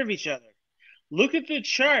take care of each other. Look at the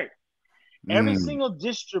chart. Every single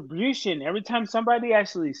distribution, every time somebody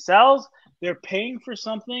actually sells, they're paying for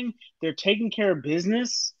something, they're taking care of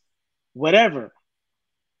business, whatever.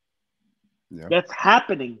 Yep. That's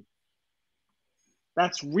happening.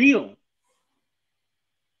 That's real.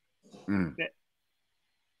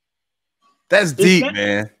 That's deep,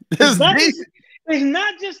 man. That's deep. It's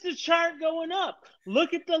not just the chart going up.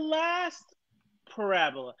 Look at the last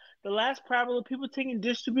parabola. The last parabola, people taking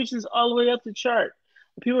distributions all the way up the chart.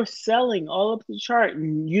 People are selling all up the chart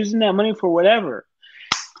and using that money for whatever.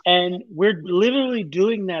 And we're literally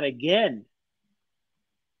doing that again.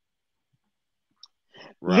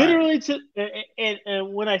 Right. Literally,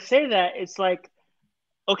 and when I say that, it's like,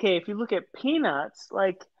 okay, if you look at peanuts,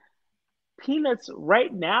 like peanuts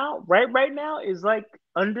right now is like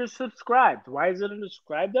undersubscribed. Why is it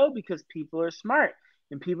undersubscribed though? Because people are smart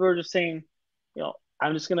and people are just saying, you know,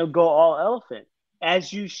 I'm just gonna go all elephant,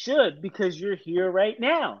 as you should, because you're here right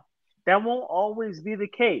now. That won't always be the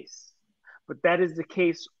case, but that is the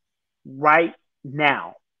case right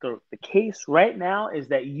now. The case right now is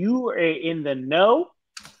that you are in the know.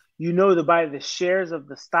 You know to buy the shares of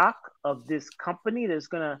the stock of this company that's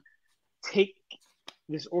going to take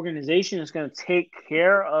this organization is going to take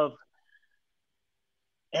care of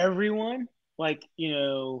everyone. Like, you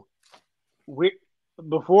know,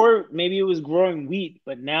 before maybe it was growing wheat,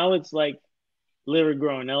 but now it's like literally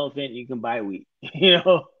growing elephant. You can buy wheat, you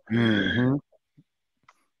know,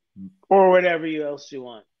 or whatever else you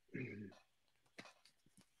want.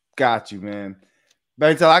 Got you, man.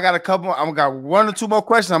 Bankteller, I got a couple more. I got 1 or 2 more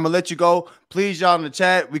questions. I'm gonna let you go. Please, y'all in the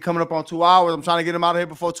chat. We coming up on 2 hours. I'm trying to get him out of here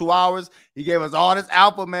before 2 hours. He gave us all this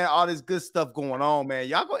alpha, man, all this good stuff going on, man.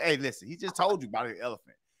 Y'all go. Hey, listen, he just told you about the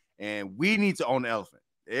elephant, and we need to own the elephant.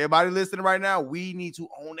 Everybody listening right now, we need to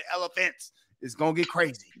own the elephants. It's gonna get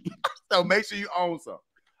crazy. So make sure you own some.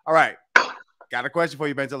 All right. Got a question for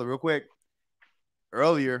you, Bankteller, real quick.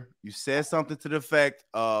 Earlier, you said something to the effect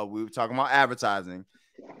of we were talking about advertising.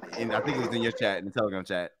 And I think it was in your chat, in the Telegram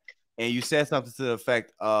chat, and you said something to the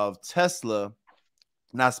effect of Tesla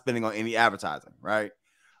not spending on any advertising, right?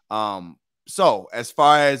 So as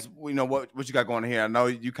far as you know, what you got going on here, I know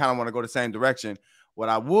you kind of want to go the same direction. What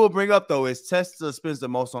I will bring up though is Tesla spends the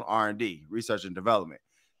most on R&D, research and development.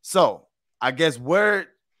 So I guess where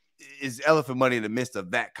is elephant money in the midst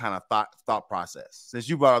of that kind of thought process? Since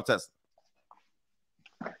you brought up Tesla,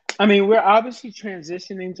 I mean, we're obviously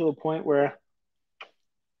transitioning to a point where,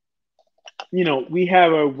 you know, we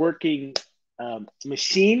have a working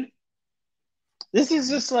machine. This is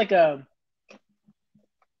just like the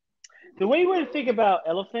way you would think about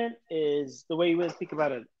elephant is the way you would think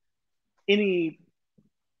about any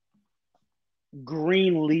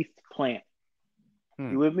green leaf plant.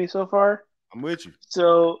 You with me so far? I'm with you.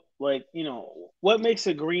 So, like, you know, what makes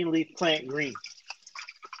a green leaf plant green?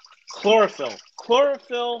 Chlorophyll.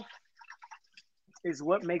 Chlorophyll is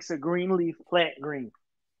what makes a green leaf plant green.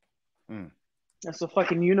 That's a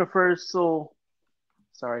fucking universal.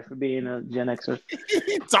 Sorry for being a Gen Xer.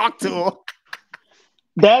 Talk to him.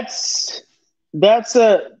 That's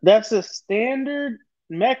a standard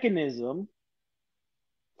mechanism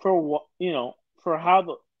for what, you know, for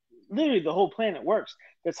how literally the whole planet works.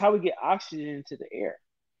 That's how we get oxygen into the air.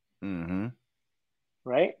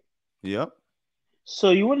 Right? Yep. So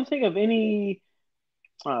you wouldn't think of any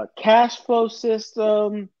cash flow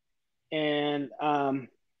system, and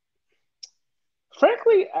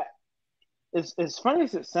frankly, as funny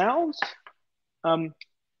as it sounds, I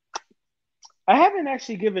haven't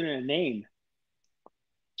actually given it a name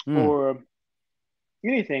or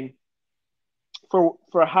anything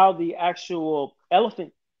for how the actual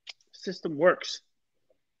elephant system works.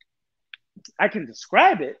 I can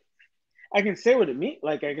describe it. I can say what it means.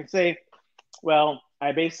 Like I can say, well,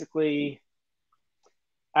 I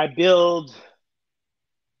build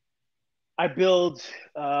I build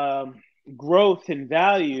growth and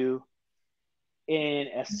value in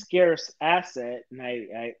a scarce asset, and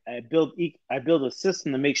I build a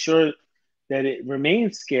system to make sure that it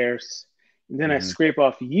remains scarce, and then I scrape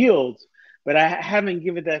off yield. But I haven't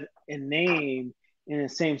given that a name in the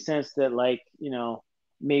same sense that, like,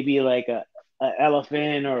 maybe like a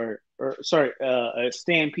elephant or a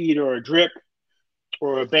stampede or a drip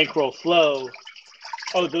or a bankroll flow.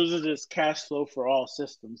 Oh, those are just cash flow for all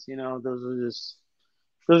systems. Those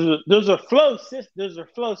are flow systems. Those are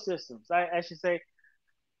flow systems. I should say.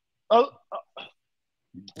 Are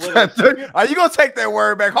you gonna take that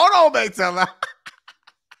word back? Hold on, Bankteller.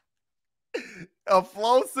 A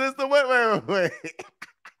flow system? Wait.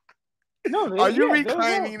 No, are you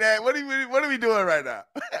reclaiming that? What are we doing right now?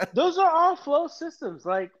 Those are all flow systems,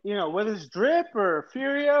 like, whether it's drip or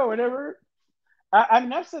Furia or whatever.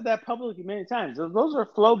 I've said that publicly many times. Those are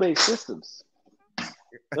flow-based systems.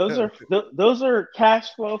 Those are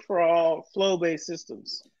cash flow for all flow-based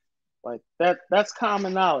systems. Like that's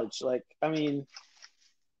common knowledge. Like, I mean,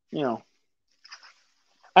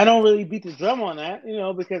 I don't really beat the drum on that,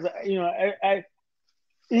 because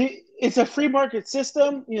it's a free market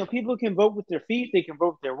system. People can vote with their feet, they can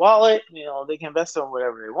vote with their wallet, they can invest on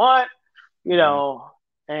whatever they want,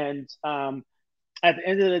 and at the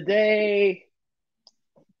end of the day,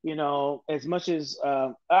 as much as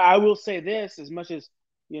I will say this, as much as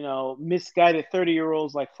misguided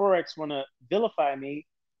 30-year-olds like Forex want to vilify me,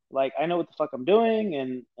 like, I know what the fuck I'm doing,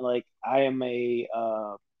 and like, I am a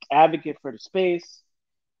advocate for the space,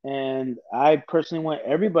 and I personally want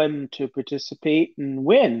everybody to participate and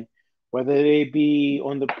win, whether they be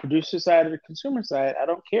on the producer side or the consumer side. I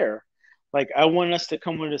don't care. Like, I want us to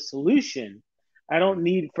come with a solution. I don't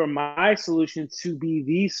need for my solution to be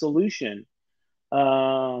the solution.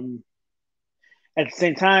 At the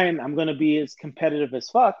same time, I'm going to be as competitive as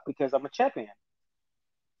fuck because I'm a champion.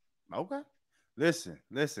 Okay. Listen,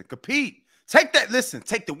 compete. Take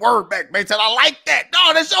the word back, man. I like that.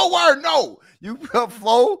 No, that's your word. No, you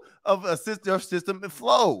flow of a system. It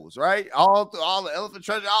flows, right? All the elephant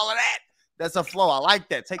treasure, all of that. That's a flow. I like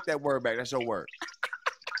that. Take that word back. That's your word.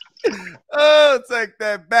 Oh, take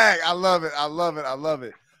that back. I love it.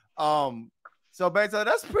 So, Bankteller,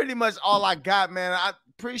 that's pretty much all I got, man. I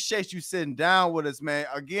appreciate you sitting down with us, man.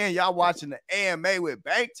 Again, y'all watching the AMA with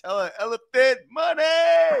Bankteller, Elephant Money.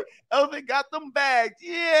 Elephant got them bags.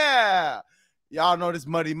 Yeah. Y'all know this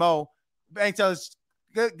Muddy Mo. Bankteller,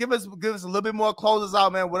 give us a little bit more closes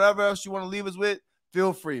out, man. Whatever else you want to leave us with,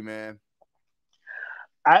 feel free, man.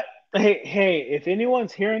 Hey, if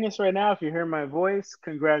anyone's hearing this right now, if you're hearing my voice,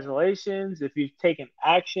 congratulations. If you've taken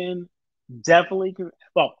action, definitely.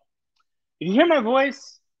 Well, if you hear my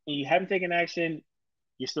voice and you haven't taken action,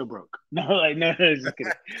 you're still broke. No, just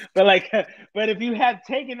kidding. but if you have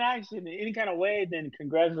taken action in any kind of way, then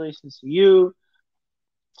congratulations to you.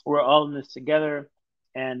 We're all in this together,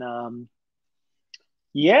 and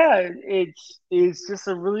it's just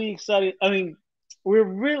a really exciting. I mean,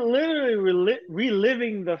 we're literally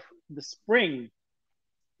reliving the spring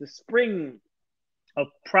of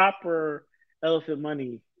proper elephant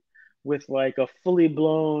money with like a fully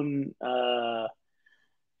blown a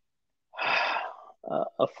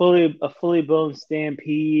fully blown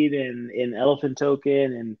stampede and elephant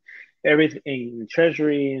token and everything,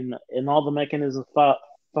 treasury and all the mechanisms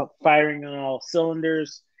firing on all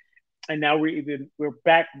cylinders, and now we're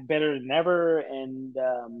back better than ever. And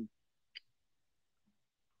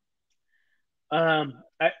I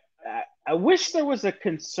wish there was a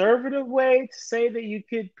conservative way to say that you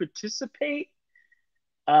could participate,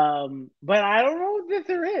 but I don't know that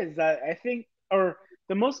there is. I think, or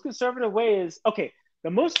the most conservative way is, okay, the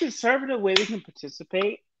most conservative way we can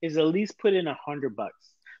participate is at least put in $100,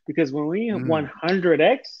 because when we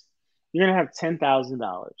 100x, you're gonna have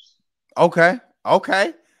 $10,000. Okay.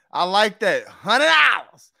 I like that.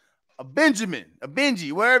 $100. A Benjamin, a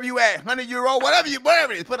Benji, wherever you at, €100, whatever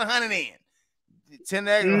it is, put 100 in.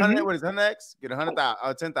 10x, 100. What is 100x? Get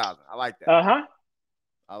 100,000, 10,000. I like that.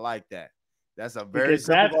 I like that. That's a very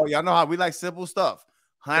simple goal. Y'all know how we like simple stuff.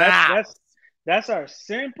 That's our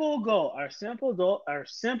simple goal. Our simple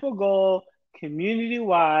goal, community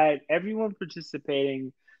wide, everyone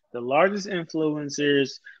participating, the largest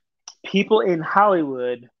influencers, people in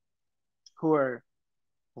Hollywood who are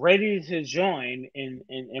ready to join and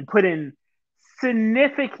put in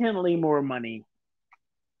significantly more money,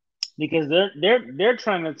 because they're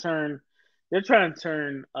trying to turn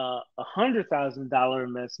 $100,000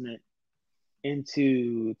 investment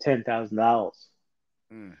into $10,000.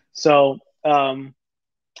 So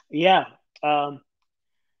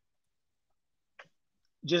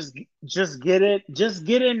just get it. Just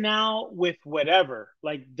get in now with whatever.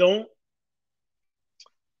 Like, don't.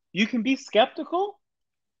 You can be skeptical.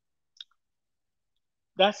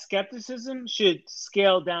 That skepticism should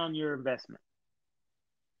scale down your investment,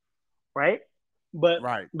 right? But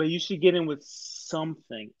Right. you should get in with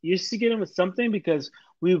something. You should get in with something because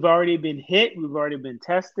we've already been hit. We've already been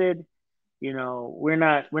tested. You know, we're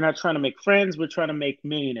not trying to make friends. We're trying to make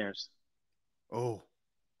millionaires. Oh,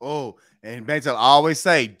 and Bankteller always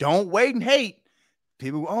say, don't wait and hate.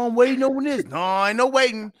 People, oh, I'm waiting on this. No, I ain't no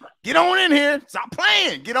waiting. Get on in here. Stop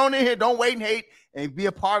playing. Get on in here. Don't wait and hate and be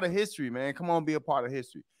a part of history, man. Come on, be a part of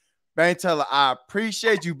history. Bankteller, I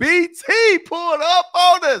appreciate you. BT pulled up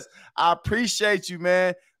on us. I appreciate you,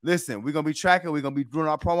 man. Listen, we're going to be tracking. We're going to be doing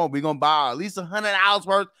our promo. We're going to buy at least $100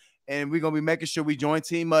 worth, and we're going to be making sure we join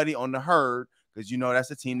Team Muddy on the herd because, you know, that's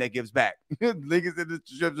the team that gives back. Link is in the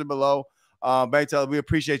description below. Bankteller, we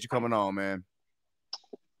appreciate you coming on, man.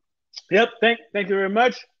 Yep. Thank you very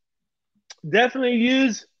much. Definitely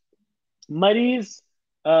use Muddy's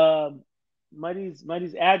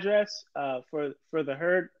address for the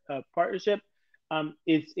herd partnership.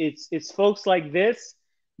 It's folks like this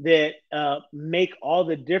that make all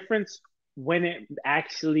the difference when it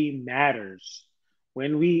actually matters.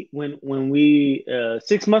 When we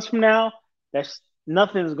 6 months from now, that's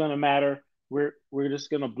nothing's gonna matter. We're just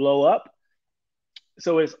gonna blow up.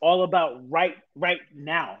 So it's all about right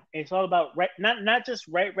now. It's all about not just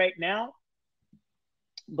right now,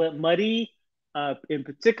 but Muddy in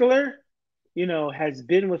particular, you know, has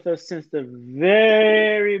been with us since the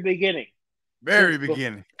very beginning.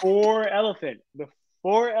 Before Elephant,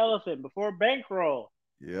 before Bankroll,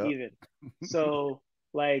 even. So,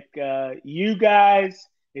 like, you guys,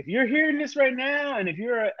 if you're hearing this right now, and if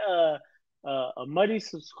you're a Muddy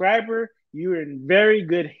subscriber, you're in very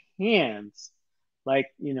good hands. Like,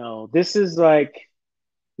 you know, this is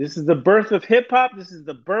the birth of hip hop. This is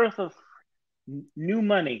the birth of new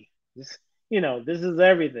money. This is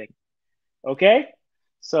everything. Okay,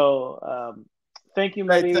 so thank you,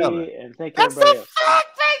 Muddy, and thank you, everybody else.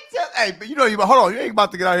 Hey, but you know, hold on, you ain't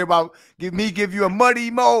about to get out here about give you a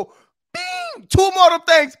Muddy mo. Bing, 2 more of them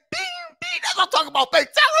things. Bing, bing. That's what I'm talking about.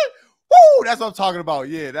 Bankteller. Woo, that's what I'm talking about.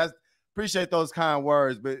 Yeah, appreciate those kind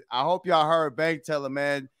words. But I hope y'all heard Bankteller,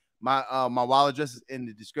 man. My wallet address is in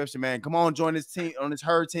the description, man. Come on, join this team on this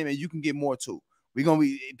herd team, and you can get more too. We're gonna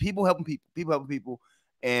be people helping people,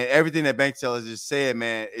 and everything that Bankteller just said,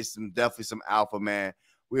 man, is definitely some alpha, man.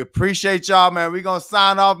 We appreciate y'all, man. We're gonna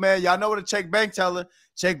sign off, man. Y'all know where to check Bankteller.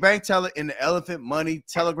 Check Bankteller in the Elephant Money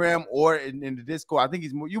Telegram or in the Discord. I think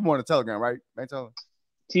you more in the Telegram, right, Bankteller?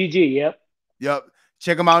 TG, yep.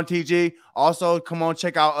 Check them out on TG. Also, come on,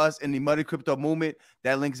 check out us in the Muddy Crypto Movement.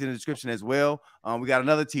 That link is in the description as well. We got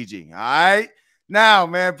another TG. All right. Now,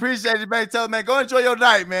 man, appreciate it, Bankteller, man. Go enjoy your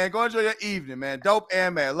night, man. Go enjoy your evening, man. Dope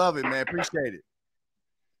and man. Love it, man. Appreciate it.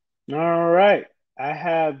 All right. I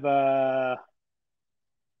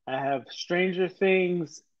have Stranger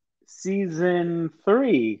Things season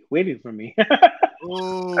 3 waiting for me.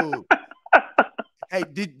 Ooh. Hey,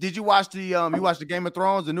 did you watch the Game of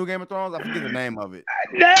Thrones, the new Game of Thrones? I forget the name of it.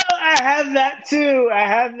 No, I have that too. I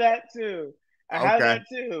have that too. I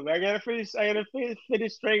gotta finish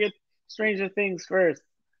Stranger Things first,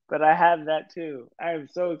 but I have that too. I am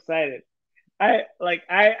so excited. I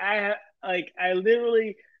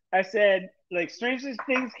said, like, Stranger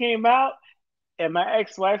Things came out, and my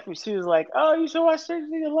ex-wife, she was like, "Oh, you should watch Stranger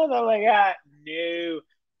Things." I'm like, no,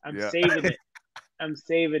 I'm saving it. I'm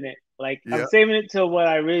saving it. Like, I'm saving it till when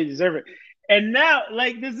I really deserve it. And now,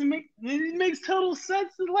 like, this makes total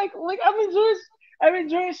sense. Like I'm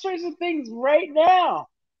enjoying Stranger Things right now.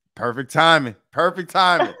 Perfect timing.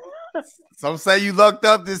 Some say you lucked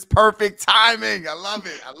up. This perfect timing. I love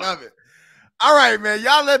it. All right, man.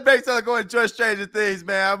 Y'all let Bankteller go enjoy Stranger Things,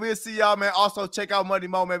 man. We'll see y'all, man. Also, check out Muddy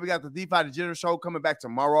Mo, man. We got the Defi Degenerate Show coming back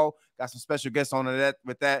tomorrow. Got some special guests on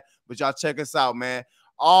with that. But y'all check us out, man.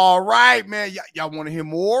 All right, man. Y'all want to hear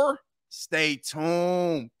more? Stay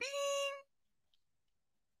tuned. Beep.